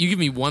You give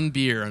me one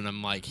beer and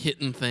I'm like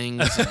hitting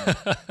things,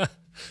 and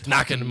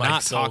knocking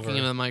not mics talking over.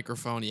 into the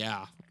microphone.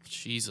 Yeah,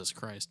 Jesus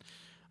Christ.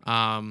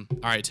 All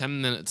right,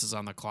 10 minutes is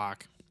on the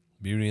clock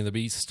Beauty and the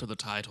Beast for the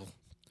title.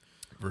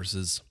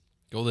 versus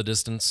Go the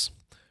Distance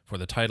for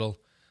the title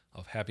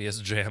of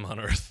Happiest Jam on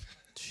Earth.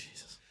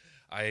 Jesus.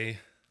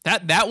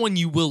 That one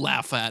you will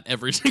laugh at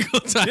every single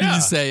time Yeah.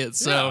 you say it.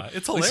 So Yeah,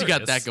 it's at least you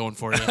got hilarious. that going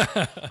for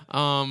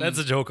you. That's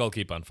a joke I'll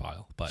keep on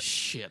file. But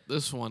Shit,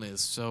 this one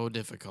is so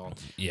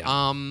difficult.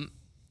 yeah.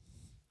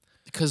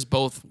 Because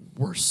both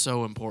were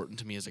so important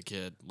to me as a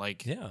kid.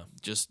 Like, Yeah.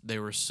 just they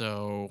were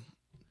so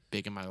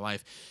big in my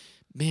life.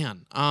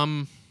 Man,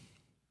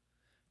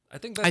 I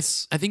think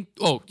that's I think.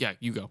 Oh yeah,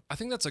 you go. I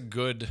think that's a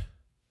good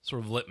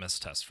sort of litmus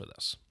test for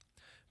this,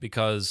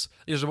 because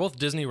these are both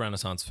Disney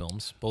Renaissance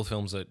films, both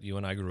films that you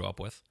and I grew up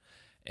with,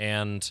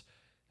 and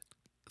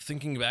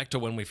thinking back to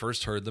when we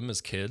first heard them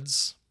as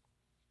kids,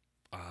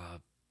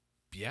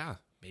 yeah,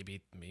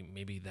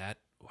 maybe that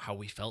how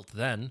we felt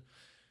then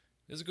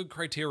is a good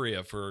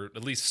criteria for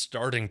at least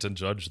starting to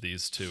judge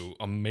these two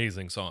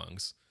amazing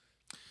songs.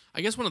 I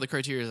guess one of the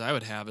criteria I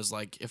would have is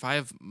like if I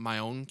have my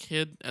own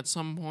kid at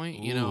some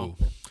point, you know,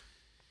 Ooh.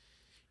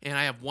 and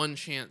I have one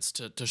chance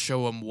to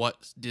show him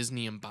what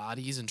Disney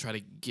embodies and try to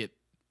get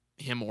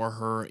him or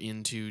her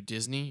into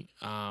Disney,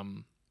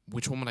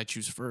 which one would I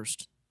choose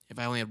first? If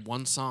I only had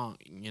one song,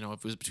 you know, if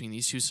it was between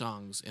these two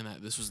songs and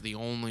that this was the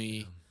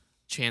only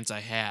chance I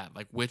had,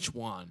 like which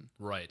one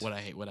Right. would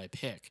I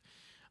pick?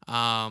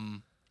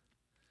 And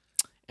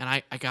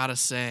I gotta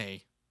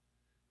say,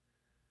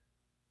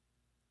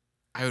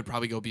 I would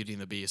probably go Beauty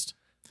and the Beast.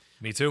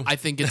 Me too. I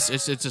think it's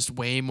just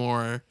way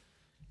more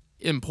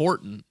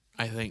important.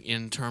 I think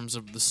in terms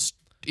of that's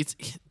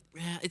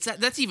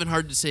even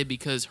hard to say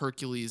because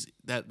Hercules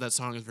that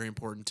song is very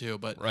important too.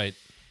 But right.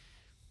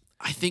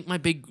 I think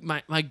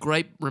my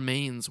gripe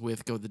remains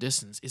with Go the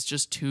Distance. It's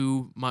just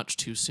too much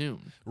too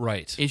soon.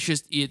 Right.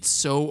 It's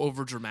so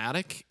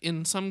overdramatic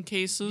in some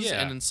cases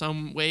Yeah. and in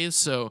some ways.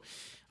 So,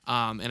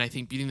 and I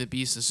think Beauty and the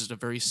Beast is just a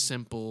very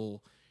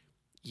simple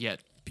yet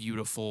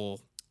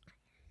beautiful.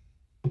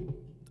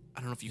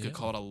 I don't know if you could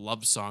call it a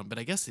love song, but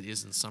I guess it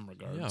is in some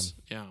regards.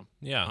 Yeah.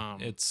 Yeah,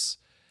 it's.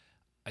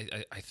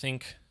 I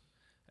think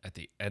at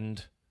the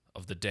end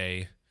of the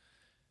day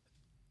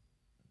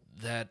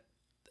that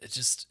it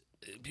just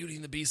Beauty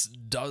and the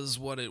Beast does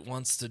what it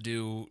wants to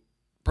do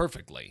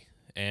perfectly,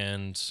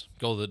 and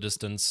Go the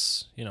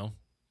Distance. You know,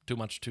 too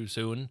much too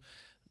soon,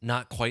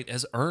 not quite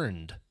as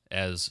earned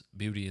as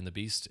Beauty and the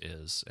Beast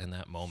is in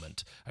that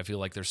moment. I feel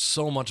like there's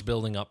so much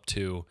building up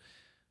to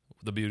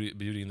the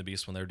Beauty and the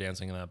Beast when they're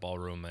dancing in that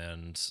ballroom,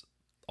 and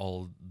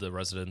all the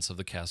residents of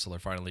the castle are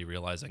finally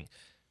realizing,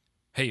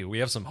 hey, we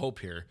have some hope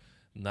here.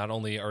 Not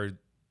only are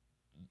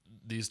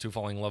these two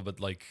falling in love, but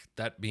like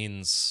that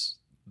means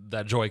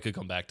that joy could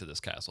come back to this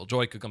castle.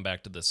 Joy could come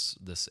back to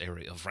this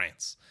area of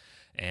France.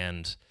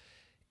 And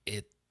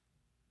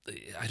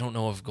I don't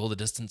know if Go the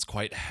Distance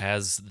quite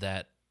has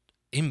that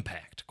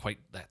impact, quite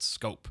that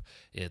scope.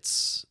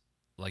 It's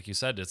like you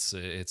said,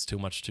 it's too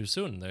much too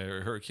soon.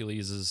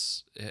 Hercules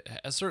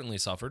has certainly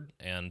suffered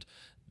and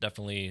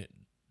definitely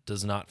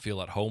does not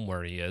feel at home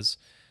where he is,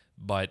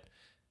 but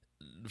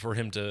for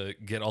him to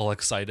get all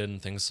excited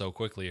and things so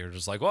quickly, you're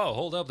just like, whoa,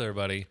 hold up there,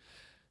 buddy.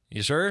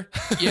 You sure?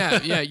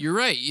 yeah, you're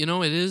right. You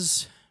know, it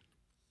is.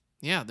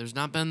 Yeah, there's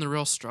not been the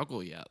real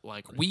struggle yet.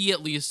 Like we,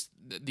 at least,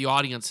 the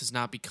audience has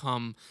not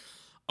become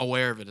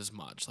aware of it as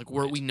much. Like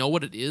we know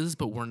what it is,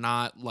 but we're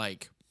not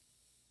like.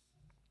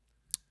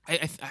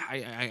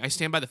 I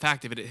stand by the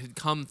fact if it had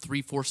come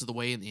 3/4 of the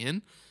way in the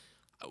end,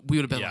 we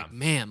would have been like,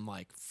 man,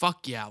 like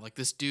fuck yeah, like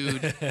this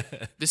dude,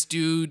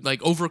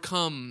 like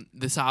overcome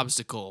this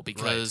obstacle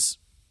because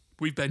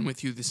we've been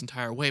with you this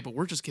entire way. But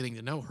we're just getting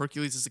to know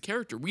Hercules as a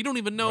character. We don't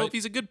even know if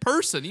he's a good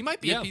person. He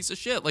might be a piece of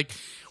shit. Like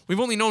we've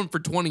only known him for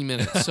 20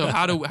 minutes. So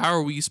how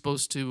are we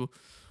supposed to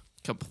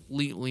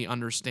completely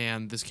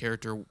understand this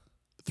character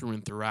through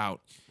and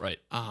throughout? Right.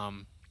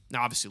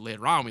 Now, obviously,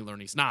 later on, we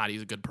learn he's not.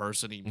 He's a good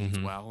person. He means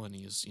well, and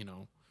he's, you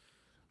know,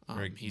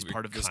 he's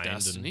part of this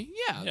destiny.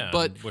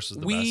 But wishes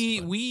the we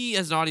best, but- we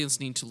as an audience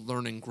need to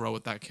learn and grow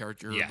with that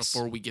character Yes.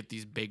 before we get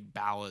these big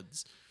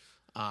ballads.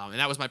 And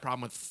that was my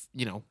problem with,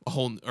 you know, a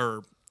whole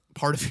or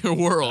part of your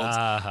world.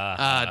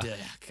 God.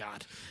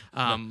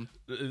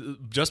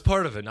 Just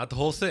part of it, not the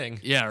whole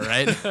thing. Yeah,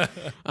 right.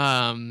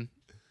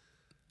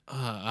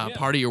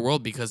 Part of your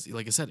world because,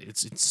 like I said,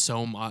 it's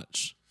so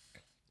much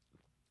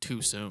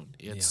too soon.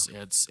 It's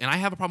and I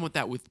have a problem with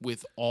that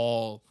with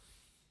all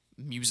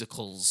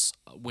musicals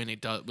when it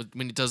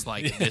does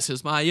like this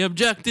is my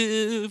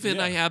objective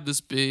and I have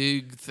this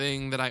big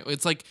thing that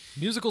it's like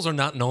Musicals are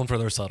not known for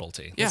their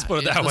subtlety. Let's put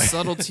it that the way.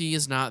 subtlety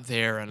is not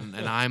there, and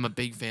I'm a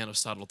big fan of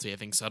subtlety. I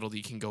think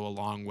subtlety can go a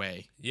long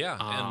way. Yeah,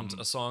 and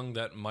a song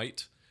that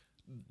might,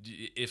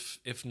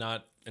 if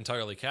not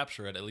entirely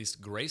capture it, at least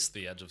grace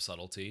the edge of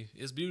subtlety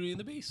is Beauty and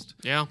the Beast.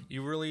 Yeah.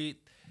 You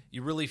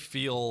really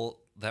feel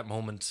that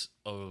moment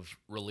of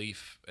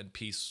relief and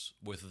peace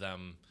with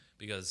them,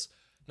 because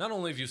not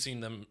only have you seen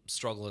them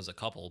struggle as a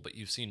couple, but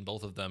you've seen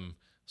both of them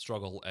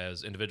struggle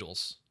as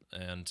individuals.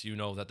 And you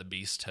know that the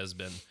Beast has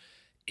been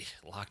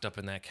locked up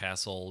in that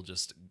castle,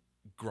 just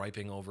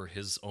griping over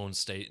his own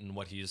state and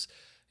what he's,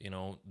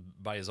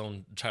 by his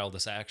own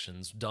childish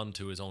actions done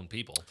to his own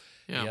people.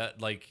 Yeah.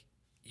 Like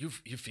you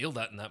feel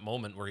that in that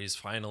moment where he's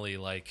finally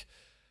like,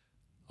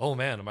 oh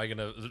man, am I going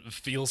to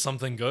feel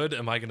something good?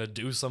 Am I going to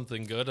do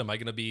something good? Am I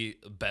going to be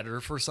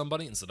better for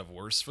somebody instead of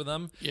worse for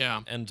them?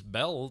 Yeah. And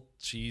Belle,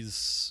 she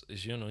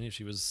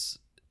was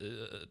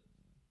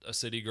a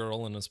city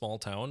girl in a small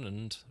town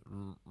and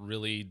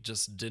really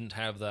just didn't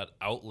have that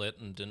outlet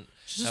and didn't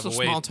She's have just a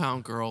way. small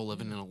town girl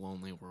living in a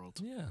lonely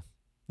world.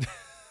 Yeah.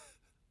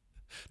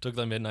 Took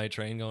the midnight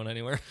train going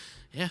anywhere.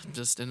 Yeah,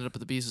 just ended up at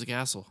the Beast's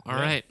Castle. All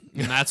right,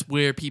 and that's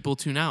where people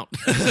tune out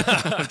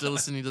after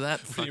listening to that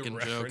fucking joke.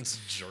 Reference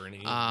Journey.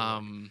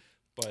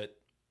 But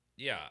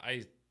yeah,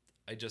 I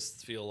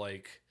just feel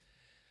like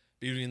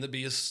Beauty and the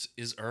Beast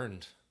is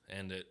earned,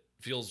 and it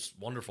feels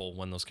wonderful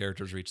when those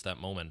characters reach that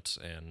moment,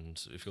 and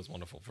it feels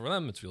wonderful for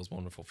them. It feels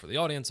wonderful for the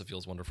audience. It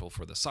feels wonderful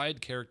for the side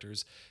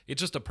characters.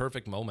 It's just a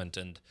perfect moment,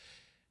 and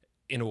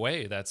in a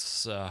way,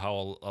 that's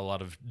how a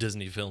lot of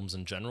Disney films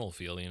in general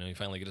feel. You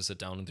finally get to sit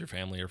down with your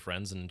family or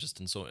friends and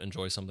just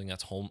enjoy something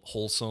that's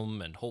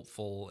wholesome and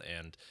hopeful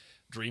and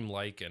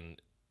dreamlike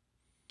and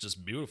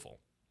just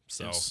beautiful.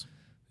 So, Yes.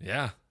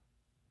 Yeah.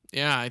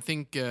 Yeah, I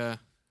think.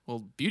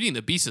 Beauty and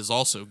the Beast is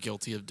also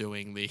guilty of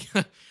doing the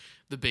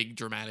the big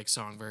dramatic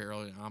song very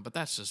early on, but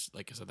that's just,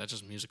 like I said, that's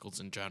just musicals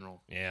in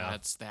general. Yeah.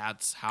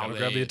 That's how Gotta they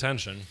grab the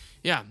attention.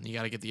 Yeah, you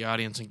got to get the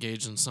audience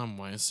engaged in some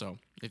way. So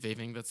if they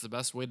think that's the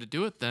best way to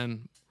do it,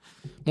 then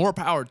more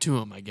power to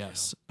them, I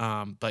guess.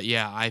 But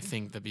yeah, I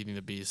think that Beauty and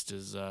the Beast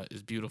is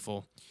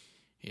beautiful.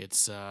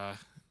 It's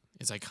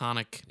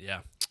iconic.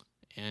 Yeah.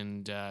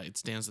 And it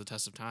stands the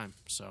test of time.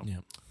 So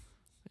Yeah.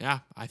 yeah,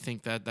 I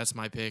think that's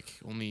my pick.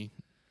 Only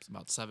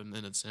about 7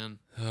 minutes in.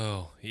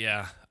 Oh,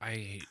 yeah.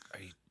 I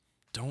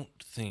don't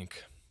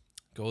think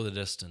Go the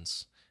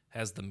Distance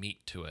has the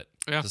meat to it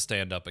to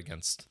stand up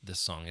against this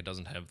song. It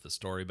doesn't have the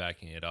story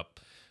backing it up.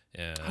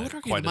 I would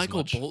argue quite the as Michael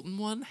much. Bolton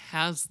one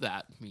has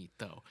that meat,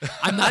 though.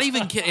 I'm not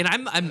even kidding.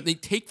 And they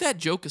take that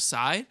joke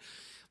aside.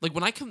 Like,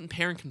 when I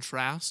compare and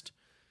contrast,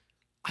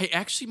 I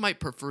actually might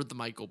prefer the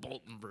Michael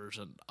Bolton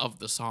version of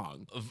the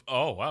song.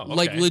 Oh, wow. Okay.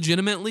 Like,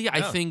 legitimately,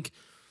 I think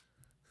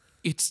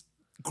it's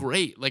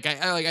great. Like,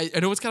 I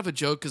know it's kind of a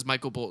joke because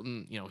Michael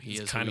Bolton, he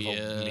is kind who of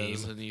he a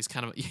is, meme. and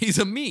he's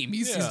a meme.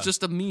 He's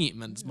just a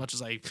meme. And as much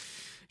as I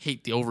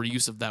hate the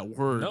overuse of that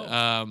word,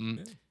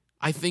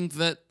 I think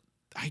that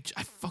I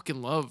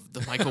fucking love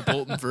the Michael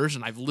Bolton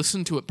version. I've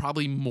listened to it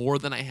probably more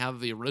than I have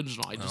the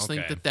original. I just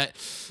think that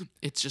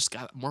it's just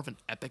got more of an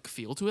epic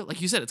feel to it.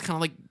 Like you said, it's kind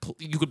of like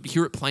you could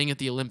hear it playing at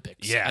the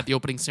Olympics, at the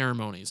opening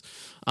ceremonies.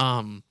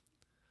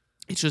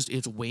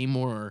 It's way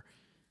more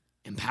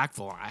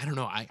impactful. I don't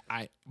know.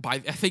 I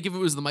think if it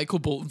was the Michael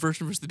Bolton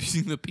version versus the Beauty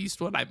and the Beast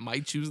one, I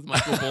might choose the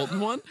Michael Bolton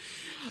one.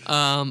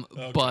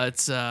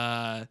 But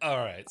all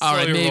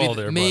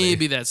right,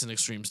 maybe that's an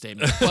extreme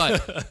statement.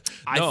 But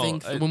I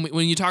think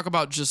when you talk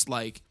about just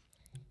like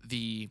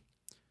the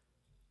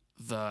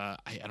I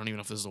don't even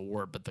know if this is a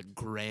word, but the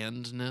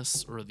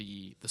grandness or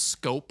the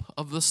scope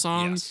of the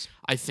song,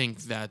 I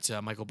think that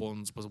Michael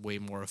Bolton's was way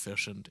more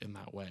efficient in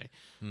that way.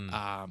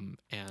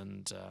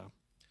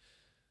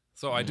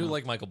 So I do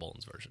like Michael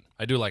Bolton's version.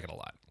 I do like it a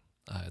lot.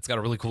 It's got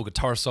a really cool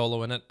guitar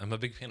solo in it. I'm a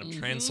big fan of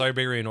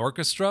Trans-Siberian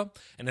Orchestra,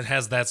 and it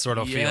has that sort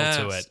of feel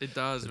to it. It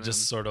does, man.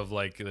 Just sort of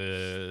like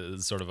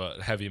sort of a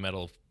heavy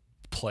metal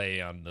play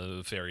on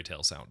the fairy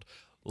tale sound.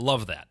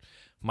 Love that.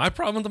 My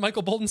problem with the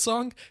Michael Bolton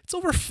song, it's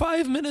over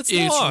 5 minutes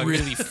long.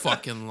 It's really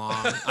fucking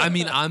long. I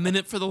mean, I'm in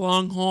it for the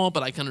long haul,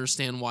 but I can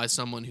understand why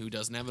someone who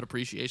doesn't have an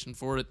appreciation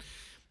for it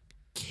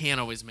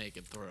can't always make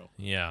it through.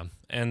 Yeah,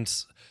 and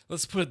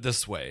let's put it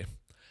this way.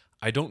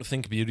 I don't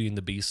think Beauty and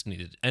the Beast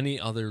needed any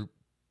other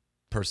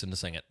person to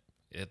sing it.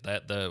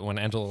 When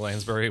Angela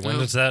Lansbury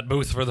went into that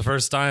booth for the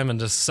first time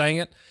and just sang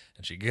it,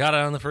 and she got it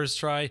on the first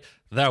try,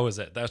 that was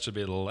it. That should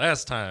be the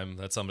last time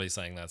that somebody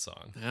sang that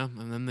song. Yeah,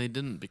 and then they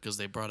didn't because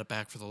they brought it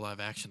back for the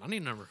live action. I don't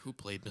even remember who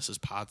played Mrs.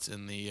 Potts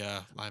in the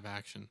live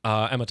action.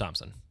 Emma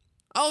Thompson.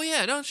 Oh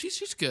yeah, no,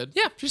 she's good.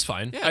 Yeah, she's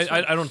fine.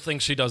 Yeah, I don't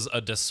think she does a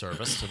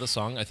disservice to the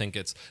song. I think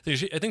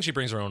she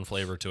brings her own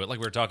flavor to it, like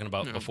we were talking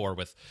about before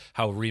with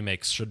how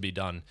remakes should be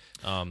done.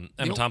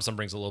 Emma Thompson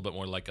brings a little bit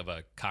more like of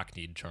a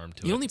cockneyed charm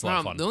to it.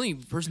 The only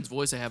person's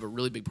voice I have a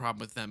really big problem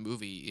with that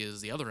movie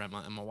is the other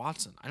Emma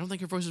Watson. I don't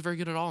think her voice is very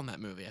good at all in that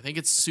movie. I think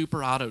it's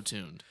super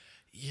auto-tuned.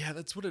 Yeah,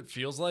 that's what it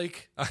feels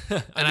like.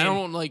 I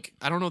don't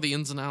know the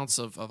ins and outs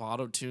of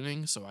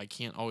auto-tuning, so I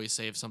can't always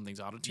say if something's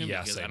auto-tuned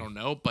because I don't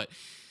know, but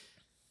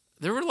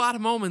there were a lot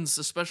of moments,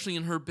 especially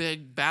in her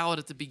big ballad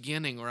at the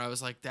beginning, where I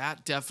was like,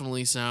 that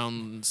definitely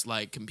sounds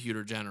like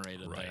computer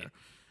generated there.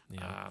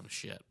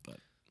 Yeah.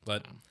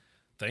 But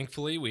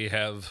thankfully, we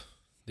have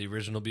the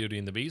original Beauty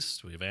and the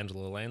Beast. We have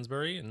Angela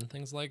Lansbury and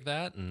things like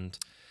that. And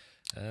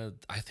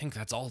I think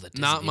that's all that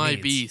Disney Not my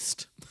needs.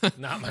 beast.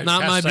 Not my,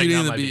 not my Beauty not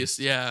and the my Beast.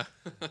 Yeah.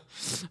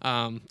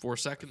 4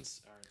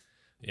 seconds. All right.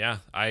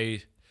 Yeah,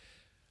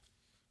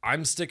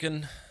 I'm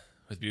sticking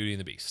with Beauty and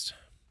the Beast.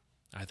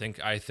 I think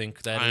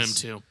that I am is.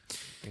 too. I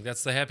think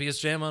that's the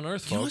happiest jam on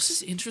earth, You know folks. what's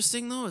just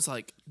interesting though? It's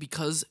like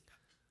because,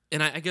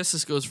 and I guess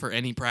this goes for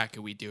any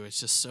bracket we do. It's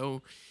just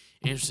so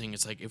interesting.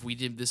 It's like if we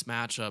did this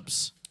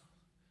matchups,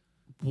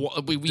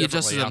 we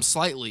adjusted yeah. them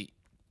slightly,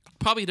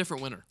 probably a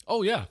different winner.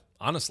 Oh yeah,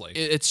 honestly.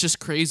 It's just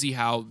crazy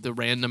how the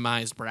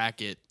randomized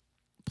bracket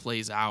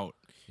plays out.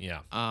 Yeah.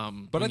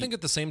 But I think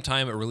at the same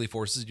time, it really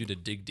forces you to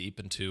dig deep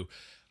into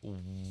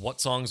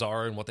what songs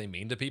are and what they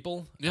mean to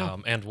people. Yeah.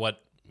 And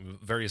what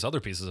various other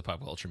pieces of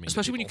pop culture mean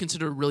Especially to when you people.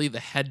 consider really the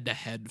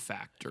head-to-head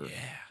factor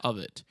of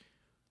it.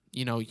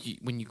 You know,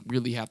 when you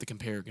really have to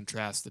compare and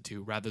contrast the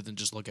two rather than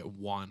just look at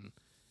one.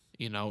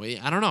 You know,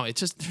 I don't know. It's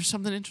just there's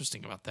something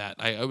interesting about that.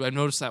 I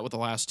noticed that with the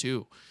last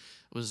two,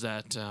 was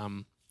that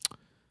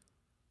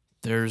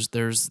there's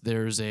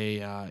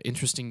a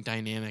interesting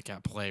dynamic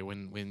at play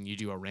when you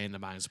do a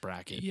randomized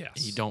bracket. Yes.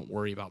 And you don't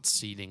worry about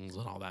seedings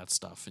and all that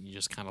stuff, and you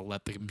just kind of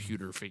let the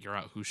computer figure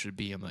out who should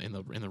be in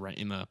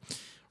the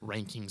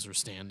rankings or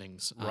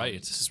standings. Right.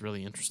 This is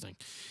really interesting.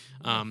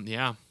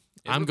 Yeah.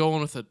 I'm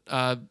going with it.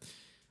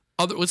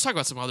 Let's talk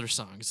about some other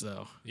songs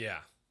though. Yeah.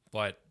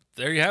 But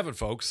there you have it,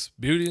 folks.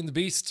 Beauty and the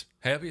Beast,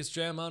 happiest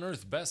jam on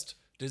earth, best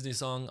Disney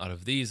song out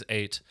of these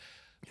 8.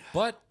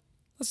 But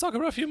let's talk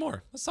about a few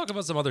more. Let's talk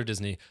about some other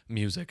Disney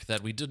music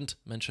that we didn't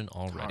mention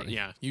already.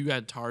 Yeah, you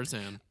got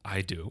Tarzan.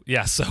 I do.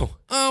 Yeah, so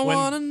I when-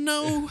 wanna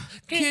know.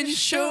 Can you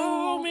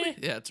show me?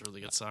 Yeah, it's a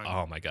really good song.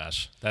 Oh my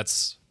gosh,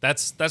 that's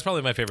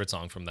probably my favorite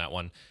song from that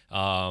one.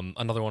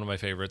 Another one of my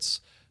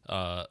favorites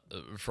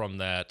from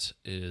that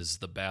is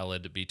the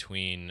ballad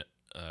between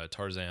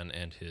Tarzan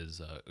and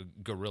his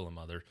gorilla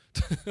mother.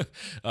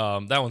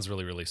 That one's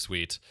really, really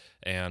sweet,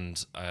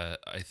 and I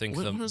think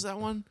What was that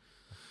one?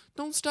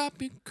 Don't stop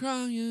me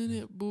crying,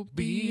 it will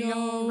be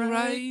all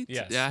right.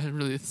 Yes. Yeah, it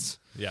really is.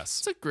 yes,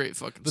 It's a great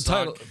fucking the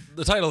song.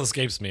 title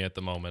escapes me at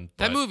the moment.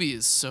 That but movie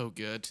is so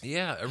good.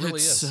 yeah, it really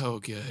It's is. so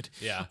good.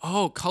 Yeah.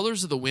 Oh,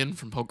 Colors of the Wind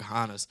from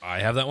Pocahontas. I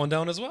have that one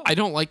down as well. I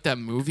don't like that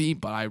movie,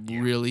 but I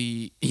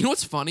really. You know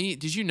what's funny?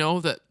 Did you know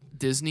that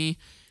Disney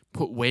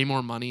put way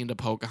more money into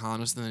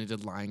Pocahontas than they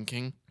did Lion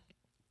King?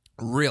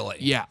 Really?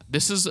 Yeah,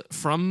 this is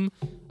from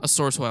a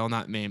source who I will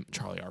not name,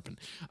 Charlie Arpin.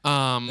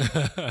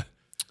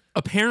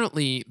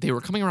 Apparently, they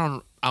were coming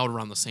out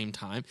around the same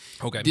time.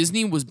 Okay.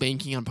 Disney was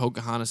banking on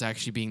Pocahontas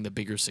actually being the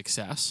bigger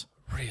success.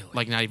 Really?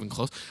 Like, not even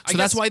close. So guess-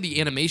 that's why the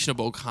animation of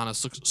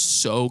Pocahontas looks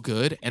so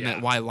good, and Yeah.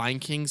 that why Lion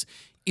King's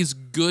is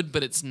good,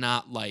 but it's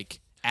not, like,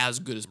 as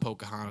good as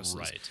Pocahontas.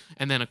 Right.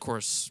 And then, of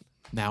course,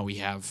 now we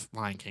have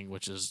Lion King,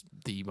 which is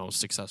the most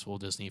successful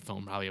Disney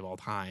film probably of all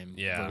time.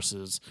 Yeah.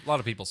 Versus, a lot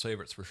of people's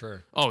favorites for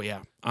sure. oh,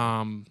 yeah.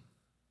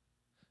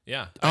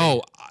 Yeah.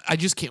 I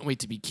just can't wait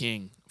to be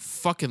king.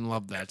 Fucking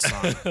love that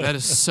song. That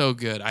is so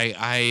good.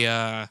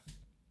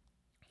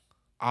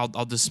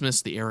 I'll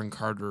dismiss the Aaron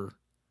Carter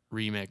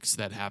remix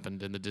that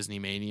happened in the Disney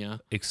Mania.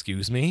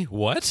 Excuse me?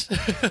 What?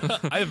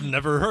 I have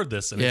never heard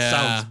this, and it Yeah.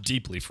 sounds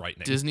deeply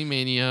frightening. Disney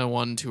Mania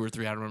 1, 2, or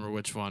 3. I don't remember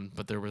which one,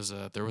 but there was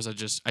a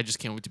I just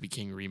can't wait to be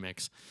king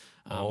remix.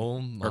 Oh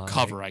Or my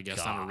cover, I guess,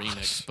 not a gosh.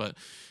 remix. But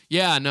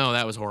yeah, no,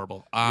 that was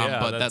horrible. Yeah,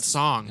 But that that's-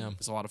 song yeah.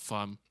 is a lot of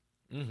fun.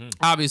 Mm-hmm.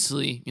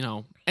 Obviously,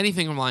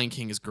 anything from Lion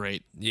King is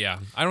great. Yeah,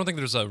 I don't think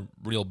there's a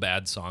real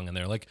bad song in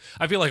there. Like,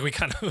 I feel like we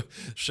kind of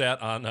shat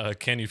on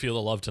 "Can You Feel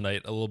the Love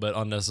Tonight" a little bit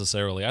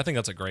unnecessarily. I think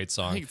that's a great I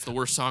song, think it's the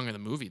worst song in the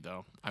movie,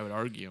 though, I would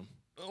argue.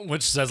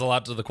 which says a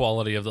lot to the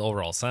quality of the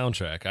overall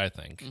soundtrack. I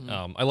think.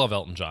 I love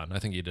Elton John. I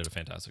think he did a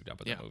fantastic job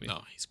with Yeah, that movie.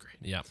 no, he's great.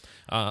 Yeah.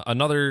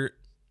 Another.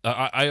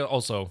 I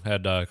also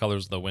had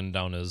Colors of the Wind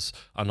down as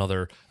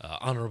another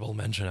honorable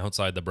mention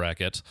outside the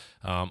bracket.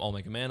 I'll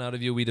Make a Man Out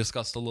of You. We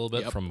discussed a little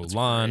bit Yep, from that's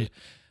Mulan.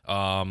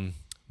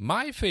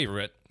 My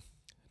favorite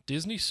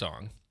Disney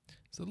song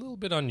is a little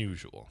bit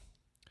unusual.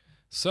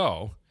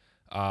 So,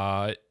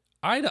 Eye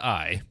to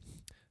Eye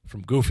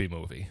from Goofy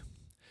Movie.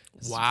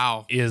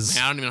 Wow. Is-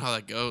 Man, I don't even know how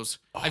that goes.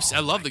 I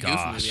love my the Goofy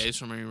gosh. movie. I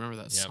just remember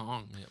that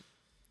song.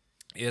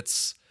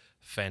 It's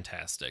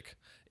fantastic.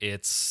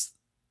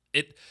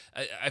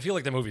 I feel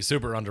like the movie's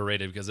super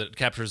underrated because it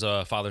captures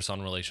a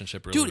father-son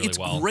relationship really, Dude, really it's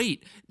well.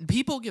 great.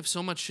 People give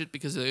so much shit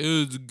because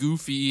it's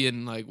goofy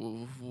and like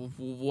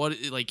what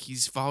like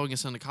he's following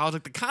his son to college.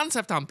 Like the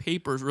concept on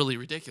paper is really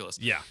ridiculous.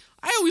 Yeah.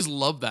 I always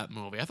loved that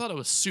movie. I thought it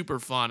was super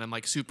fun and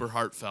like super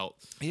heartfelt.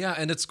 Yeah,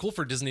 and it's cool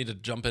for Disney to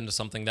jump into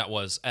something that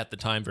was at the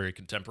time very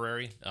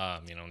contemporary. They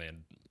had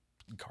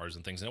cars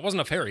and things, and it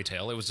wasn't a fairy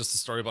tale. It was just a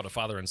story about a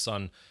father and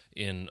son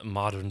in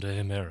modern day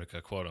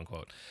America, quote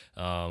unquote.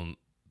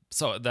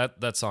 So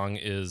that song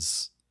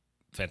is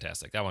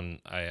fantastic. That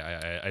one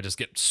I just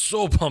get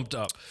so pumped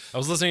up. I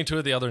was listening to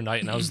it the other night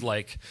and I was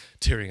like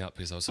tearing up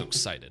because I was so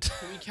excited.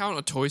 Can we count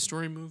a Toy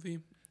Story movie?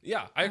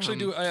 Yeah, I actually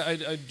do.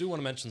 I do want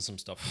to mention some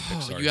stuff from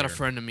Pixar. You Got a here.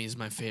 Friend of Me is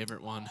my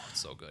favorite one.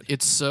 It's so good.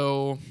 It's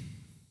so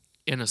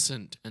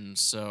innocent and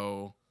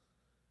so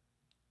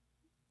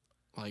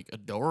like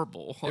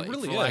adorable. Like,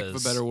 really for lack of a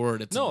is. better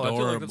word. It's No, adorable. I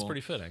feel like that's pretty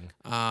fitting.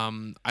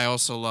 I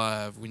also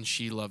love When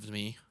She Loved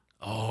Me.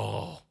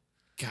 Oh,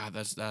 God,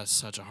 that's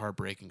such a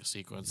heartbreaking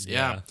sequence.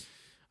 Yeah.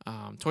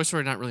 Toy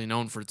Story not really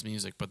known for its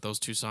music, but those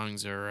two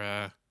songs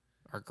are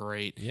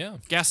great. Yeah.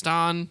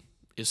 Gaston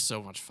is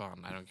so much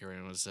fun. I don't care what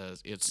anyone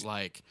says. It's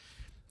like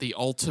the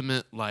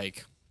ultimate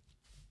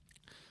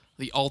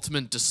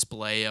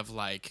display of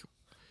like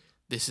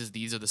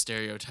these are the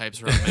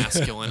stereotypes around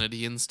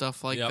masculinity and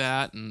stuff like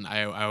that. And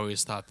I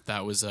always thought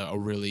that was a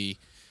really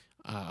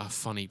a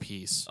funny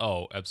piece.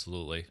 Oh,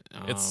 absolutely.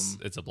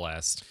 It's a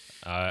blast.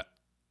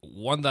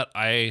 One that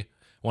I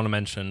want to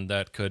mention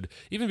that could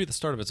even be the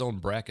start of its own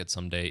bracket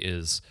someday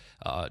is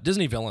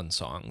Disney villain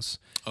songs.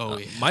 Oh,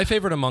 yeah. My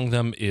favorite among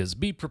them is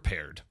Be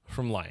Prepared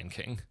from Lion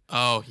King.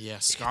 Oh, yeah.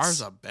 Scar's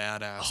a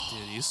badass,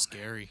 dude. He's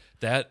scary.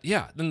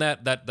 Then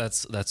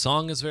that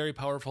song is very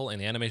powerful,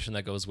 and the animation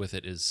that goes with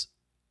it is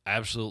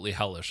absolutely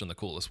hellish in the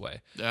coolest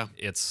way. Yeah.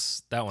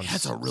 That one's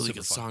That's a really super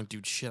good fun. song,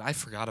 dude. Shit, I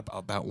forgot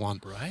about that one.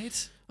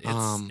 Right?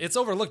 It's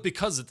overlooked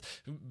because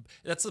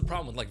that's the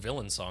problem with like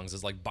villain songs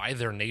is like by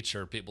their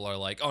nature people are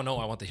like, oh no,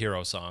 I want the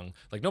hero song.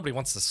 Like nobody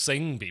wants to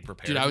sing Be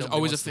Prepared. Dude, I was Nobody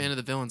always a wants to- fan of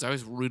the villains. I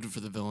always rooted for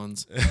the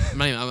villains.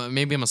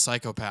 Maybe I'm a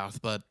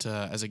psychopath, but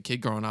as a kid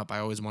growing up, I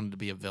always wanted to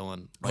be a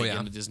villain, like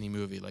in a Disney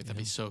movie. Like that'd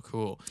be so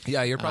cool.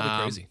 Yeah, you're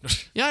probably crazy.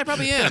 Yeah, I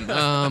probably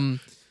am.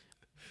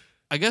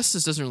 I guess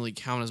this doesn't really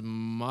count as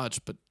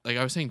much, but like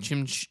I was saying,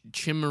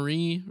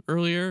 Chimmery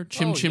earlier,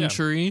 Oh, yeah.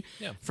 Cheree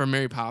Yeah. from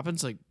Mary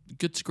Poppins, like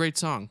great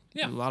song.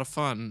 Yeah. A lot of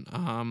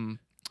fun.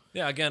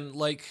 Yeah, again,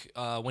 like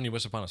When You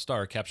Wish Upon a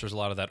Star captures a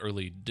lot of that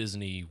early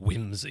Disney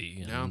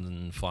whimsy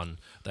and fun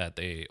that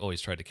they always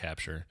tried to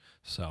capture.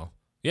 So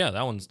yeah,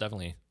 that one's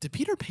definitely Did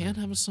Peter Pan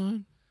have a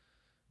song?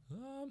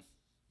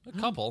 a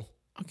couple.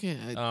 Okay.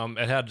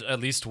 It had at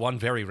least one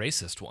very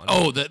racist one.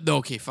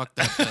 Okay, fuck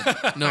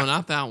that. No,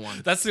 not that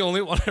one. That's the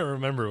only one I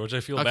remember, which I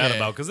feel bad Okay.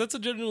 about because that's a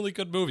genuinely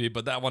good movie.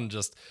 But that one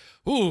just,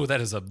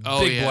 that is a big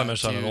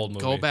blemish on an dude. old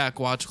movie. Go back,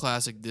 watch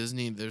classic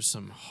Disney. There's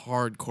some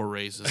hardcore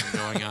racism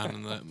going on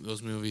in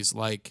those movies.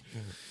 Like,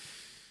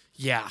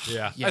 yeah.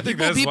 I think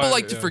that's people why-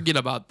 like to yeah. forget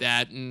about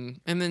that, and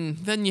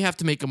then you have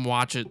to make them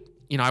watch it.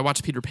 You know, I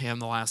watched Peter Pan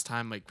the last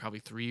time, like probably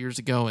 3 years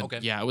ago, and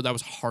that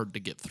was hard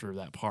to get through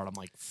that part. I'm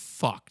like,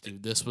 fuck,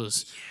 dude, this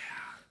was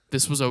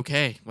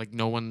okay. Like,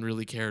 no one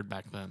really cared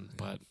back then,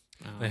 but.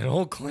 That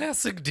old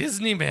classic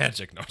Disney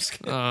magic. No, I'm just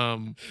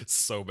kidding. It's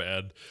so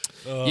bad.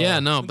 Yeah,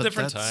 no, but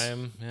different that's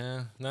time.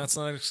 Yeah, that's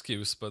not an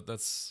excuse, but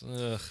that's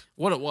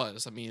what it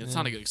was. I mean, it's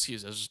not a good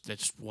excuse. That's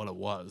just what it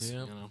was.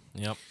 Yep. You know?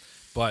 Yep.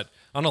 But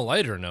on a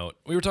lighter note,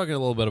 we were talking a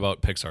little bit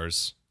about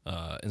Pixar's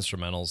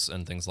instrumentals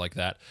and things like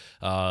that.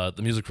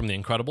 The music from The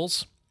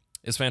Incredibles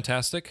is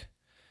fantastic.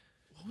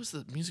 What was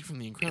the music from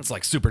The Incredibles? It's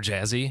like super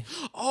jazzy.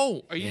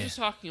 Oh, are you just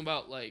talking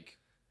about like?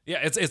 Yeah,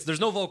 it's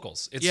there's no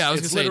vocals. It's, Yeah, I was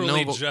it's gonna say,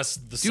 literally no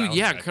just the Dude, soundtrack.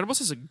 yeah, Incredibles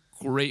has a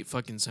great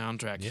fucking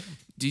soundtrack. Yeah.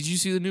 Did you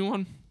see the new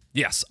one?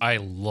 Yes, I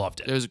loved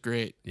it. It was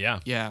great. Yeah.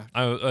 Yeah.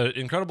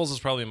 Incredibles is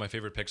probably my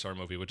favorite Pixar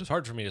movie, which is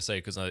hard for me to say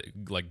because I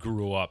like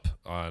grew up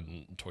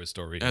on Toy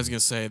Story. I was gonna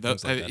say that,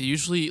 things like that.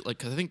 usually like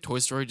 'cause I think Toy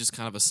Story just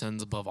kind of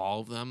ascends above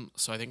all of them.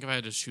 So I think if I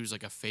had to choose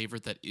like a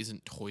favorite that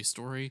isn't Toy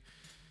Story,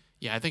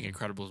 yeah, I think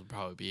Incredibles would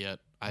probably be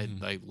it.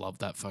 I love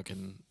that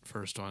fucking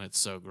first one. It's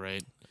so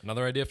great.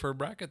 Another idea for a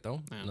bracket,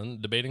 though. And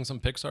then debating some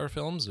Pixar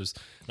films. There's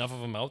enough of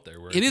them out there.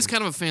 Where It is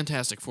kind of a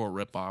Fantastic Four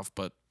ripoff,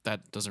 but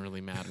that doesn't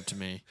really matter to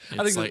me.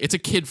 It's think it's a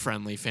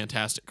kid-friendly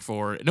Fantastic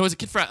Four. No, it's a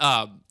kid-friendly.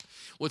 Well,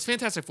 it's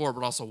Fantastic Four,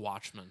 but also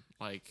Watchmen.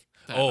 Like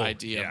that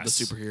idea of the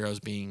yes.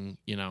 superheroes being,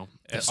 like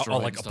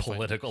destroyed. and a stuff like that.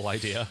 political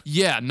idea.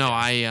 Yeah, no,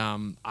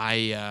 I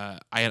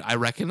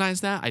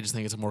recognize that. I just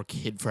think it's a more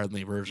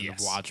kid-friendly version Yes.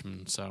 of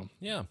Watchmen. So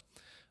Yeah.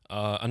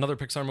 Another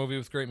Pixar movie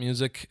with great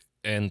music,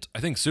 and I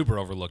think super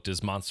overlooked,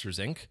 is Monsters,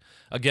 Inc.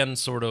 Again,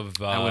 sort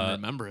of... I wouldn't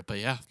remember it, but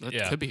yeah, that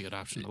yeah. could be a good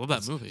option. I love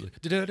that movie.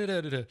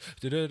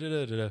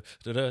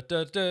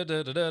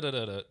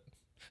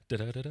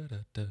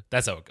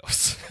 That's how it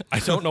goes. I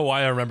don't know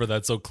why I remember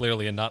that so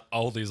clearly and not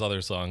all these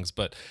other songs,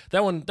 but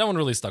that one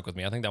really stuck with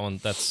me. I think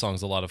that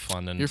song's a lot of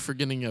fun. And You're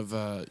forgetting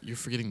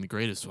the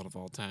greatest one of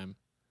all time.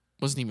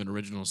 Wasn't even an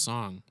original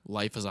song.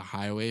 Life is a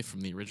Highway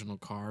from the original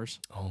Cars.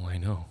 oh, I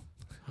know.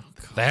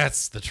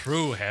 That's the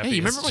true happy. Hey,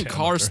 you remember when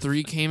Cars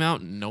 3 came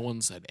out and no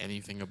one said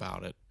anything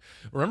about it?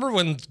 Remember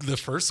when the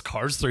first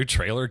Cars 3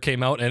 trailer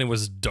came out and it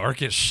was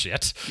dark as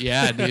shit?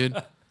 Yeah, dude.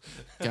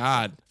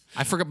 God.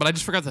 I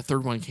just forgot the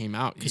third one came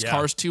out because Yeah.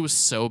 Cars 2 was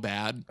so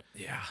bad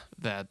Yeah.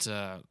 that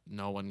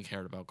no one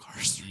cared about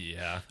Cars 3.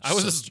 Yeah. I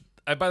was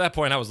by that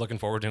point I was looking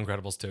forward to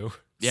Incredibles 2.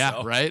 Yeah,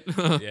 So, right?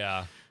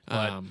 Yeah.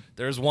 But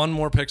there's one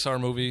more Pixar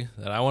movie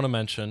that I want to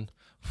mention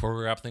before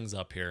we wrap things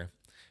up here.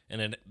 And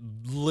it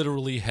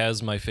literally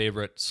has my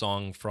favorite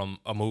song from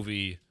a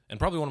movie and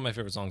probably one of my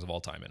favorite songs of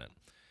all time in it.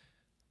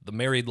 The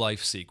Married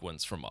Life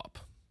sequence from Up.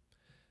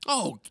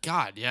 Oh,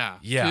 God, yeah.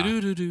 Yeah.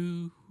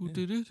 Do-do-do-do,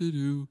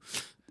 do-do-do-do.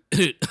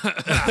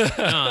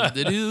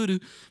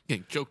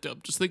 Getting choked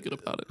up just thinking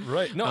about it.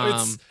 Right. No,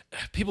 it's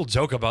people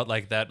joke about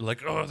like that,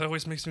 like, oh, that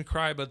always makes me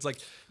cry, but it's like,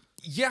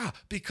 yeah,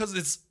 because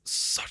it's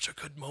such a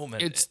good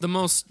moment. It's the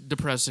most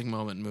depressing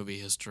moment in movie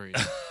history.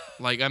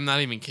 Like, I'm not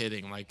even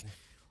kidding. Like,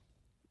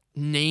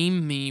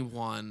 name me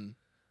one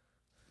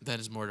that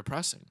is more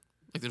depressing.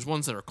 Like there's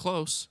ones that are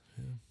close,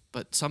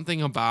 but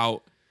something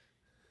about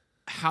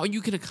how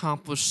you can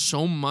accomplish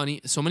so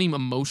many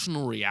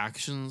emotional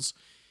reactions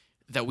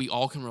that we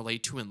all can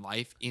relate to in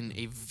life in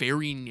a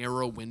very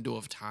narrow window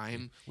of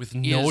time with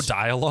no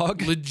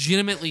dialogue.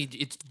 Legitimately,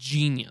 it's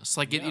genius.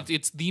 Like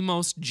it's the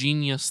most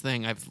genius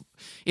thing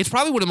it's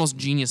probably one of the most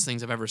genius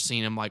things I've ever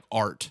seen in like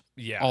art.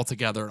 Yeah.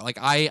 Altogether. Like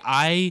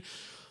I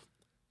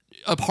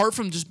apart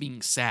from just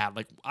being sad,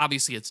 like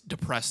obviously it's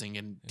depressing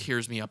and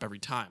tears me up every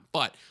time,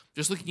 but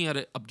just looking at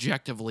it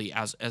objectively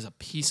as a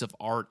piece of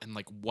art and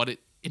like what it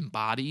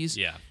embodies,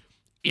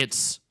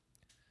 it's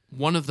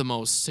one of the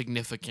most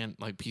significant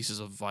like pieces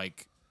of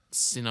like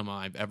cinema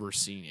I've ever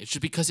seen. It's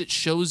just because it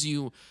shows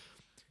you,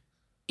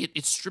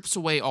 it strips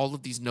away all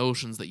of these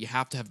notions that you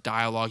have to have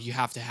dialogue, you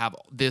have to have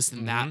this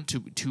and that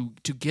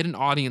to get an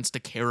audience to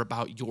care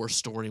about your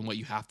story and what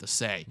you have to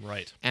say.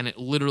 Right. And it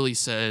literally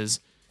says,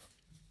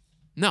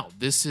 no,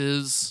 this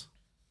is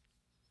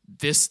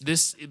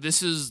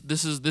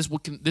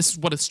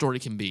what a story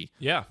can be.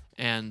 Yeah.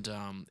 And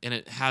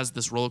it has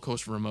this roller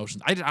coaster of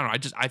emotions. I don't know.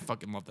 I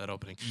fucking love that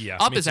opening. Yeah,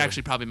 Up me is too.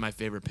 actually probably my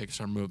favorite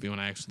Pixar movie when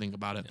I actually think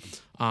about it.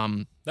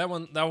 That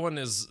one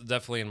is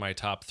definitely in my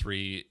top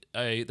 3.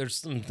 There's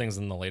some things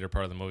in the later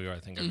part of the movie where I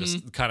think are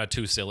just kind of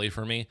too silly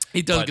for me.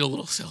 It does get a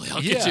little silly.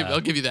 I'll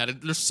give you that.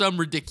 There's some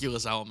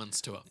ridiculous elements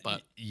to it,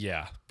 but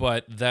yeah,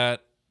 but that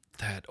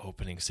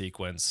opening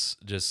sequence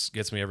just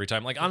gets me every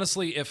time. Like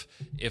honestly, if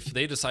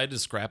they decided to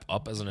scrap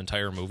Up as an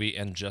entire movie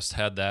and just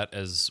had that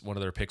as one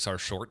of their Pixar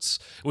shorts,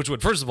 which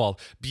would first of all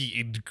be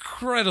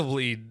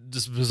incredibly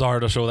just bizarre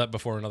to show that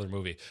before another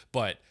movie,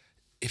 but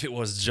if it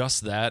was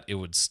just that, it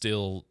would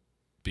still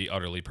be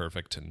utterly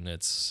perfect, and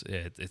it's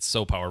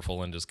so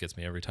powerful and just gets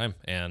me every time.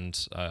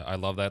 And I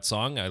love that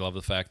song. I love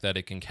the fact that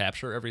it can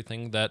capture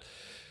everything that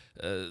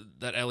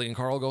Ellie and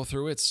Carl go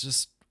through. It's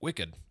just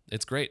wicked.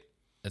 It's great.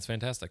 It's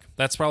fantastic.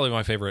 That's probably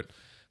my favorite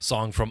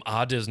song from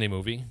a Disney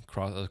movie,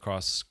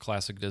 across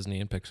classic Disney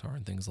and Pixar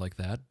and things like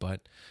that.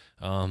 But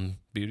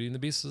Beauty and the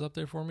Beast is up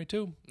there for me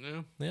too.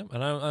 Yeah.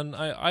 And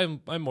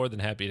I'm more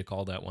than happy to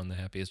call that one the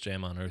happiest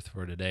jam on earth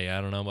for today.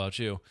 I don't know about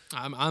you.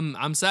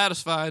 I'm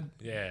satisfied.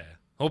 Yeah.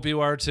 Hope you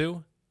are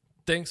too.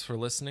 Thanks for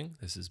listening.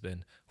 This has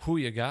been Who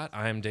You Got.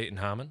 I'm Dayton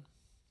Hammond.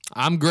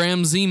 I'm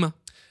Graham Zima.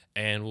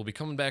 And we'll be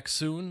coming back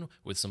soon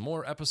with some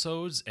more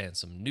episodes and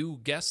some new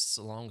guests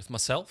along with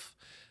myself.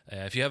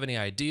 If you have any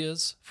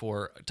ideas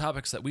for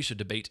topics that we should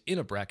debate in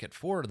a bracket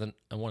for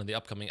one of the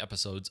upcoming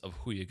episodes of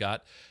Who You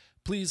Got,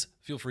 please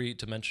feel free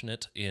to mention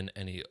it in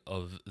any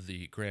of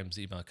the Graham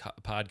Zima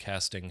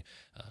podcasting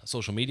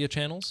social media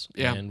channels.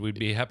 Yeah. And we'd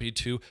be happy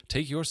to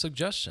take your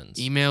suggestions.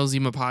 Email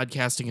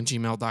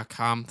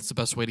zimapodcasting@gmail.com. That's the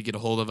best way to get a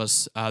hold of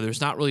us.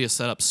 There's not really a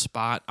set up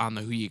spot on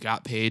the Who You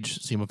Got page,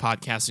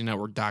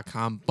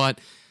 zimapodcastingnetwork.com, but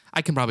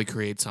I can probably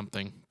create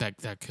something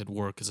that could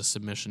work as a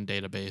submission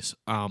database.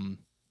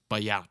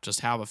 But yeah,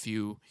 just have a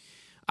few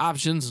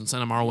options and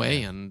send them our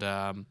way. And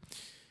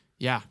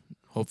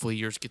hopefully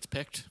yours gets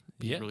picked.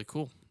 Be really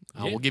cool.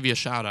 We'll give you a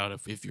shout out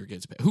if yours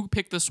gets picked. Who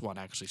picked this one,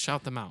 actually?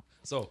 Shout them out.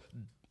 So,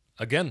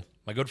 again,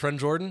 my good friend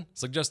Jordan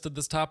suggested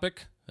this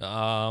topic.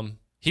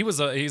 He's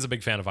a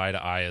big fan of Eye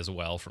to Eye as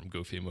well from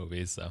Goofy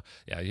movies. So,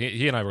 yeah,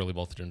 he and I really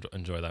both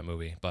enjoy that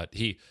movie. But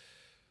he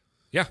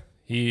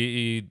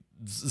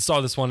saw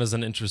this one as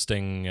an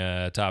interesting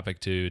topic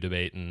to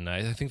debate, and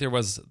I think there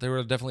were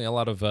definitely a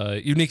lot of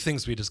unique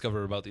things we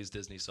discovered about these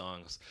Disney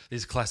songs,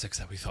 these classics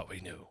that we thought we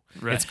knew.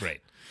 Right. It's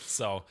great.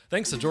 So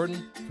thanks to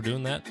Jordan for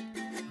doing that.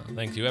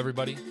 Thank you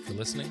everybody for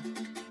listening.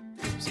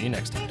 See you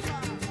next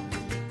time.